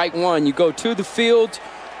 was the right one. You go to the field,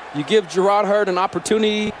 you give Gerard Hurd an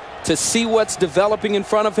opportunity to see what's developing in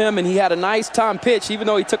front of him, and he had a nice time pitch, even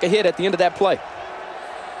though he took a hit at the end of that play.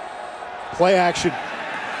 Play action.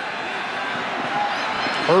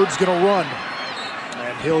 Hurd's going to run,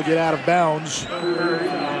 and he'll get out of bounds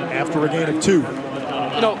after a gain of 2.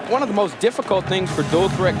 You know, one of the most difficult things for dual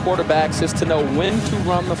threat quarterbacks is to know when to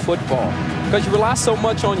run the football because you rely so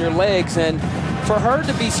much on your legs. And for Hurd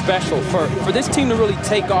to be special, for this team to really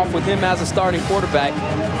take off with him as a starting quarterback,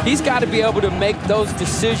 he's got to be able to make those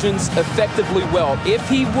decisions effectively well. If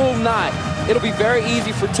he will not, it'll be very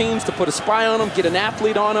easy for teams to put a spy on him, get an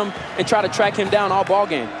athlete on him, and try to track him down all ball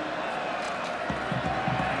game.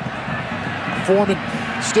 Foreman,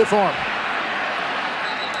 stiff arm.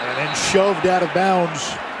 And then shoved out of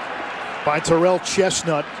bounds by Terrell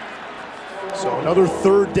Chestnut. So another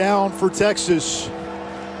 3rd down for Texas.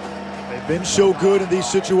 They've been so good in these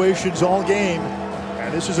situations all game.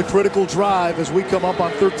 And this is a critical drive as we come up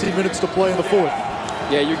on 13 minutes to play in the 4th.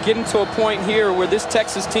 Yeah, you're getting to a point here where this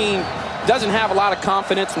Texas team doesn't have a lot of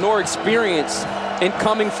confidence nor experience in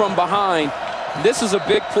coming from behind. This is a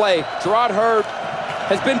big play. Gerard Hurd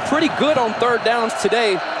has been pretty good on 3rd downs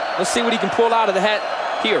today. Let's see what he can pull out of the hat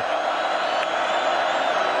here.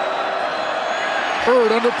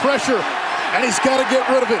 Hurd under pressure, and he's got to get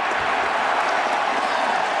rid of it.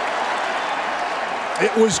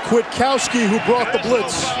 It was Kwiatkowski who brought the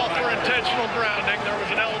blitz. Foul for intentional grounding. There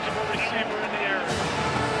was an eligible receiver in the area.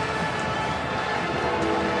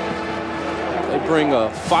 They bring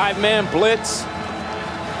a 5-man blitz.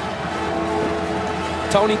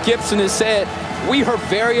 Tony Gibson has said, we are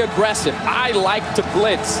very aggressive. I like to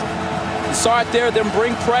blitz. You saw it there, them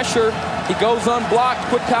bring pressure. He goes unblocked,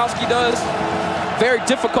 Kwiatkowski does. Very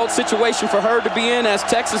difficult situation for Hurd to be in, as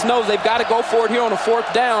Texas knows they've got to go for it here on a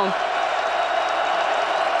 4th down.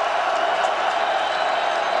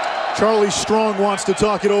 Charlie Strong wants to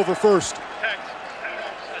talk it over first.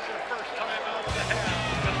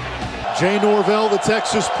 Jay Norvell, the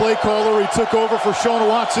Texas play caller, he took over for Sean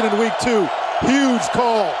Watson in week 2. Huge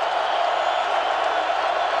call.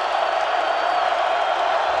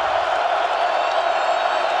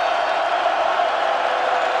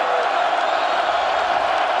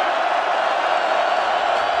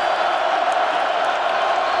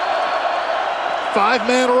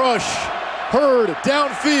 Five-man rush. Hurd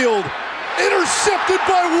downfield. Intercepted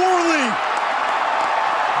by Worley.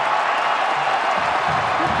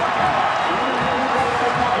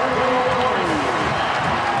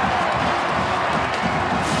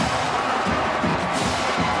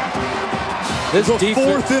 This the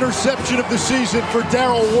 4th interception of the season for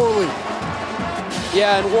Daryl Worley.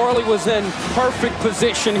 Yeah, and Worley was in perfect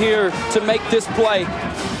position here to make this play.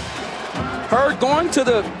 Hurd going to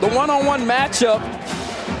the one-on-one matchup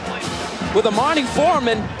with Amani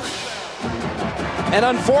Foreman, and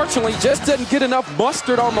unfortunately just didn't get enough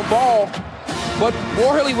mustard on the ball. But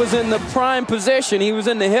Worley was in the prime position. He was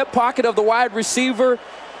in the hip pocket of the wide receiver.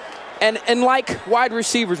 And like wide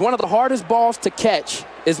receivers, one of the hardest balls to catch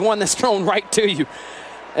is one that's thrown right to you.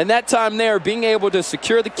 And that time there, being able to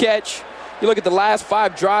secure the catch. You look at the last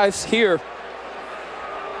 5 drives here.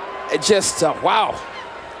 It just, wow.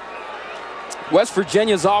 West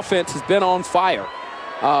Virginia's offense has been on fire.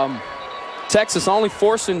 Texas only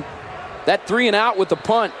forcing that 3-and-out with the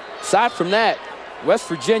punt. Aside from that, West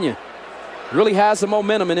Virginia really has the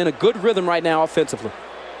momentum and in a good rhythm right now offensively.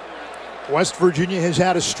 West Virginia has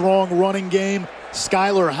had a strong running game.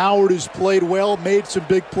 Skyler Howard has played well, made some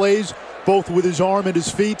big plays, both with his arm and his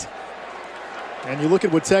feet. And you look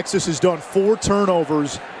at what Texas has done, 4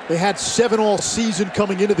 turnovers. They had 7 all season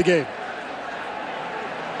coming into the game.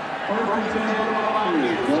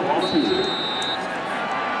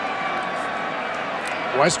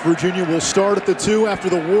 West Virginia will start at the 2 after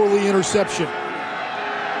the Worley interception.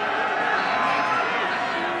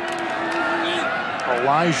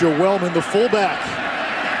 Elijah Wellman, the fullback.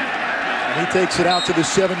 And he takes it out to the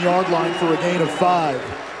 7-yard line for a gain of 5.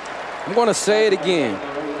 I'm going to say it again.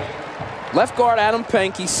 Left guard Adam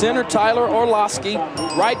Pankey, center Tyler Orlowski,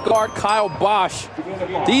 right guard Kyle Bosch.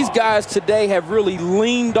 These guys today have really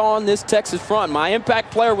leaned on this Texas front. My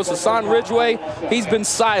impact player was Hassan Ridgeway. He's been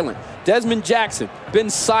silent. Desmond Jackson, been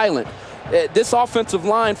silent. This offensive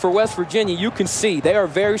line for West Virginia, you can see they are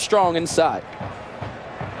very strong inside.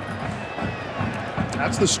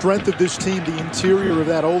 That's the strength of this team, the interior of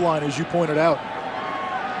that O-line, as you pointed out.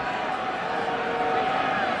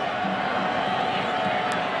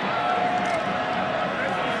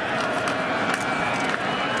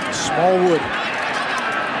 Smallwood.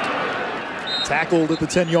 Tackled at the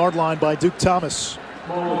 10-yard line by Duke Thomas.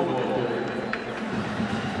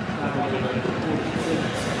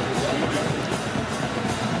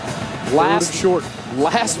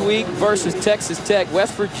 Last week versus Texas Tech,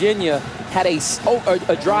 West Virginia had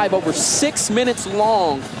a drive over 6 minutes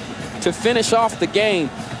long to finish off the game.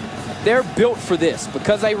 They're built for this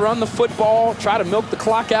because they run the football, try to milk the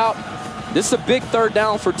clock out. This is a big 3rd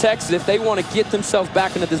down for Texas if they want to get themselves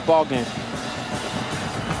back into this ball game.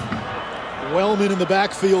 Wellman in the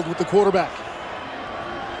backfield with the quarterback.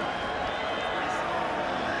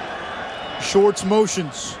 Shorts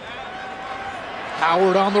motions.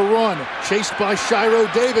 Howard on the run, chased by Shiro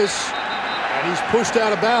Davis, and he's pushed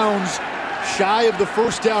out of bounds, shy of the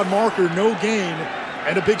 1st down marker, no gain,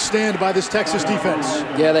 and a big stand by this Texas defense.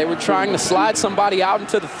 Yeah, they were trying to slide somebody out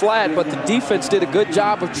into the flat, but the defense did a good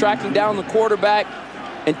job of tracking down the quarterback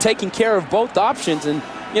and taking care of both options. And,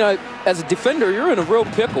 you know, as a defender, you're in a real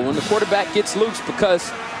pickle when the quarterback gets loose,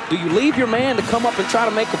 because do you leave your man to come up and try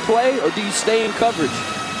to make a play, or do you stay in coverage?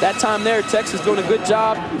 That time there, Texas doing a good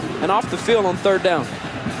job and off the field on 3rd down.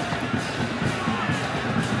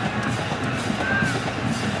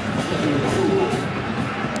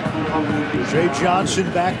 Jay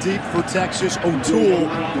Johnson back deep for Texas. O'Toole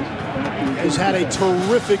has had a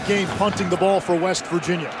terrific game punting the ball for West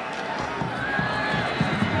Virginia.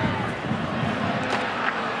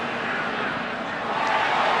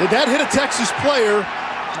 Did that hit a Texas player?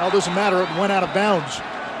 Well, it doesn't matter. It went out of bounds.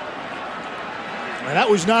 And that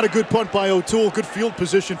was not a good punt by O'Toole. Good field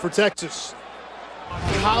position for Texas.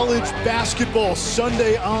 College basketball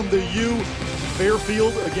Sunday on the U.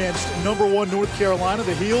 Fairfield against #1 North Carolina.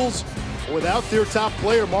 The Heels without their top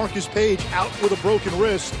player, Marcus Page, out with a broken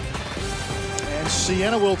wrist. And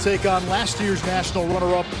Siena will take on last year's national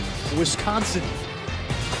runner-up, Wisconsin.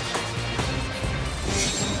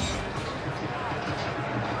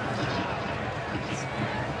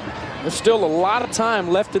 There's still a lot of time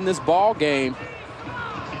left in this ball game.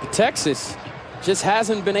 Texas just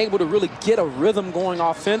hasn't been able to really get a rhythm going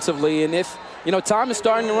offensively. And if, time is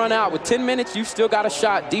starting to run out. With 10 minutes, you've still got a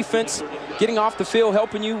shot. Defense getting off the field,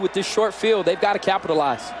 helping you with this short field. They've got to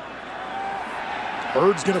capitalize.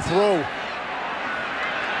 Bird's going to throw.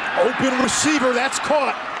 Open receiver, that's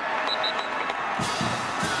caught.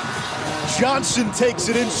 Johnson takes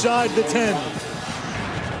it inside the 10.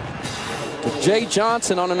 Jay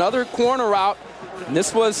Johnson on another corner route. And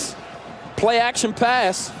this was play action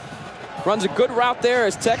pass. Runs a good route there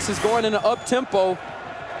as Texas going in an up-tempo,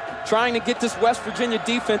 trying to get this West Virginia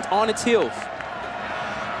defense on its heels.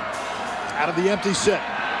 Out of the empty set,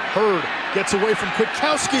 Hurd gets away from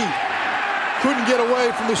Kwiatkowski. Couldn't get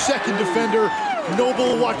away from the second defender,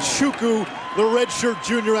 Noble Nwachukwu, the redshirt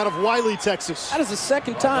junior out of Wiley, Texas. That is the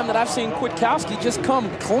second time that I've seen Kwiatkowski just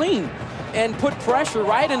come clean and put pressure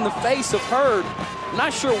right in the face of Hurd. I'm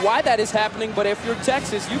not sure why that is happening, but if you're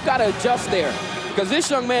Texas, you've got to adjust there. Because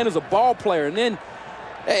this young man is a ball player. And then,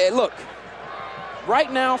 hey, look,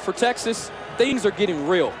 right now for Texas, things are getting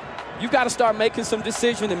real. You've got to start making some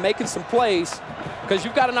decisions and making some plays because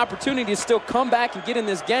you've got an opportunity to still come back and get in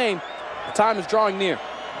this game. The time is drawing near.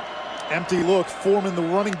 Empty look. Foreman, the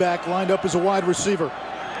running back, lined up as a wide receiver.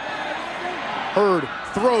 Hurd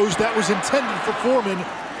throws. That was intended for Foreman,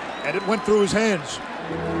 and it went through his hands.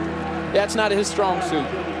 That's not his strong suit.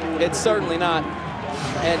 It's certainly not.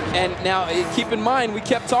 And now, keep in mind, we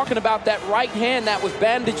kept talking about that right hand that was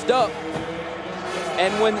bandaged up.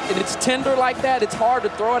 And when it's tender like that, it's hard to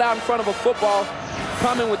throw it out in front of a football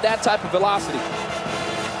coming with that type of velocity.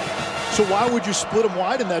 So why would you split him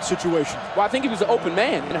wide in that situation? Well, I think he was an open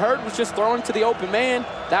man, and Hurd was just throwing to the open man.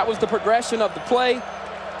 That was the progression of the play.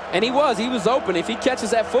 And he was open. If he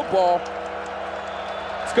catches that football,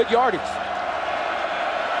 it's good yardage.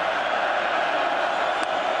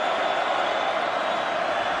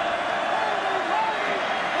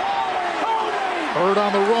 Hurd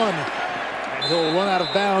on the run, and he'll run out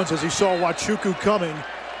of bounds as he saw Nwachukwu coming.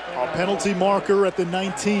 A penalty marker at the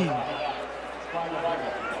 19.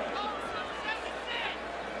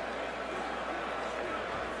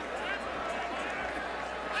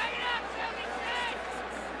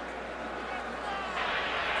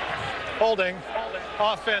 Holding,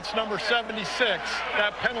 offense number 76.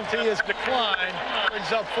 That penalty is declined,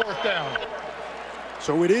 brings up 4th down.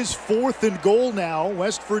 So it is 4th and goal now.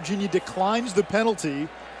 West Virginia declines the penalty.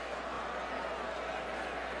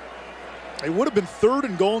 It would have been 3rd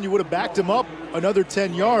and goal, and you would have backed him up another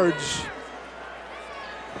 10 yards.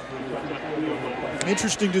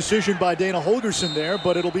 Interesting decision by Dana Holgorsen there,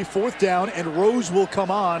 but it'll be 4th down, and Rose will come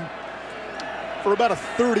on for about a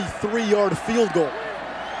 33-yard field goal.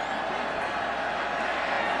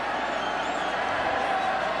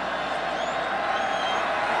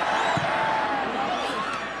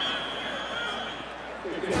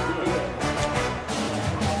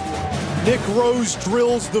 Nick Rose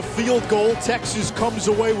drills the field goal. Texas comes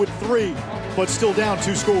away with 3, but still down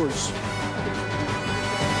 2 scores.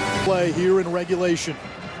 Play here in regulation.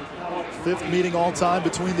 5th meeting all time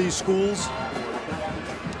between these schools.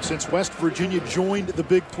 Since West Virginia joined the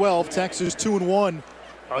Big 12, Texas 2-1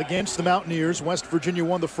 against the Mountaineers. West Virginia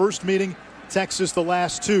won the first meeting, Texas the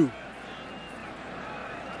last 2.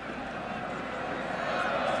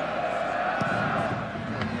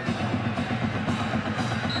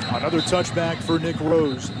 Another touchback for Nick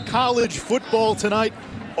Rose. College football tonight,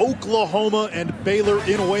 Oklahoma and Baylor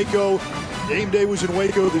in Waco. Game day was in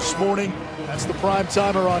Waco this morning. That's the prime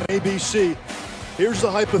timer on ABC. Here's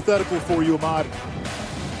the hypothetical for you, Ahmad.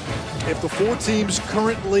 If the 4 teams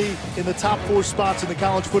currently in the top 4 spots in the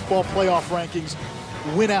college football playoff rankings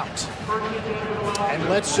win out, and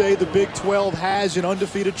let's say the Big 12 has an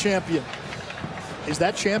undefeated champion, is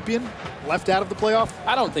that champion left out of the playoff?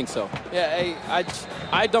 I don't think so. Yeah,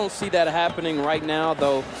 I don't see that happening right now,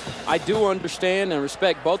 though I do understand and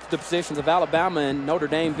respect both the positions of Alabama and Notre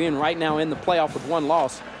Dame being right now in the playoff with 1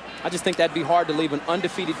 loss. I just think that'd be hard to leave an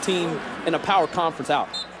undefeated team in a power conference out.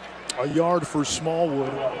 A yard for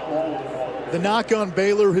Smallwood. The knock on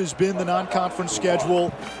Baylor has been the non-conference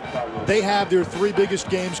schedule. They have their 3 biggest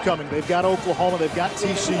games coming. They've got Oklahoma, they've got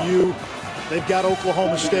TCU, they've got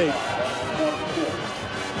Oklahoma State.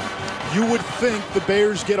 You would think the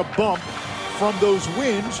Bears get a bump from those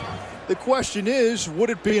wins. The question is, would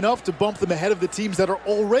it be enough to bump them ahead of the teams that are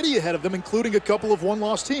already ahead of them, including a couple of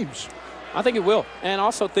 1-loss teams? I think it will. And I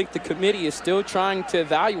also think the committee is still trying to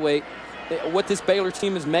evaluate what this Baylor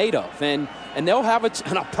team is made of. And they'll have a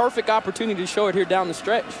perfect opportunity to show it here down the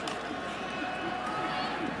stretch.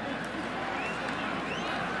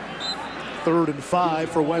 Third and 5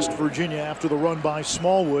 for West Virginia after the run by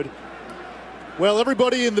Smallwood. Well,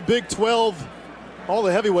 everybody in the Big 12, all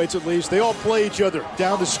the heavyweights at least, they all play each other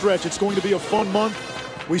down the stretch. It's going to be a fun month.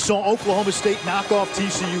 We saw Oklahoma State knock off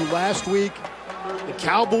TCU last week. The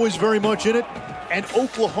Cowboys very much in it. And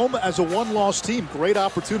Oklahoma as a one-loss team. Great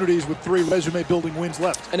opportunities with 3 resume-building wins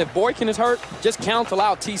left. And if Boykin is hurt, just cancel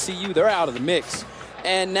out TCU. They're out of the mix.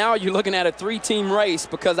 And now you're looking at a 3-team race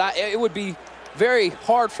because it would be very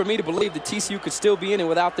hard for me to believe that TCU could still be in it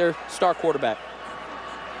without their star quarterback.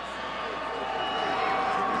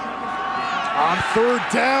 On third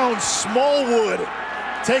down, Smallwood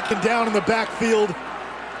taken down in the backfield.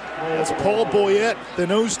 That's Paul Boyette, the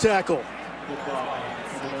nose tackle.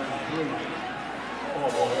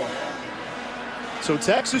 So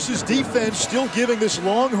Texas's defense still giving this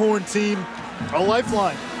Longhorn team a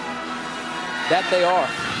lifeline. That they are.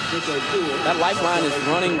 That lifeline is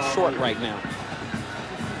running short right now.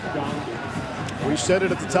 We said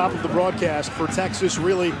it at the top of the broadcast. For Texas,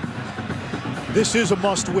 really, this is a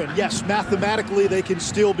must-win. Yes, mathematically, they can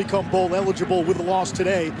still become bowl eligible with a loss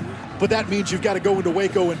today, but that means you've got to go into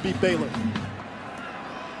Waco and beat Baylor.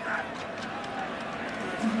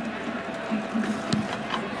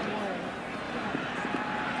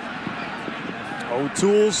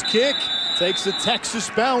 O'Toole's kick takes a Texas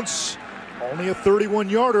bounce. Only a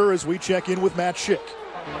 31-yarder as we check in with Matt Schick.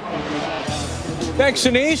 Thanks,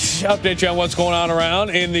 Anish. Update you on what's going on around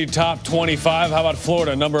in the top 25. How about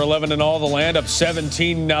Florida, number 11 in all the land, up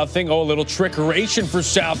 17-0. Oh, a little trickeration for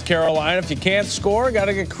South Carolina. If you can't score, got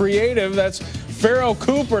to get creative. That's Pharaoh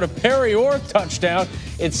Cooper to Perry Orr touchdown.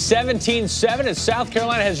 It's 17-7 as South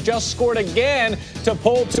Carolina has just scored again to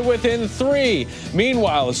pull to within 3.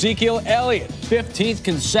 Meanwhile, Ezekiel Elliott, 15th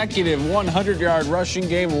consecutive 100-yard rushing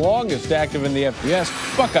game, longest active in the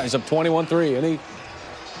FBS. Buckeyes up 21-3. And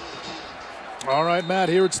all right, Matt,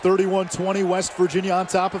 here it's 31-20, West Virginia on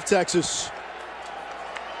top of Texas.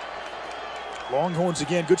 Longhorns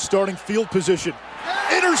again, good starting field position.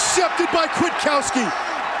 Intercepted by Kwiatkowski.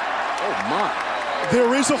 Oh, my.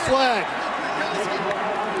 There is a flag.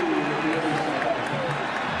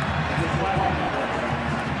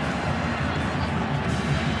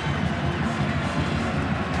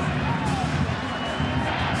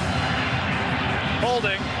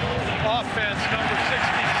 Holding, offense number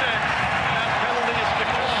 66. That penalty is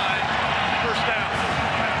declined. First down.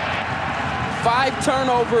 5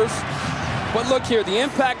 turnovers. But look here, the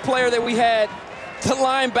impact player that we had, the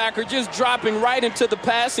linebacker just dropping right into the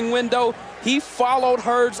passing window. He followed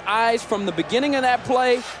Hurd's eyes from the beginning of that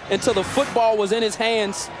play until the football was in his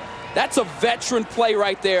hands. That's a veteran play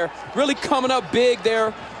right there. Really coming up big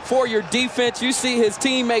there for your defense. You see his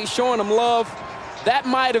teammates showing him love. That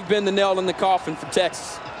might have been the nail in the coffin for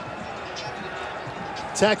Texas.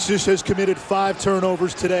 Texas has committed 5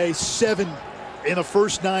 turnovers today, 7 in the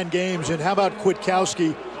first 9 games. And how about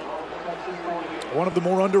Kwiatkowski? One of the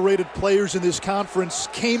more underrated players in this conference,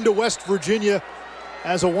 came to West Virginia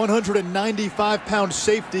as a 195-pound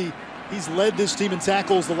safety. He's led this team in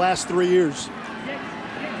tackles the last 3 years.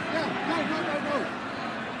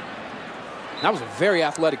 That was a very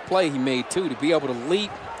athletic play he made, too, to be able to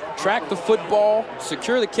leap, track the football,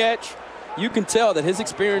 secure the catch. You can tell that his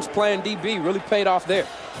experience playing DB really paid off there.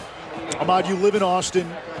 Ahmad, you live in Austin.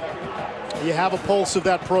 You have a pulse of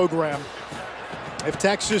that program. If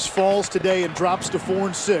Texas falls today and drops to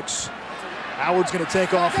 4-6, Howard's going to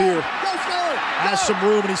take off here. Has some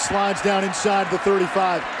room, and he slides down inside the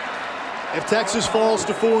 35. If Texas falls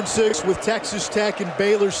to 4-6 with Texas Tech and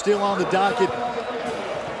Baylor still on the docket,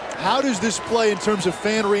 how does this play in terms of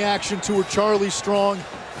fan reaction toward Charlie Strong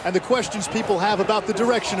and the questions people have about the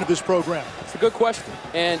direction of this program? It's a good question.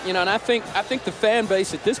 And, you know, and I think the fan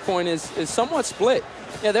base at this point is somewhat split.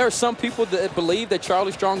 Yeah, there are some people that believe that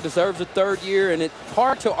Charlie Strong deserves a 3rd year, and it's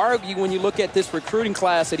hard to argue when you look at this recruiting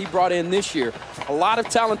class that he brought in this year. A lot of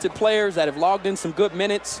talented players that have logged in some good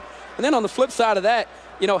minutes. And then on the flip side of that,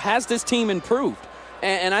 you know, has this team improved?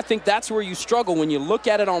 And I think that's where you struggle when you look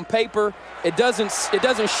at it on paper. It doesn't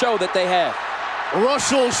show that they have.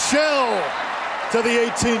 Russell Shell to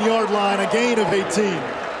the 18-yard line, a gain of 18.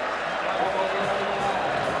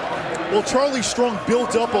 Well, Charlie Strong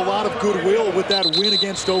built up a lot of goodwill with that win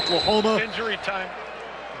against Oklahoma. Injury time.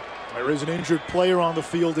 There is an injured player on the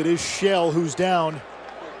field. It is Shell who's down.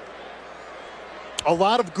 A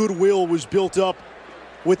lot of goodwill was built up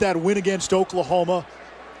with that win against Oklahoma.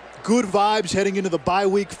 Good vibes heading into the bye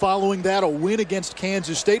week following that, a win against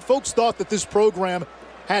Kansas State. Folks thought that this program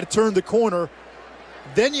had turned the corner.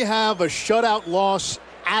 Then you have a shutout loss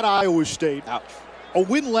at Iowa State. Ouch. A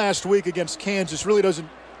win last week against Kansas really doesn't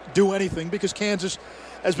do anything because Kansas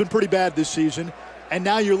has been pretty bad this season. And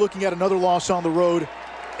now you're looking at another loss on the road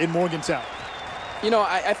in Morgantown. You know,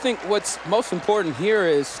 I think what's most important here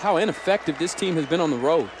is how ineffective this team has been on the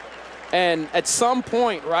road. And at some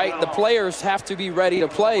point, right, the players have to be ready to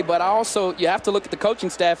play. But also, you have to look at the coaching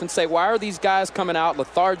staff and say, why are these guys coming out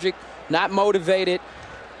lethargic, not motivated?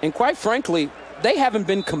 And quite frankly, they haven't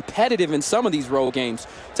been competitive in some of these road games.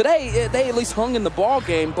 Today, they at least hung in the ball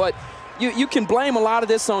game. But you can blame a lot of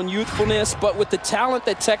this on youthfulness. But with the talent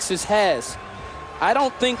that Texas has, I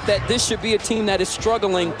don't think that this should be a team that is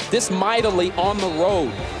struggling this mightily on the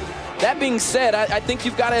road. That being said, I think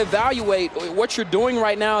you've got to evaluate what you're doing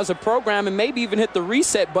right now as a program and maybe even hit the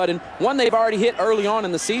reset button, one they've already hit early on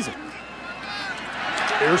in the season.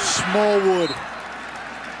 Here's Smallwood.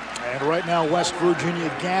 And right now, West Virginia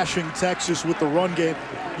gashing Texas with the run game.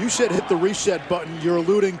 You said hit the reset button. You're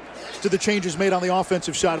alluding to the changes made on the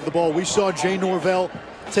offensive side of the ball. We saw Jay Norvell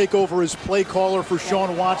take over as play caller for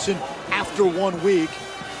Sean Watson after 1 week.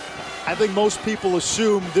 I think most people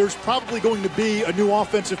assume there's probably going to be a new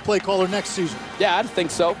offensive play caller next season. Yeah, I think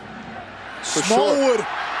so. For Smallwood sure.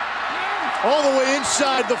 all the way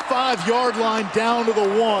inside the 5-yard line down to the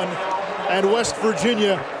 1. And West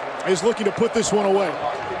Virginia is looking to put this one away.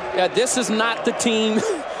 Yeah, this is not the team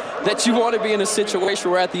that you want to be in a situation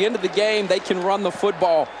where at the end of the game they can run the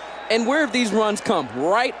football. And where have these runs come?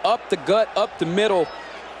 Right up the gut, up the middle.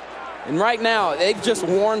 And right now, they've just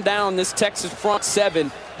worn down this Texas front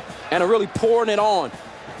seven and are really pouring it on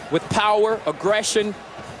with power, aggression.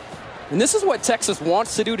 And this is what Texas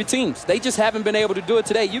wants to do to teams. They just haven't been able to do it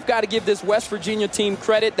today. You've got to give this West Virginia team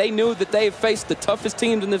credit. They knew that they have faced the toughest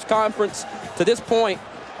teams in this conference to this point,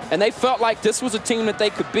 and they felt like this was a team that they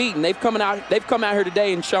could beat, and they've come out here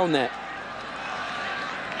today and shown that.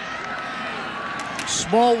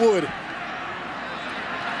 Smallwood.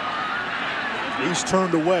 He's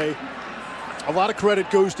turned away. A lot of credit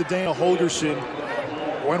goes to Dana Holgorsen.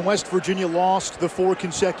 When West Virginia lost the 4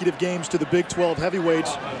 consecutive games to the Big 12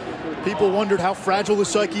 heavyweights, people wondered how fragile the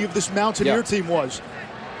psyche of this Mountaineer team was.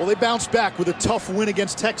 Well, they bounced back with a tough win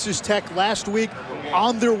against Texas Tech last week,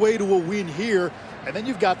 on their way to a win here. And then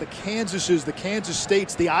you've got the Kansases, the Kansas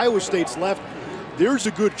States, the Iowa States left. There's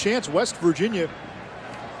a good chance West Virginia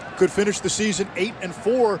could finish the season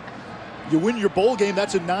 8-4. You win your bowl game,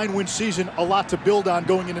 that's a 9-win season, a lot to build on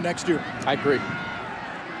going into next year. I agree.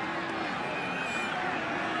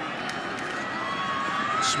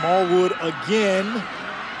 Smallwood again.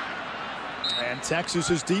 And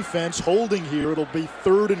Texas's defense holding here. It'll be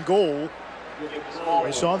 3rd and goal.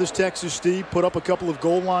 We saw this Texas team put up a couple of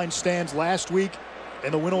goal line stands last week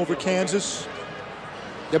in the win over Kansas.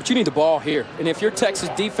 Yeah, but you need the ball here. And if you're Texas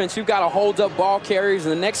defense, you've got to hold up ball carriers,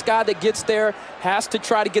 and the next guy that gets there has to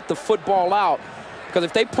try to get the football out. Because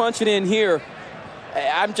if they punch it in here,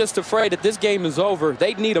 I'm just afraid that this game is over.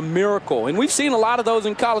 They'd need a miracle. And we've seen a lot of those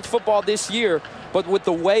in college football this year, but with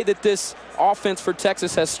the way that this offense for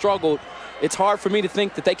Texas has struggled, it's hard for me to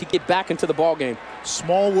think that they could get back into the ball game.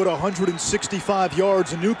 Smallwood, 165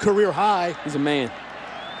 yards, a new career high. He's a man.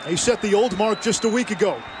 He set the old mark just a week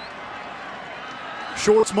ago.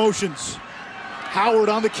 Shorts motions. Howard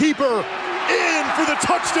on the keeper. In for the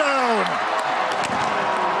touchdown.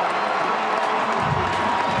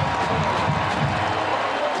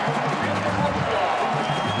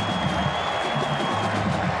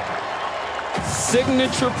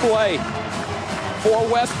 Signature play for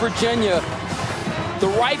West Virginia. The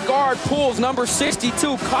right guard pulls number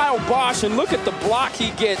 62, Kyle Bosch, and look at the block he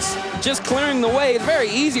gets, just clearing the way. It's very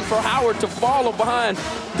easy for Howard to follow behind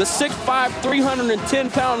the 6'5",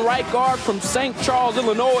 310-pound right guard from St. Charles,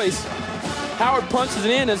 Illinois. Howard punches it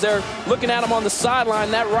in as they're looking at him on the sideline,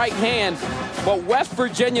 that right hand. But West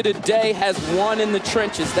Virginia today has won in the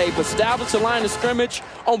trenches. They've established a line of scrimmage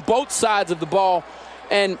on both sides of the ball,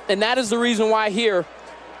 and that is the reason why here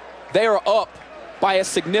they are up by a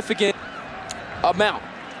significant amount.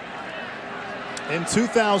 In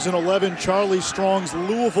 2011, Charlie Strong's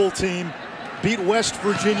Louisville team beat West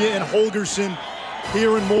Virginia and Holgorsen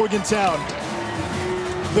here in Morgantown.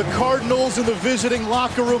 The Cardinals in the visiting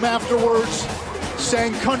locker room afterwards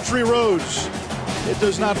sang Country Roads. It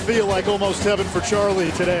does not feel like almost heaven for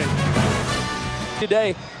Charlie today.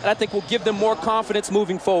 And I think will give them more confidence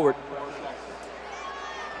moving forward.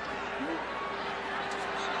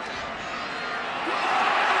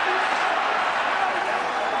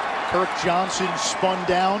 Kirk Johnson spun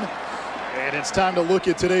down And it's time to look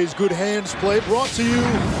at today's Good Hands play, brought to you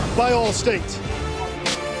by Allstate.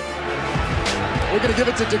 We're going to give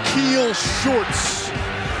it to Da'Keil Shorts.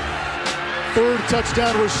 Third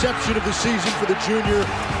touchdown reception of the season for the junior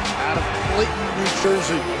out of Clayton, New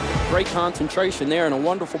Jersey. Great concentration there and a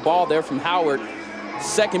wonderful ball there from Howard.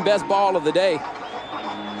 Second best ball of the day.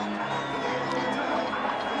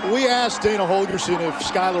 We asked Dana Holgorsen if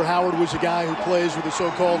Skyler Howard was a guy who plays with a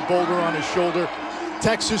so-called boulder on his shoulder.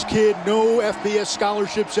 Texas kid, no FBS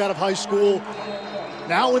scholarships out of high school.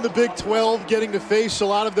 Now in the Big 12, getting to face a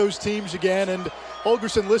lot of those teams again. And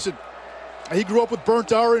Holgorsen, listen, he grew up with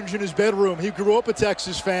burnt orange in his bedroom. He grew up a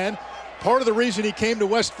Texas fan. Part of the reason he came to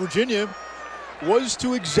West Virginia was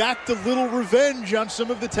to exact a little revenge on some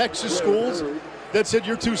of the Texas schools that said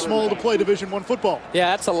you're too small to play Division I football. Yeah,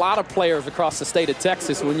 that's a lot of players across the state of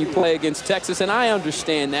Texas when you play against Texas, and I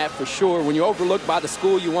understand that for sure. When you're overlooked by the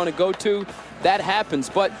school you want to go to, that happens.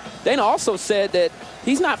 But Dana also said that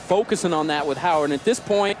he's not focusing on that with Howard. And at this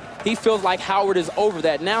point, he feels like Howard is over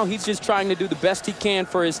that. Now he's just trying to do the best he can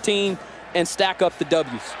for his team and stack up the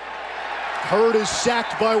W's. Hurd is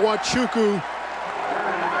sacked by Nwachukwu,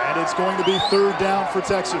 and it's going to be third down for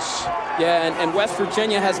Texas. Yeah, and West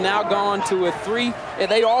Virginia has now gone to a three.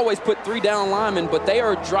 They always put 3 down linemen, but they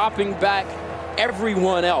are dropping back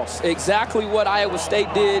everyone else. Exactly what Iowa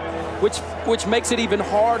State did, which makes it even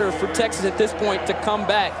harder for Texas at this point to come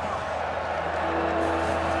back.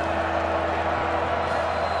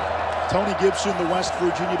 Tony Gibson, the West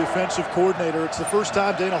Virginia defensive coordinator. It's the first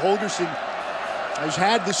time Dana Holgorsen has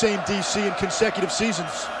had the same DC in consecutive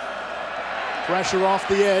seasons. Pressure off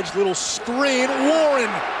the edge, little screen. Warren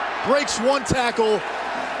breaks one tackle,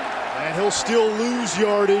 and he'll still lose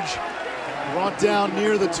yardage. Brought down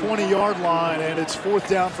near the 20-yard line, and it's fourth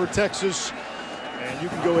down for Texas. And you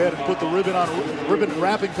can go ahead and put the ribbon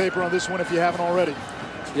wrapping paper on this one if you haven't already.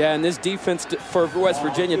 Yeah, and this defense for West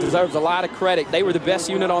Virginia deserves a lot of credit. They were the best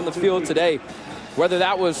unit on the field today. Whether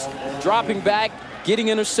that was dropping back, getting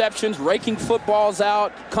interceptions, raking footballs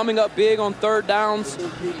out, coming up big on third downs.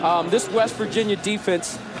 This West Virginia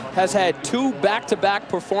defense has had 2 back-to-back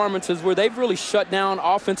performances where they've really shut down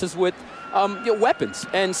offenses with weapons.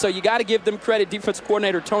 And so you got to give them credit. Defensive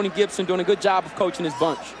coordinator Tony Gibson doing a good job of coaching his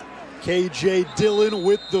bunch. K.J. Dillon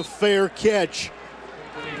with the fair catch.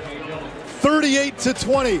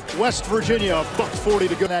 38-20, West Virginia, $1.40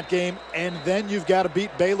 to go in that game. And then you've got to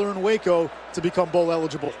beat Baylor and Waco to become bowl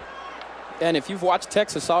eligible. And if you've watched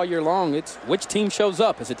Texas all year long, it's which team shows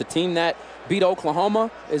up. Is it the team that beat Oklahoma?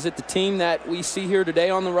 Is it the team that we see here today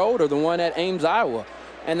on the road, or the one at Ames, Iowa?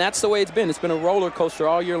 And that's the way it's been. It's been a roller coaster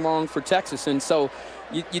all year long for Texas. And so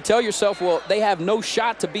you tell yourself, well, they have no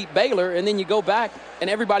shot to beat Baylor, and then you go back, and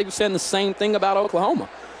everybody was saying the same thing about Oklahoma.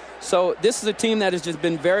 So this is a team that has just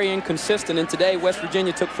been very inconsistent, and today West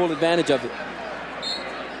Virginia took full advantage of it.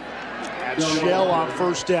 At Shell on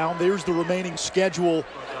first down. There's the remaining schedule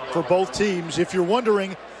for both teams. If you're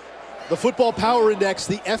wondering, the Football Power Index,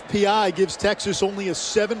 the FPI, gives Texas only a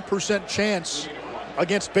 7% chance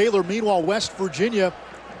against Baylor. Meanwhile, West Virginia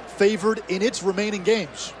favored in its remaining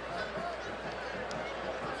games.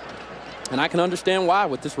 And I can understand why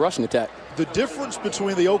with this rushing attack. The difference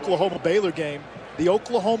between the Oklahoma-Baylor game, the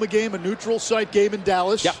Oklahoma game, a neutral site game in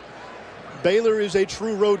Dallas. Yeah. Baylor is a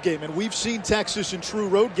true road game, and we've seen Texas in true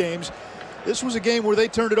road games. This was a game where they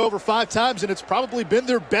turned it over 5 times, and it's probably been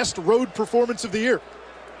their best road performance of the year.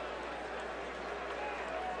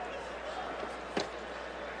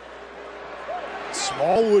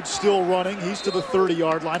 Smallwood still running. He's to the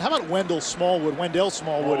 30-yard line. How about Wendell Smallwood?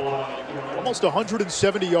 Almost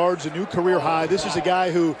 170 yards, a new career high. This is a guy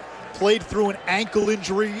who played through an ankle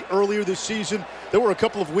injury earlier this season. There were a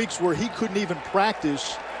couple of weeks where he couldn't even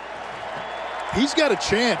practice. He's got a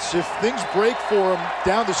chance, if things break for him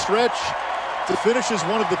down the stretch, to finish as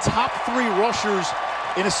one of the top 3 rushers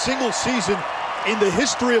in a single season in the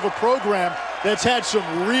history of a program that's had some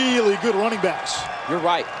really good running backs. You're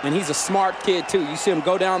right, and he's a smart kid too. You see him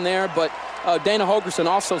go down there, but Dana Holgorsen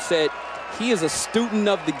also said he is a student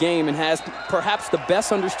of the game and has perhaps the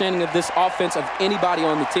best understanding of this offense of anybody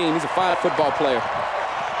on the team. He's a fine football player.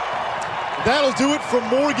 That'll do it from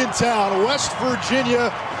Morgantown. West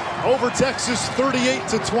Virginia over Texas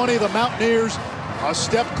 38-20. The Mountaineers a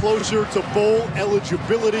step closer to bowl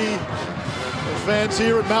eligibility. The fans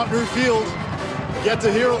here at Mountaineer Field get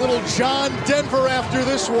to hear a little John Denver after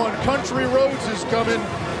this one. Country Roads is coming.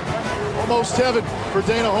 Almost heaven for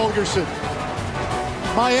Dana Holgorsen.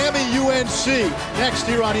 Miami UNC next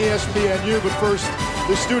here on ESPNU, but first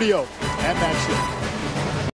the studio and Match Day.